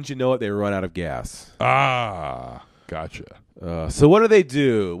 wouldn't you know it, they run out of gas. Ah, gotcha. So what do they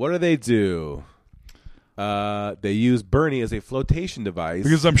do? They use Bernie as a flotation device.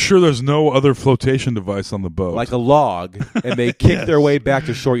 Because I'm sure there's no other flotation device on the boat. Like a log, and they kick their way back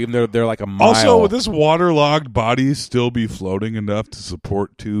to shore, even though they're like a mile. Also, would this waterlogged body still be floating enough to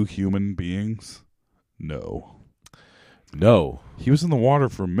support 2 human beings? No. He was in the water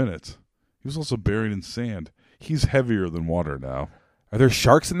for a minute. He was also buried in sand. He's heavier than water now. Are there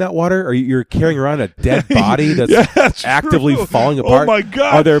sharks in that water? Are you're carrying around a dead body that's, Yeah, that's actively true. falling apart? Oh my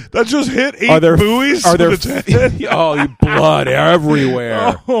God! Are there, that just hit 8 are there, buoys. Are there? with its head? Oh, blood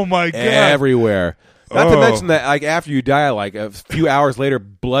everywhere! Oh my God! Everywhere. Not to Oh. mention that, like after you die, like a few hours later,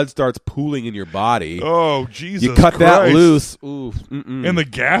 blood starts pooling in your body. Oh Jesus! You cut that Christ. loose, oof, mm-mm. And the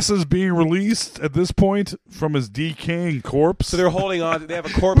gas is being released at this point from his decaying corpse. So they're holding on. They have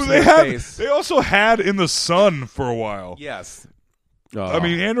a corpse But in their face. They also had in the sun for a while. Yes. I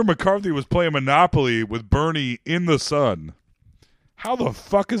mean, Andrew McCarthy was playing Monopoly with Bernie in the sun. How the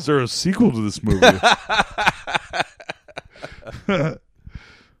fuck is there a sequel to this movie?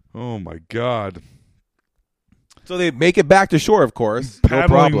 Oh my God! So they make it back to shore, of course. Paddling no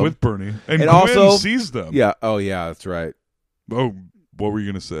problem. with Bernie, and Gwen also sees them. Yeah. Oh, yeah. That's right. Oh, what were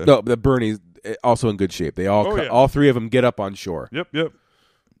you gonna say? No, the Bernie's also in good shape. They all 3 of them get up on shore. Yep.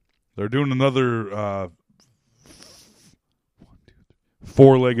 They're doing another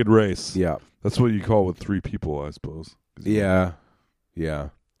 4-legged race. Yeah. That's what you call it with 3 people, I suppose. Yeah. I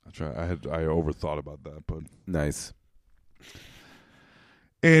overthought about that, but Nice.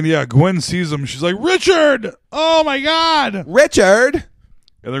 And yeah, Gwen sees him. She's like, Richard! Oh my God! Richard!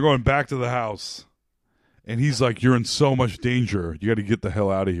 And they're going back to the house. And he's like, you're in so much danger. You got to get the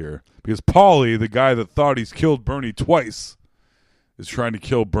hell out of here. Because Paulie, the guy that thought he's killed Bernie twice, is trying to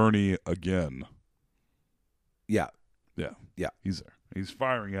kill Bernie again. Yeah. Yeah. He's there. He's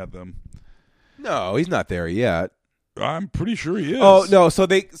firing at them. No, he's not there yet. I'm pretty sure he is. Oh no! So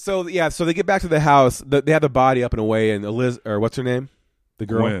they get back to the house. They have the body up and away, and what's her name? The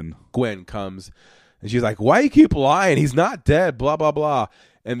girl Gwen comes, and she's like, "Why you keep lying? He's not dead." Blah blah blah.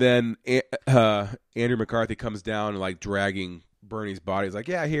 And then Andrew McCarthy comes down and like dragging Bernie's body. He's like,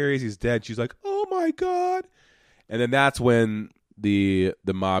 "Yeah, here he is. He's dead." She's like, "Oh my god!" And then that's when the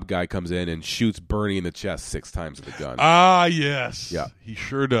mob guy comes in and shoots Bernie in the chest 6 times with a gun. Ah, yes. Yeah, he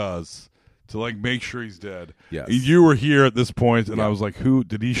sure does. To like make sure he's dead. Yes. You were here at this point, and I was like, "Who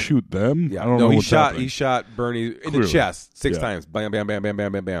did he shoot them?" Yeah. I don't know. He shot Bernie in the chest 6 times. Bam, bam, bam, bam,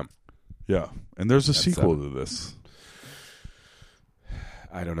 bam, bam, bam. Yeah, and there's a sequel to this.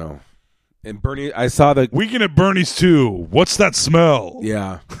 I don't know. And Bernie, I saw the Weekend at Bernie's 2. What's that smell?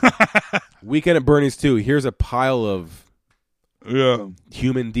 Yeah. Weekend at Bernie's 2. Here's a pile of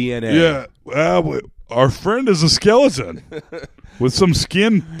human DNA. Yeah. Our friend is a skeleton with some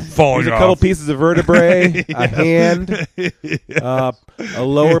skin falling There's off. A couple pieces of vertebrae, a hand, a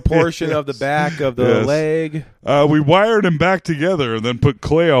lower portion of the back of the leg. We wired him back together and then put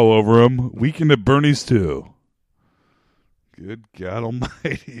clay all over him. Weekend at Bernie's 2. Good God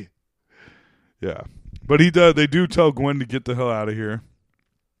Almighty. Yeah. But they do tell Gwen to get the hell out of here.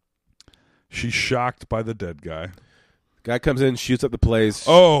 She's shocked by the dead guy. Guy comes in, shoots up the place.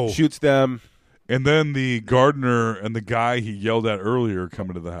 Shoots them. And then the gardener and the guy he yelled at earlier come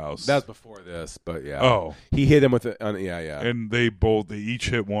into the house. That was before this, but yeah. Oh. He hit him with yeah. And they each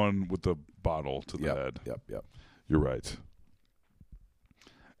hit one with a bottle to the head. Yep. You're right.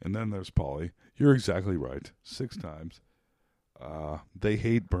 And then there's Polly. You're exactly right. 6 times. They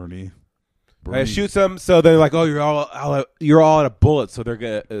hate Bernie. Shoots him, so they're like, "Oh, you're all out of bullets." So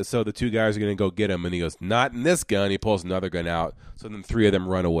so the 2 guys are gonna go get him, and he goes, "Not in this gun." He pulls another gun out. So then 3 of them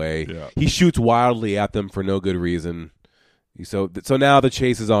run away. Yeah. He shoots wildly at them for no good reason. So now the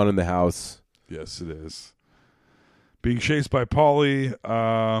chase is on in the house. Yes, it is. Being chased by Polly.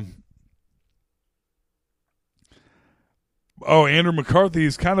 Andrew McCarthy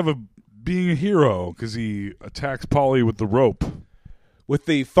is kind of being a hero because he attacks Polly with the rope. With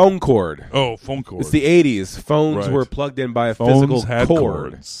the phone cord. Oh, phone cord. It's the 80s. Phones were plugged in by a physical had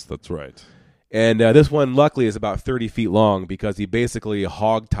cord. Cords. That's right. And this one, luckily, is about 30 feet long because he basically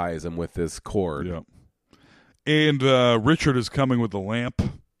hog ties him with this cord. Yeah. And Richard is coming with a lamp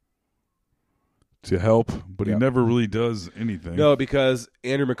to help, but he never really does anything. No, because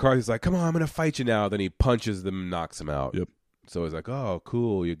Andrew McCarthy's like, "Come on, I'm going to fight you now." Then he punches them and knocks him out. Yep. So he's like, "Oh,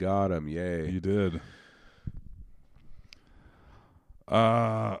 cool, you got him. Yay." You did.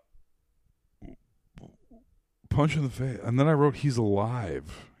 Punch in the face. And then I wrote, "He's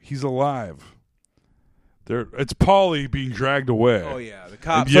alive. He's alive." It's Polly being dragged away. Oh, yeah. The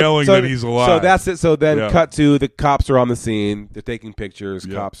cops yelling that he's alive. So that's it. So then cut to the cops are on the scene. They're taking pictures.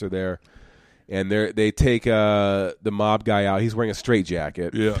 Yep. Cops are there. And they take the mob guy out. He's wearing a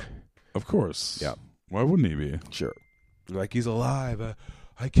straitjacket. Yeah. Of course. Yeah. Why wouldn't he be? Sure. Like, he's alive.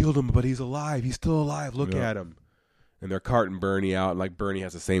 I killed him, but he's alive. He's still alive. Look at him. And they're carting Bernie out, and like Bernie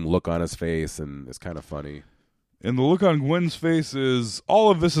has the same look on his face, and it's kind of funny. And the look on Gwen's face is,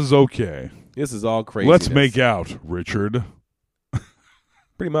 all of this is okay. This is all crazy. Let's make out, Richard.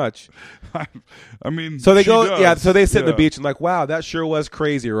 Pretty much. I mean, so they go, does. so they sit on the beach and like, "Wow, that sure was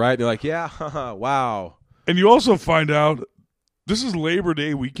crazy, right?" And they're like, "Yeah, haha, wow." And you also find out this is Labor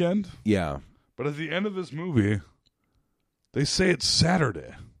Day weekend. Yeah. But at the end of this movie, they say it's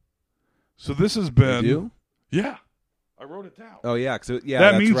Saturday. So this has been... You do? Yeah. I wrote it down. Oh, yeah. So, yeah,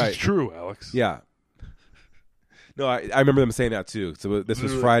 that that's means right. it's true, Alex. Yeah. No, I remember them saying that, too. So this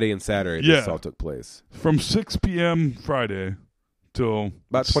was Friday and Saturday this all took place. From 6 p.m. Friday till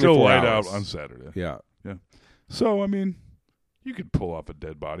about 24 still light hours. out on Saturday. Yeah. Yeah. So, I mean, you could pull off a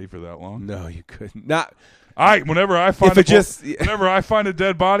dead body for that long. No, you couldn't. Not... Whenever I find a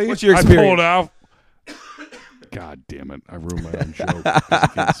dead body, what's your I experience? pull it out. God damn it! I ruined my own joke. 'Cause I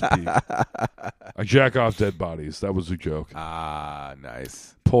can't speak. I jack off dead bodies. That was a joke. Ah,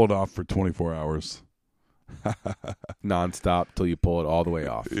 nice. Pull it off for 24 hours, nonstop till you pull it all the way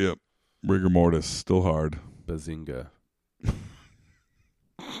off. Yep. Rigor mortis, still hard. Bazinga.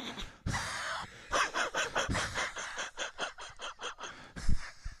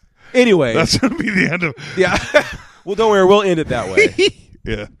 Anyway, that's gonna be the end of. Yeah. Well, don't worry, we'll end it that way.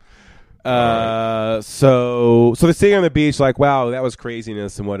 Yeah. So they're sitting on the beach, like, wow, that was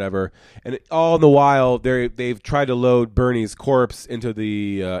craziness and whatever. And all in the while, they've tried to load Bernie's corpse into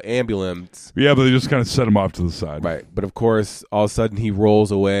the ambulance. Yeah, but they just kind of set him off to the side, right? But of course, all of a sudden, he rolls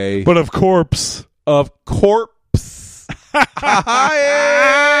away. But of corpse.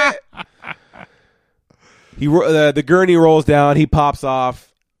 The gurney rolls down. He pops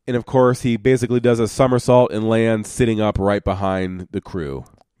off, and of course, he basically does a somersault and lands sitting up right behind the crew.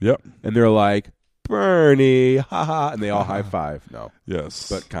 Yep. And they're like, Bernie, haha, and they all high five. No. Yes.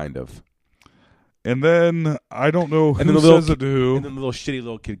 But kind of. And then I don't know and who then says it to who. And then the shitty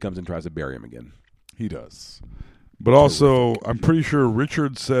little kid comes and tries to bury him again. He does. But also, I'm pretty sure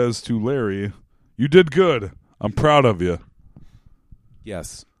Richard says to Larry, "You did good. I'm proud of you."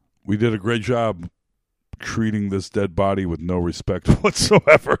 Yes. We did a great job treating this dead body with no respect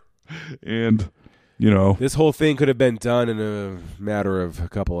whatsoever. And, this whole thing could have been done in a matter of a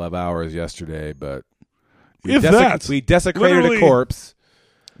couple of hours yesterday, but we desecrated a corpse.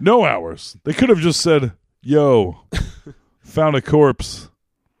 No hours. They could have just said, "Yo, found a corpse.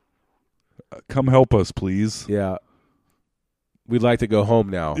 Come help us, please." Yeah. We'd like to go home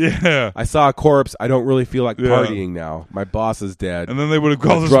now. Yeah. I saw a corpse. I don't really feel like partying now. My boss is dead. And then they would have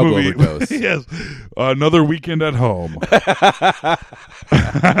called this drug movie overdose. yes, Another Weekend at Home.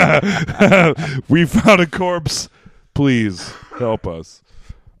 We found a corpse. Please help us.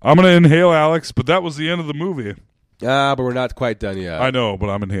 I'm going to inhale, Alex, but that was the end of the movie. But we're not quite done yet. I know, but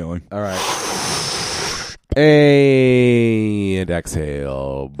I'm inhaling. All right. And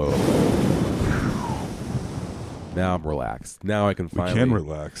exhale. Boom. Now I'm relaxed. Now I can finally. We can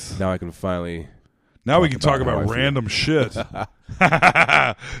relax. Now I can finally. Now we can talk about random shit.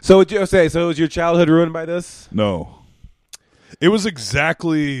 So would you say? So was your childhood ruined by this? No. It was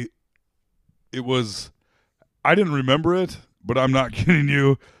exactly. It was. I didn't remember it, but I'm not kidding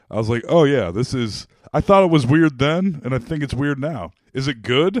you. I was like, oh yeah, this is. I thought it was weird then, and I think it's weird now. Is it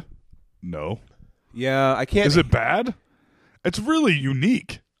good? No. Yeah, I can't. Is it bad? It's really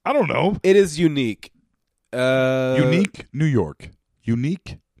unique. I don't know. It is unique. Unique New York.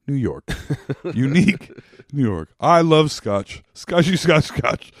 Unique New York. Unique New York. I love scotch. Scotchy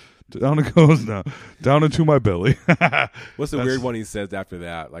scotch. Down it goes now. Down into my belly. What's the weird one he says after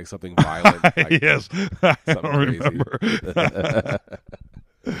that? Like something violent? Like yes. I don't crazy. remember.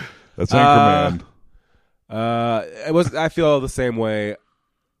 That's Anchorman. I feel the same way.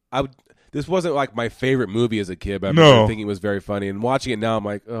 This wasn't like my favorite movie as a kid, but I No. remember thinking it was very funny. And watching it now, I'm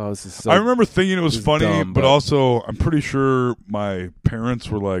like, oh, this is so. I remember thinking it was funny, dumb, but also I'm pretty sure my parents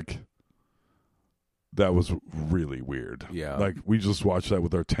were like, that was really weird. Yeah. Like, we just watched that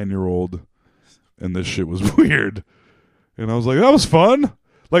with our 10-year-old, and this shit was weird. And I was like, that was fun.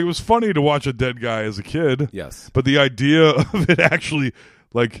 Like, it was funny to watch a dead guy as a kid. Yes. But the idea of it actually,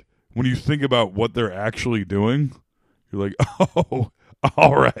 like, when you think about what they're actually doing, you're like, oh,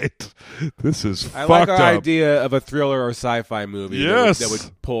 all right. This is I fucked like our up. idea of a thriller or sci-fi movie Yes. that would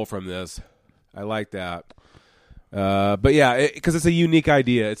pull from this. I like that. But yeah, because it's a unique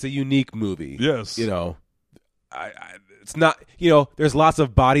idea. It's a unique movie. Yes. It's not, there's lots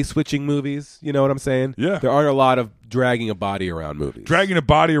of body switching movies. You know what I'm saying? Yeah. There aren't a lot of dragging a body around movies. Dragging a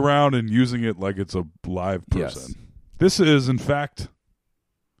body around and using it like it's a live person. Yes. This is, in fact,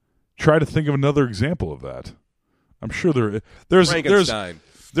 try to think of another example of that. I'm sure there's Frankenstein.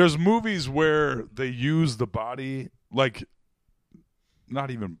 There's movies where they use the body like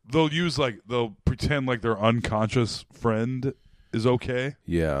they'll pretend like their unconscious friend is okay.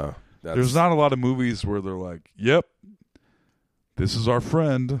 Yeah. There's not a lot of movies where they're like, yep, this is our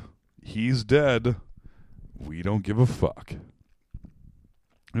friend. He's dead. We don't give a fuck.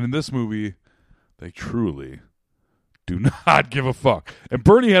 And in this movie, they truly do not give a fuck. And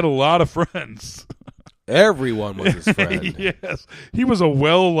Bernie had a lot of friends. Everyone was his friend. Yes. He was a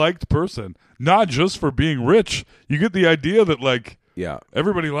well-liked person. Not just for being rich. You get the idea that, like,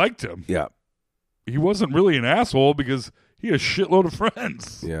 everybody liked him. Yeah. He wasn't really an asshole because he had a shitload of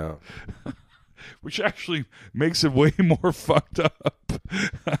friends. Yeah. Which actually makes it way more fucked up.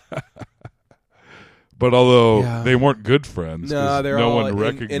 But although they weren't good friends, no, they're all one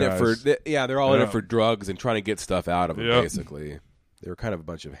recognized. in it for they're all in it for drugs and trying to get stuff out of them. Basically, they were kind of a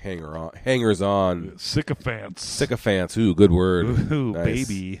bunch of hangers on, sycophants. Ooh, good word. Ooh, Nice.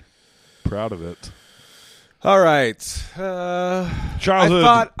 baby, proud of it. All right,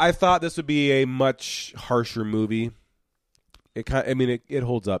 childhood. I thought this would be a much harsher movie. It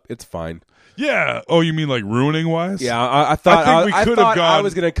holds up. It's fine. Yeah. Oh, you mean like ruining wise? Yeah, I thought I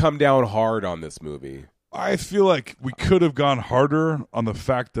was going to come down hard on this movie. I feel like we could have gone harder on the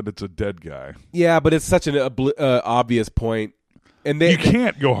fact that it's a dead guy. Yeah, but it's such an obvious point, and you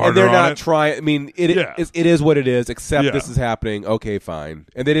can't go harder. And they're on not it. trying. I mean, it is what it is. Except this is happening. Okay, fine.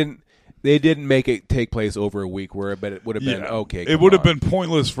 And they didn't make it take place over a week, but it would have been okay. It would have been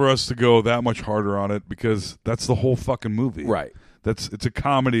pointless for us to go that much harder on it because that's the whole fucking movie. Right. It's a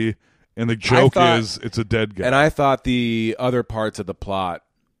comedy, and the joke is it's a dead guy. And I thought the other parts of the plot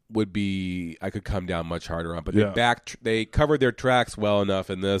would be I could come down much harder on. But Yeah. they covered their tracks well enough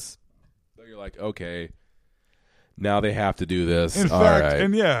in this. So you're like, okay, now they have to do this. In All fact,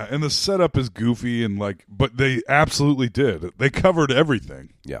 right. and the setup is goofy and like, but they absolutely did. They covered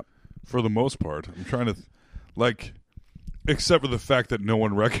everything. Yeah. For the most part, I'm trying to, like, except for the fact that no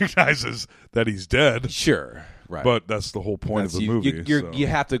one recognizes that he's dead. Sure, right. But that's the whole point of the movie. You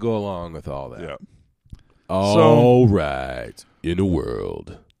have to go along with all that. Yeah. All right. In a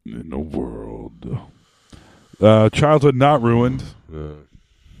world. Childhood not ruined.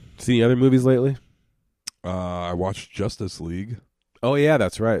 See any other movies lately? I watched Justice League. Oh, yeah,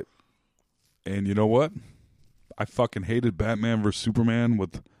 that's right. And you know what? I fucking hated Batman vs. Superman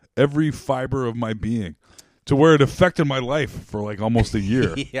with every fiber of my being to where it affected my life for like almost a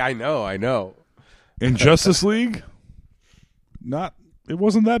year. Yeah, I know. In Justice League, it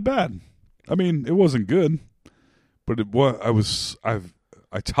wasn't that bad. I mean, it wasn't good, but it was. I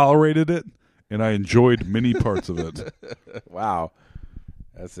tolerated it, and I enjoyed many parts of it. Wow,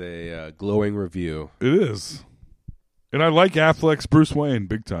 that's a glowing review. It is, and I like Affleck's Bruce Wayne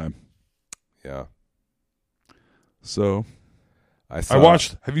big time. Yeah. So, I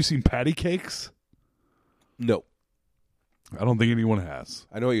watched. Have you seen Patty Cakes? No. I don't think anyone has.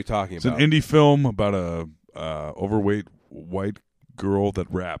 I know what you're talking It's about. an indie film about a overweight white girl that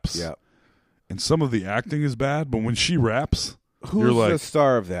raps. Yeah. And some of the acting is bad, but when she raps, Who's you're like, the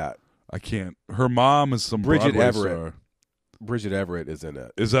star of that? I can't. Her mom is some Bridget Broadway Everett. star. Bridget Everett is in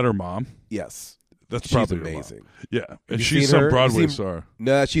it. Is that her mom? Yes. That's She's probably her mom. amazing. Yeah, Have and you she's seen some her? Broadway You seen- star.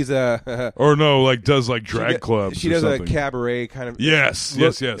 No, she's a Or no, like does like drag clubs. She or does something. a cabaret kind of. Yes.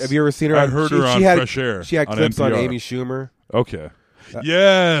 Have you ever seen her? I heard her on had, Fresh Air. She had on clips on NPR. Amy Schumer. Okay.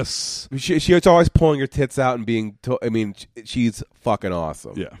 Yes. She's always pulling her tits out and being. She's fucking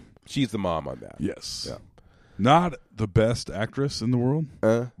awesome. Yeah. She's the mom on that. Yes. Yeah. Not the best actress in the world,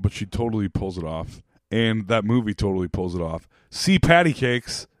 but she totally pulls it off. And that movie totally pulls it off. See Patty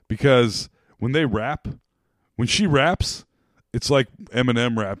Cakes, because when she raps, it's like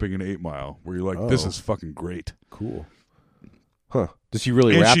Eminem rapping in 8 Mile, where you're like, this is fucking great. Cool. Huh. Does she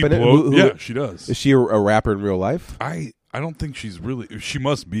really And rap she in it? yeah, she does. Is she a rapper in real life? I don't think she's really. She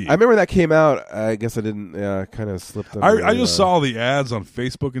must be. I remember that came out. I guess I didn't. Kind of slipped. I just saw the ads on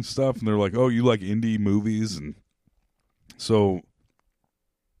Facebook and stuff, and they're like, "Oh, you like indie movies," and so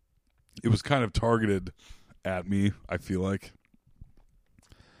it was kind of targeted at me. I feel like,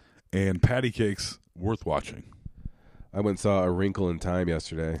 and Patty Cakes worth watching. I went and saw A Wrinkle in Time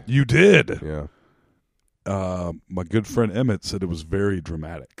yesterday. You did, Yeah. my good friend Emmett said it was very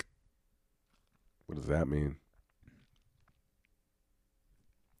dramatic. What does that mean?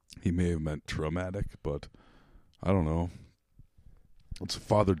 He may have meant traumatic, but I don't know. It's a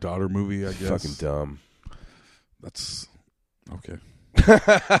father-daughter movie, I guess. Fucking dumb. That's okay.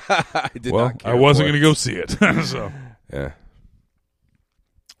 I did Well, not care I wasn't for going to go see it. So, Yeah.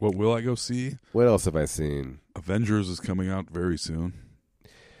 what will I go see? What else have I seen? Avengers is coming out very soon.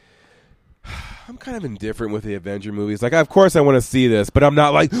 I'm kind of indifferent with the Avenger movies. Like, of course I want to see this, but I'm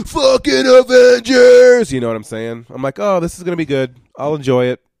not like, fucking Avengers! You know what I'm saying? I'm like, oh, this is going to be good. I'll enjoy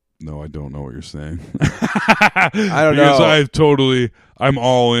it. No, I don't know what you're saying. I don't know. Because I'm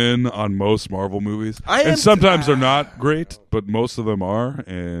all in on most Marvel movies. And sometimes they're not great, but most of them are.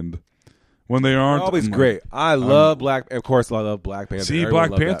 And when they aren't, Always I'm like, great. I love Of course, I love Black Panther. See, Everyone Black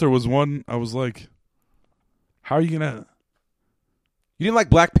loved Panther that. was one. I was like, how are you going to... You didn't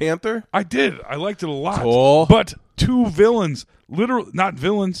like Black Panther? I did. I liked it a lot. Cool. But two villains, not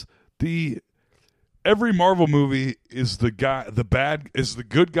villains. Every Marvel movie is the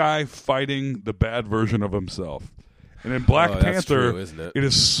good guy fighting the bad version of himself. And in Black that's Panther, true, isn't it? it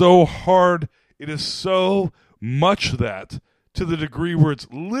is so hard. It is so much that to the degree where it's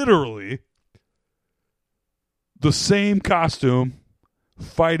literally the same costume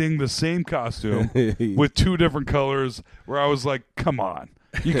fighting the same costume with two different colors, where I was like, come on.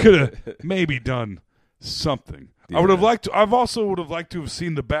 You could have maybe done something. Yeah. I've also would have liked to have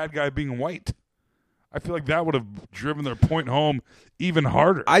seen the bad guy being white. I feel like that would have driven their point home even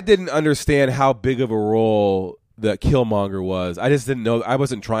harder. I didn't understand how big of a role that Killmonger was. I just didn't know. I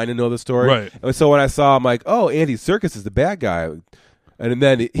wasn't trying to know the story. Right. And so when I saw, I'm like, oh, Andy Serkis is the bad guy. And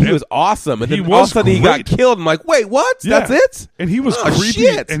then he was awesome. And he then all of a was sudden he got great. killed. I'm like, wait, what? Yeah. That's it? And he was Oh, creepy.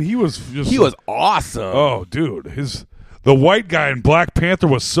 shit. And he was just He was awesome. Oh, dude. The white guy in Black Panther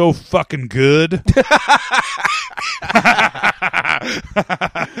was so fucking good.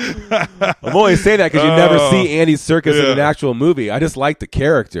 I'm only saying that because you never see Andy Serkis in an yeah. actual movie. I just like the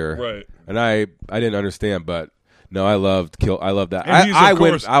character. Right. And I didn't understand, but no, I loved that. And he's, I of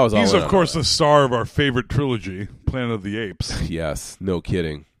course, I was all he's in of on course that. the star of our favorite trilogy, Planet of the Apes. Yes, no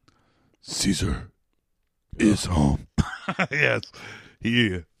kidding. Caesar is home. Yes.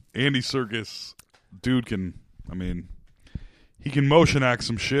 Andy Serkis, dude he can motion act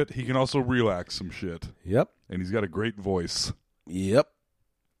some shit. He can also real act some shit. Yep. And he's got a great voice. Yep.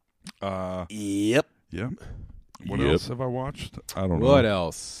 Yep. What else have I watched? I don't know. What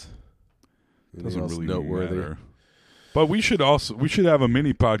else? Doesn't really noteworthy. matter. But we should have a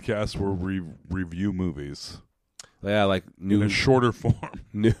mini podcast where we review movies. Yeah, like in a shorter form.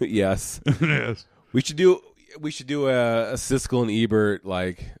 Yes. Yes. We should do a Siskel and Ebert.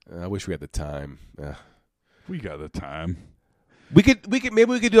 Like, I wish we had the time. We got the time. We could maybe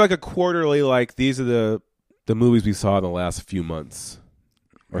we could do like a quarterly. Like, these are the movies we saw in the last few months,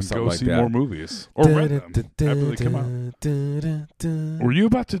 or and something go like see that. more movies or rent them after they come out. Were you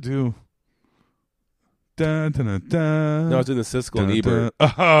about to do? No, I was doing the Siskel and Ebert.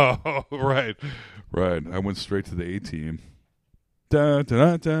 Oh, right. I went straight to the A-Team.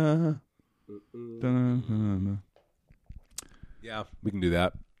 Yeah, we can do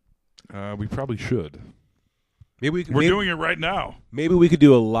that. We probably should. We're doing it right now. Maybe we could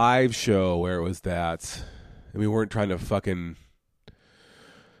do a live show where it was that, and we weren't trying to fucking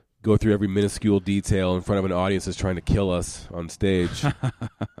go through every minuscule detail in front of an audience that's trying to kill us on stage.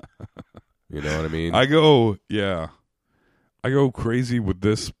 You know what I mean? I go crazy with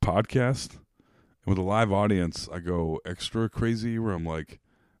this podcast, and with a live audience, I go extra crazy where I'm like,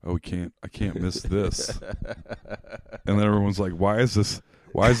 oh, I can't miss this. And then everyone's like, why is the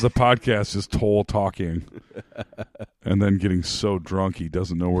podcast just Toll talking? And then getting so drunk he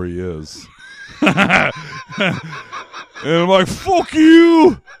doesn't know where he is. And I'm like, fuck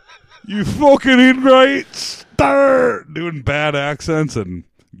you! You fucking ingrate! Start doing bad accents and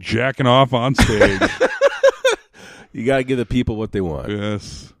jacking off on stage. You got to give the people what they want.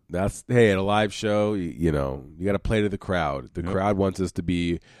 Yes. At a live show, you got to play to the crowd. The crowd wants us to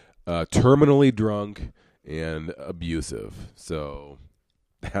be terminally drunk and abusive. So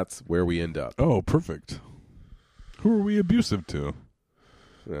that's where we end up. Oh, perfect. Who are we abusive to?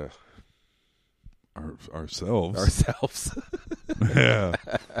 Ourselves. Ourselves. Yeah.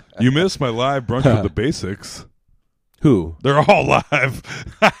 You missed my live brunch with the basics. Who? They're all live.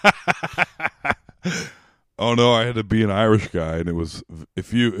 Oh no, I had to be an Irish guy, and it was if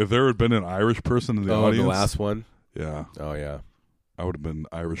there had been an Irish person in the audience. The last one. Yeah. Oh yeah. I would have been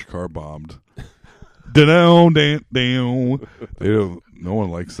Irish car bombed. Down. No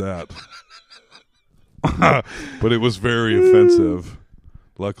one likes that. But it was very offensive.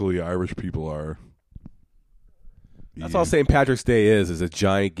 Luckily, Irish people are. That's all St. Patrick's Day is a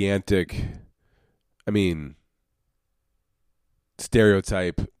gigantic,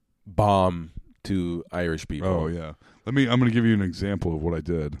 stereotype bomb to Irish people. Oh yeah. I'm going to give you an example of what I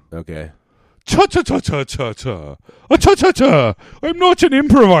did. Okay. Cha-cha-cha-cha-cha-cha. Cha-cha-cha. I'm not an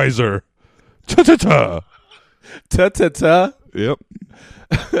improviser. Cha-cha-cha. Ta-ta-ta? Yep.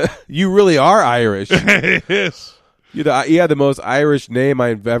 You really are Irish. Yes. You have the most Irish name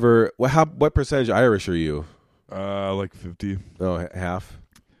I've ever... What percentage Irish are you? Like 50. Oh, half?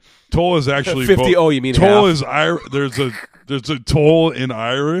 Toll is actually... 50, you mean Toll half? is There's a toll in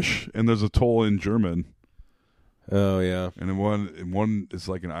Irish, and there's a toll in German. Oh, yeah. And in one is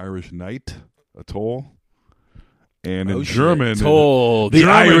like an Irish knight, a toll. And in German... Toll, the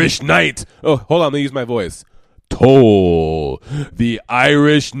Irish knight. Oh, hold on, let me use my voice. Toll, the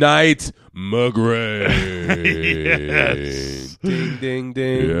Irish knight, McGray. Yes. Ding, ding,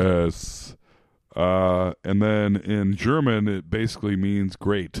 ding. Yes. And then in German, it basically means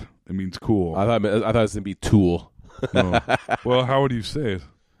great. It means cool. I thought it was going to be tool. No. Well, how would you say it?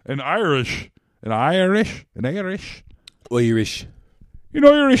 An Irish. In Irish. Irish. In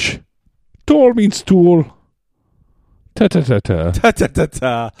Irish, tool means tool. Ta-ta-ta-ta.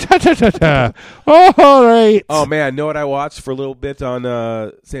 Ta-ta-ta-ta. Ta-ta-ta-ta. Oh, all right. Oh, man, know what I watched for a little bit on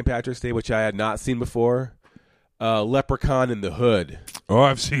St. Patrick's Day, which I had not seen before? Leprechaun in the Hood. Oh,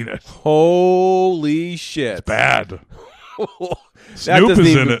 I've seen it. Holy shit. It's bad. Snoop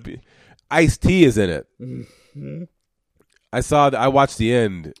is in it. Ice-T is in it. Mm-hmm. I watched the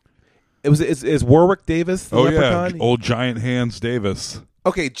end. Is Warwick Davis the Leprechaun? Yeah, old Giant Hands Davis.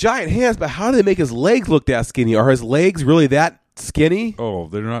 Okay, giant hands, but how do they make his legs look that skinny? Are his legs really that skinny? Oh,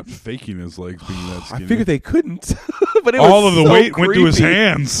 they're not faking his legs being that skinny. I figured they couldn't. But all of the weight went to his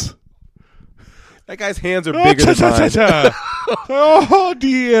hands. That guy's hands are bigger than mine. Oh,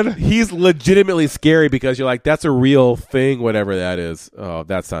 dear. He's legitimately scary because you're like, that's a real thing, whatever that is. Oh,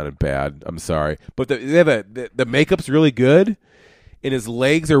 that sounded bad. I'm sorry. But the makeup's really good, and his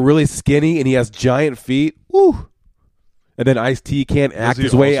legs are really skinny, and he has giant feet. Woo. And then Ice-T can't act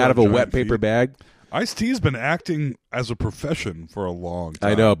his way out of a wet paper bag. Ice-T's been acting as a profession for a long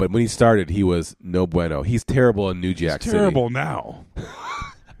time. I know, but when he started, he was no bueno. He's terrible in New Jack City. Terrible now.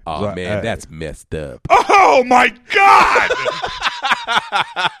 Oh, man, that's messed up. Oh, my God!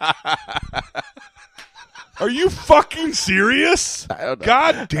 Are you fucking serious? I don't know.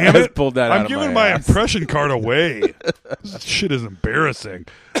 God damn I just it. pulled that out I'm of giving my my ass. impression card away. This shit is embarrassing.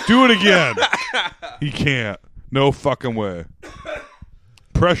 Do it again. He can't. No fucking way.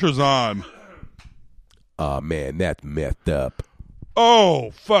 Pressure's on. Oh, man, that's messed up.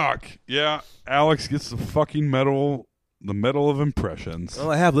 Oh, fuck. Yeah, Alex gets the fucking medal, the medal of impressions. Well,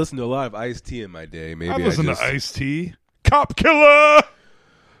 I have listened to a lot of Ice-T in my day. Maybe I I listen just... to Ice-T. Cop killer!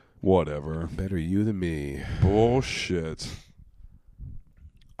 Whatever. Better you than me. Bullshit.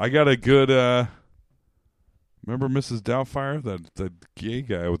 I got a good, remember Mrs. Doubtfire? That gay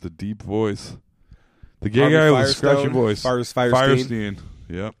guy with the deep voice. The gay Harvey guy with the Firestone? scratchy voice. Firestein?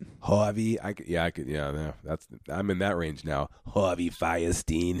 Yep. Harvey, I'm in that range now. Harvey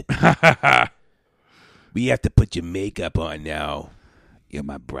Firestein. We have to put your makeup on now. You're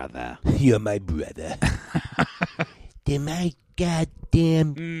my brother. You're my brother. They're my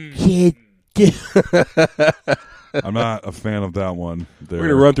goddamn kid. I'm not a fan of that one. We're going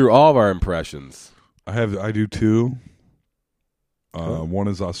to run through all of our impressions. I do two. One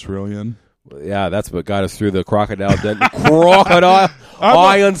is Australian. Yeah, that's what got us through the Crocodile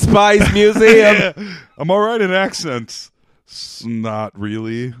Iron Spice Museum. Yeah. I'm all right in accents. Not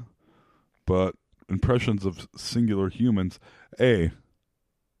really, but impressions of singular humans. I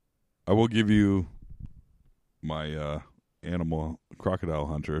will give you my animal crocodile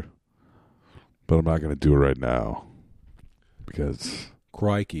hunter, but I'm not going to do it right now because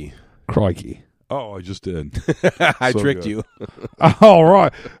Crikey. Oh, I just did. I So tricked good. you. All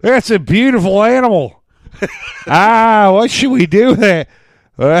right. That's a beautiful animal. What should we do there?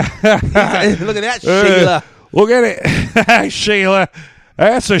 Look at that, Sheila. Look at it. Sheila.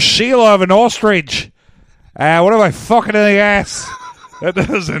 That's a Sheila of an ostrich. What am I fucking in the ass? That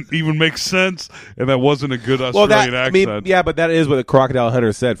doesn't even make sense, and that wasn't a good Australian accent. Yeah, but that is what the Crocodile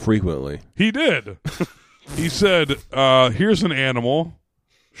Hunter said frequently. He did. He said, here's an animal.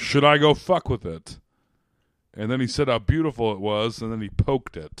 Should I go fuck with it? And then he said how beautiful it was, and then he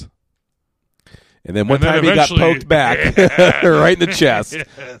poked it. And then one time he got poked back right in the chest.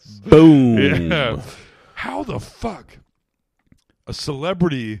 Yes. Boom. Yeah. How the fuck? A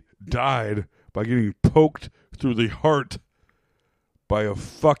celebrity died by getting poked through the heart by a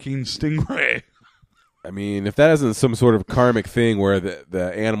fucking stingray. I mean, if that isn't some sort of karmic thing where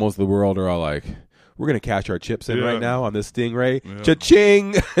the animals of the world are all like, we're going to cash our chips in right now on this stingray. Yeah.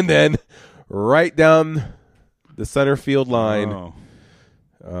 Cha-ching! And then right down the center field line.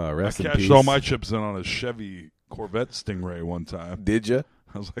 Rest I in cashed peace. all my chips in on a Chevy Corvette Stingray one time. Did you?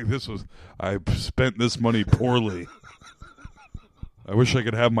 I was like, I spent this money poorly. I wish I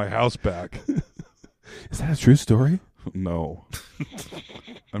could have my house back. Is that a true story? No.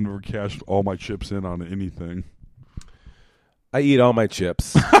 I've never cashed all my chips in on anything. I eat all my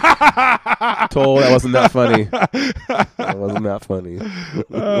chips. Told that wasn't that funny. That wasn't that funny.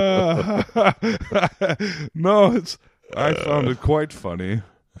 No, I found it quite funny.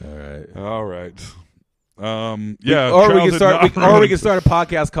 All right. Yeah. Or we can start a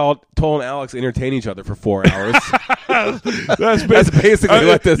podcast called Toll and Alex entertain each other for 4 hours. That's basically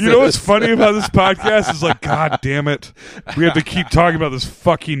what this is. You know what's funny about this podcast is like, God damn it, we have to keep talking about this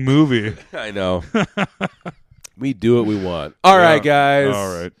fucking movie. I know. We do what we want. All right, guys.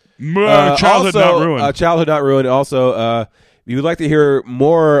 All right. Childhood also, Not Ruined. Childhood Not Ruined. Also, if you would like to hear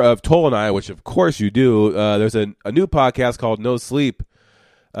more of Toll and I, which of course you do, there's a new podcast called No Sleep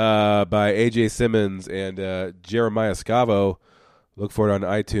by AJ Simmons and Jeremiah Scavo. Look for it on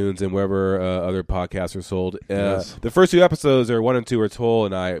iTunes and wherever other podcasts are sold. Yes. The first 2 episodes are 1 and 2 are Toll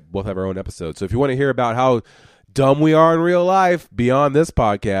and I both have our own episodes. So if you want to hear about how dumb we are in real life beyond this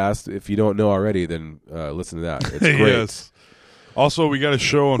podcast, if you don't know already, then listen to that. It's great. Yes. Also, we got a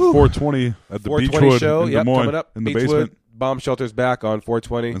show on 420 at the 420 Beechwood show, in Des Moines, coming up. in the Beechwood basement. Bomb Shelter's back on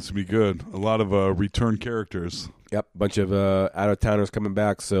 420. That's going to be good. A lot of return characters. Yep, bunch of out-of-towners coming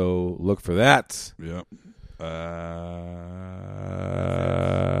back, so look for that. Yep.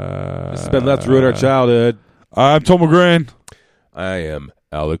 This has been Let's Ruin Our Childhood. I'm Tom McGrain. I am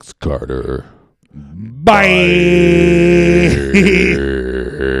Alex Carter.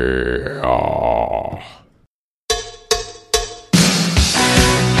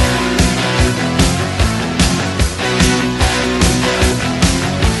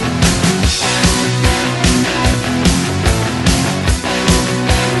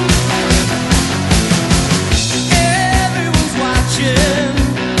 Everyone's watching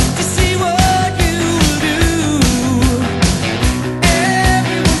to see what you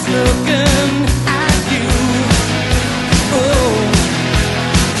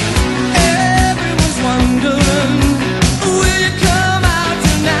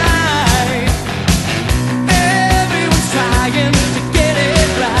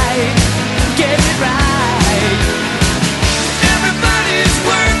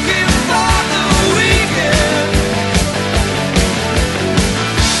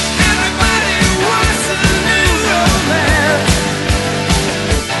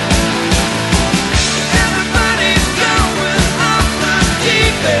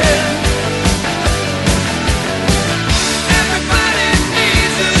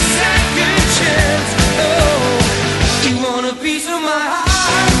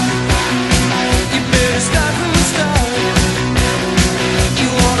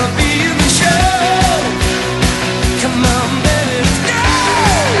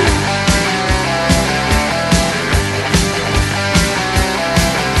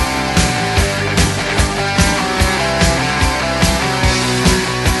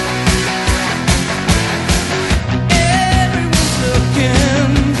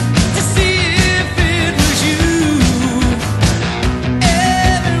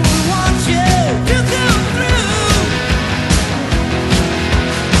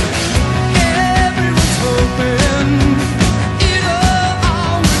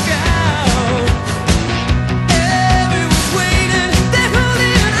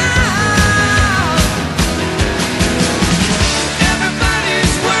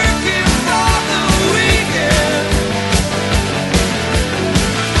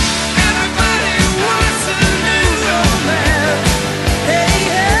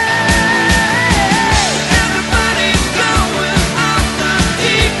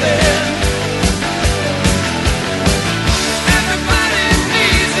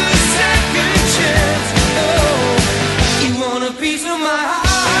my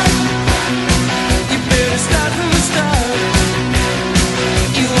heart. You better start from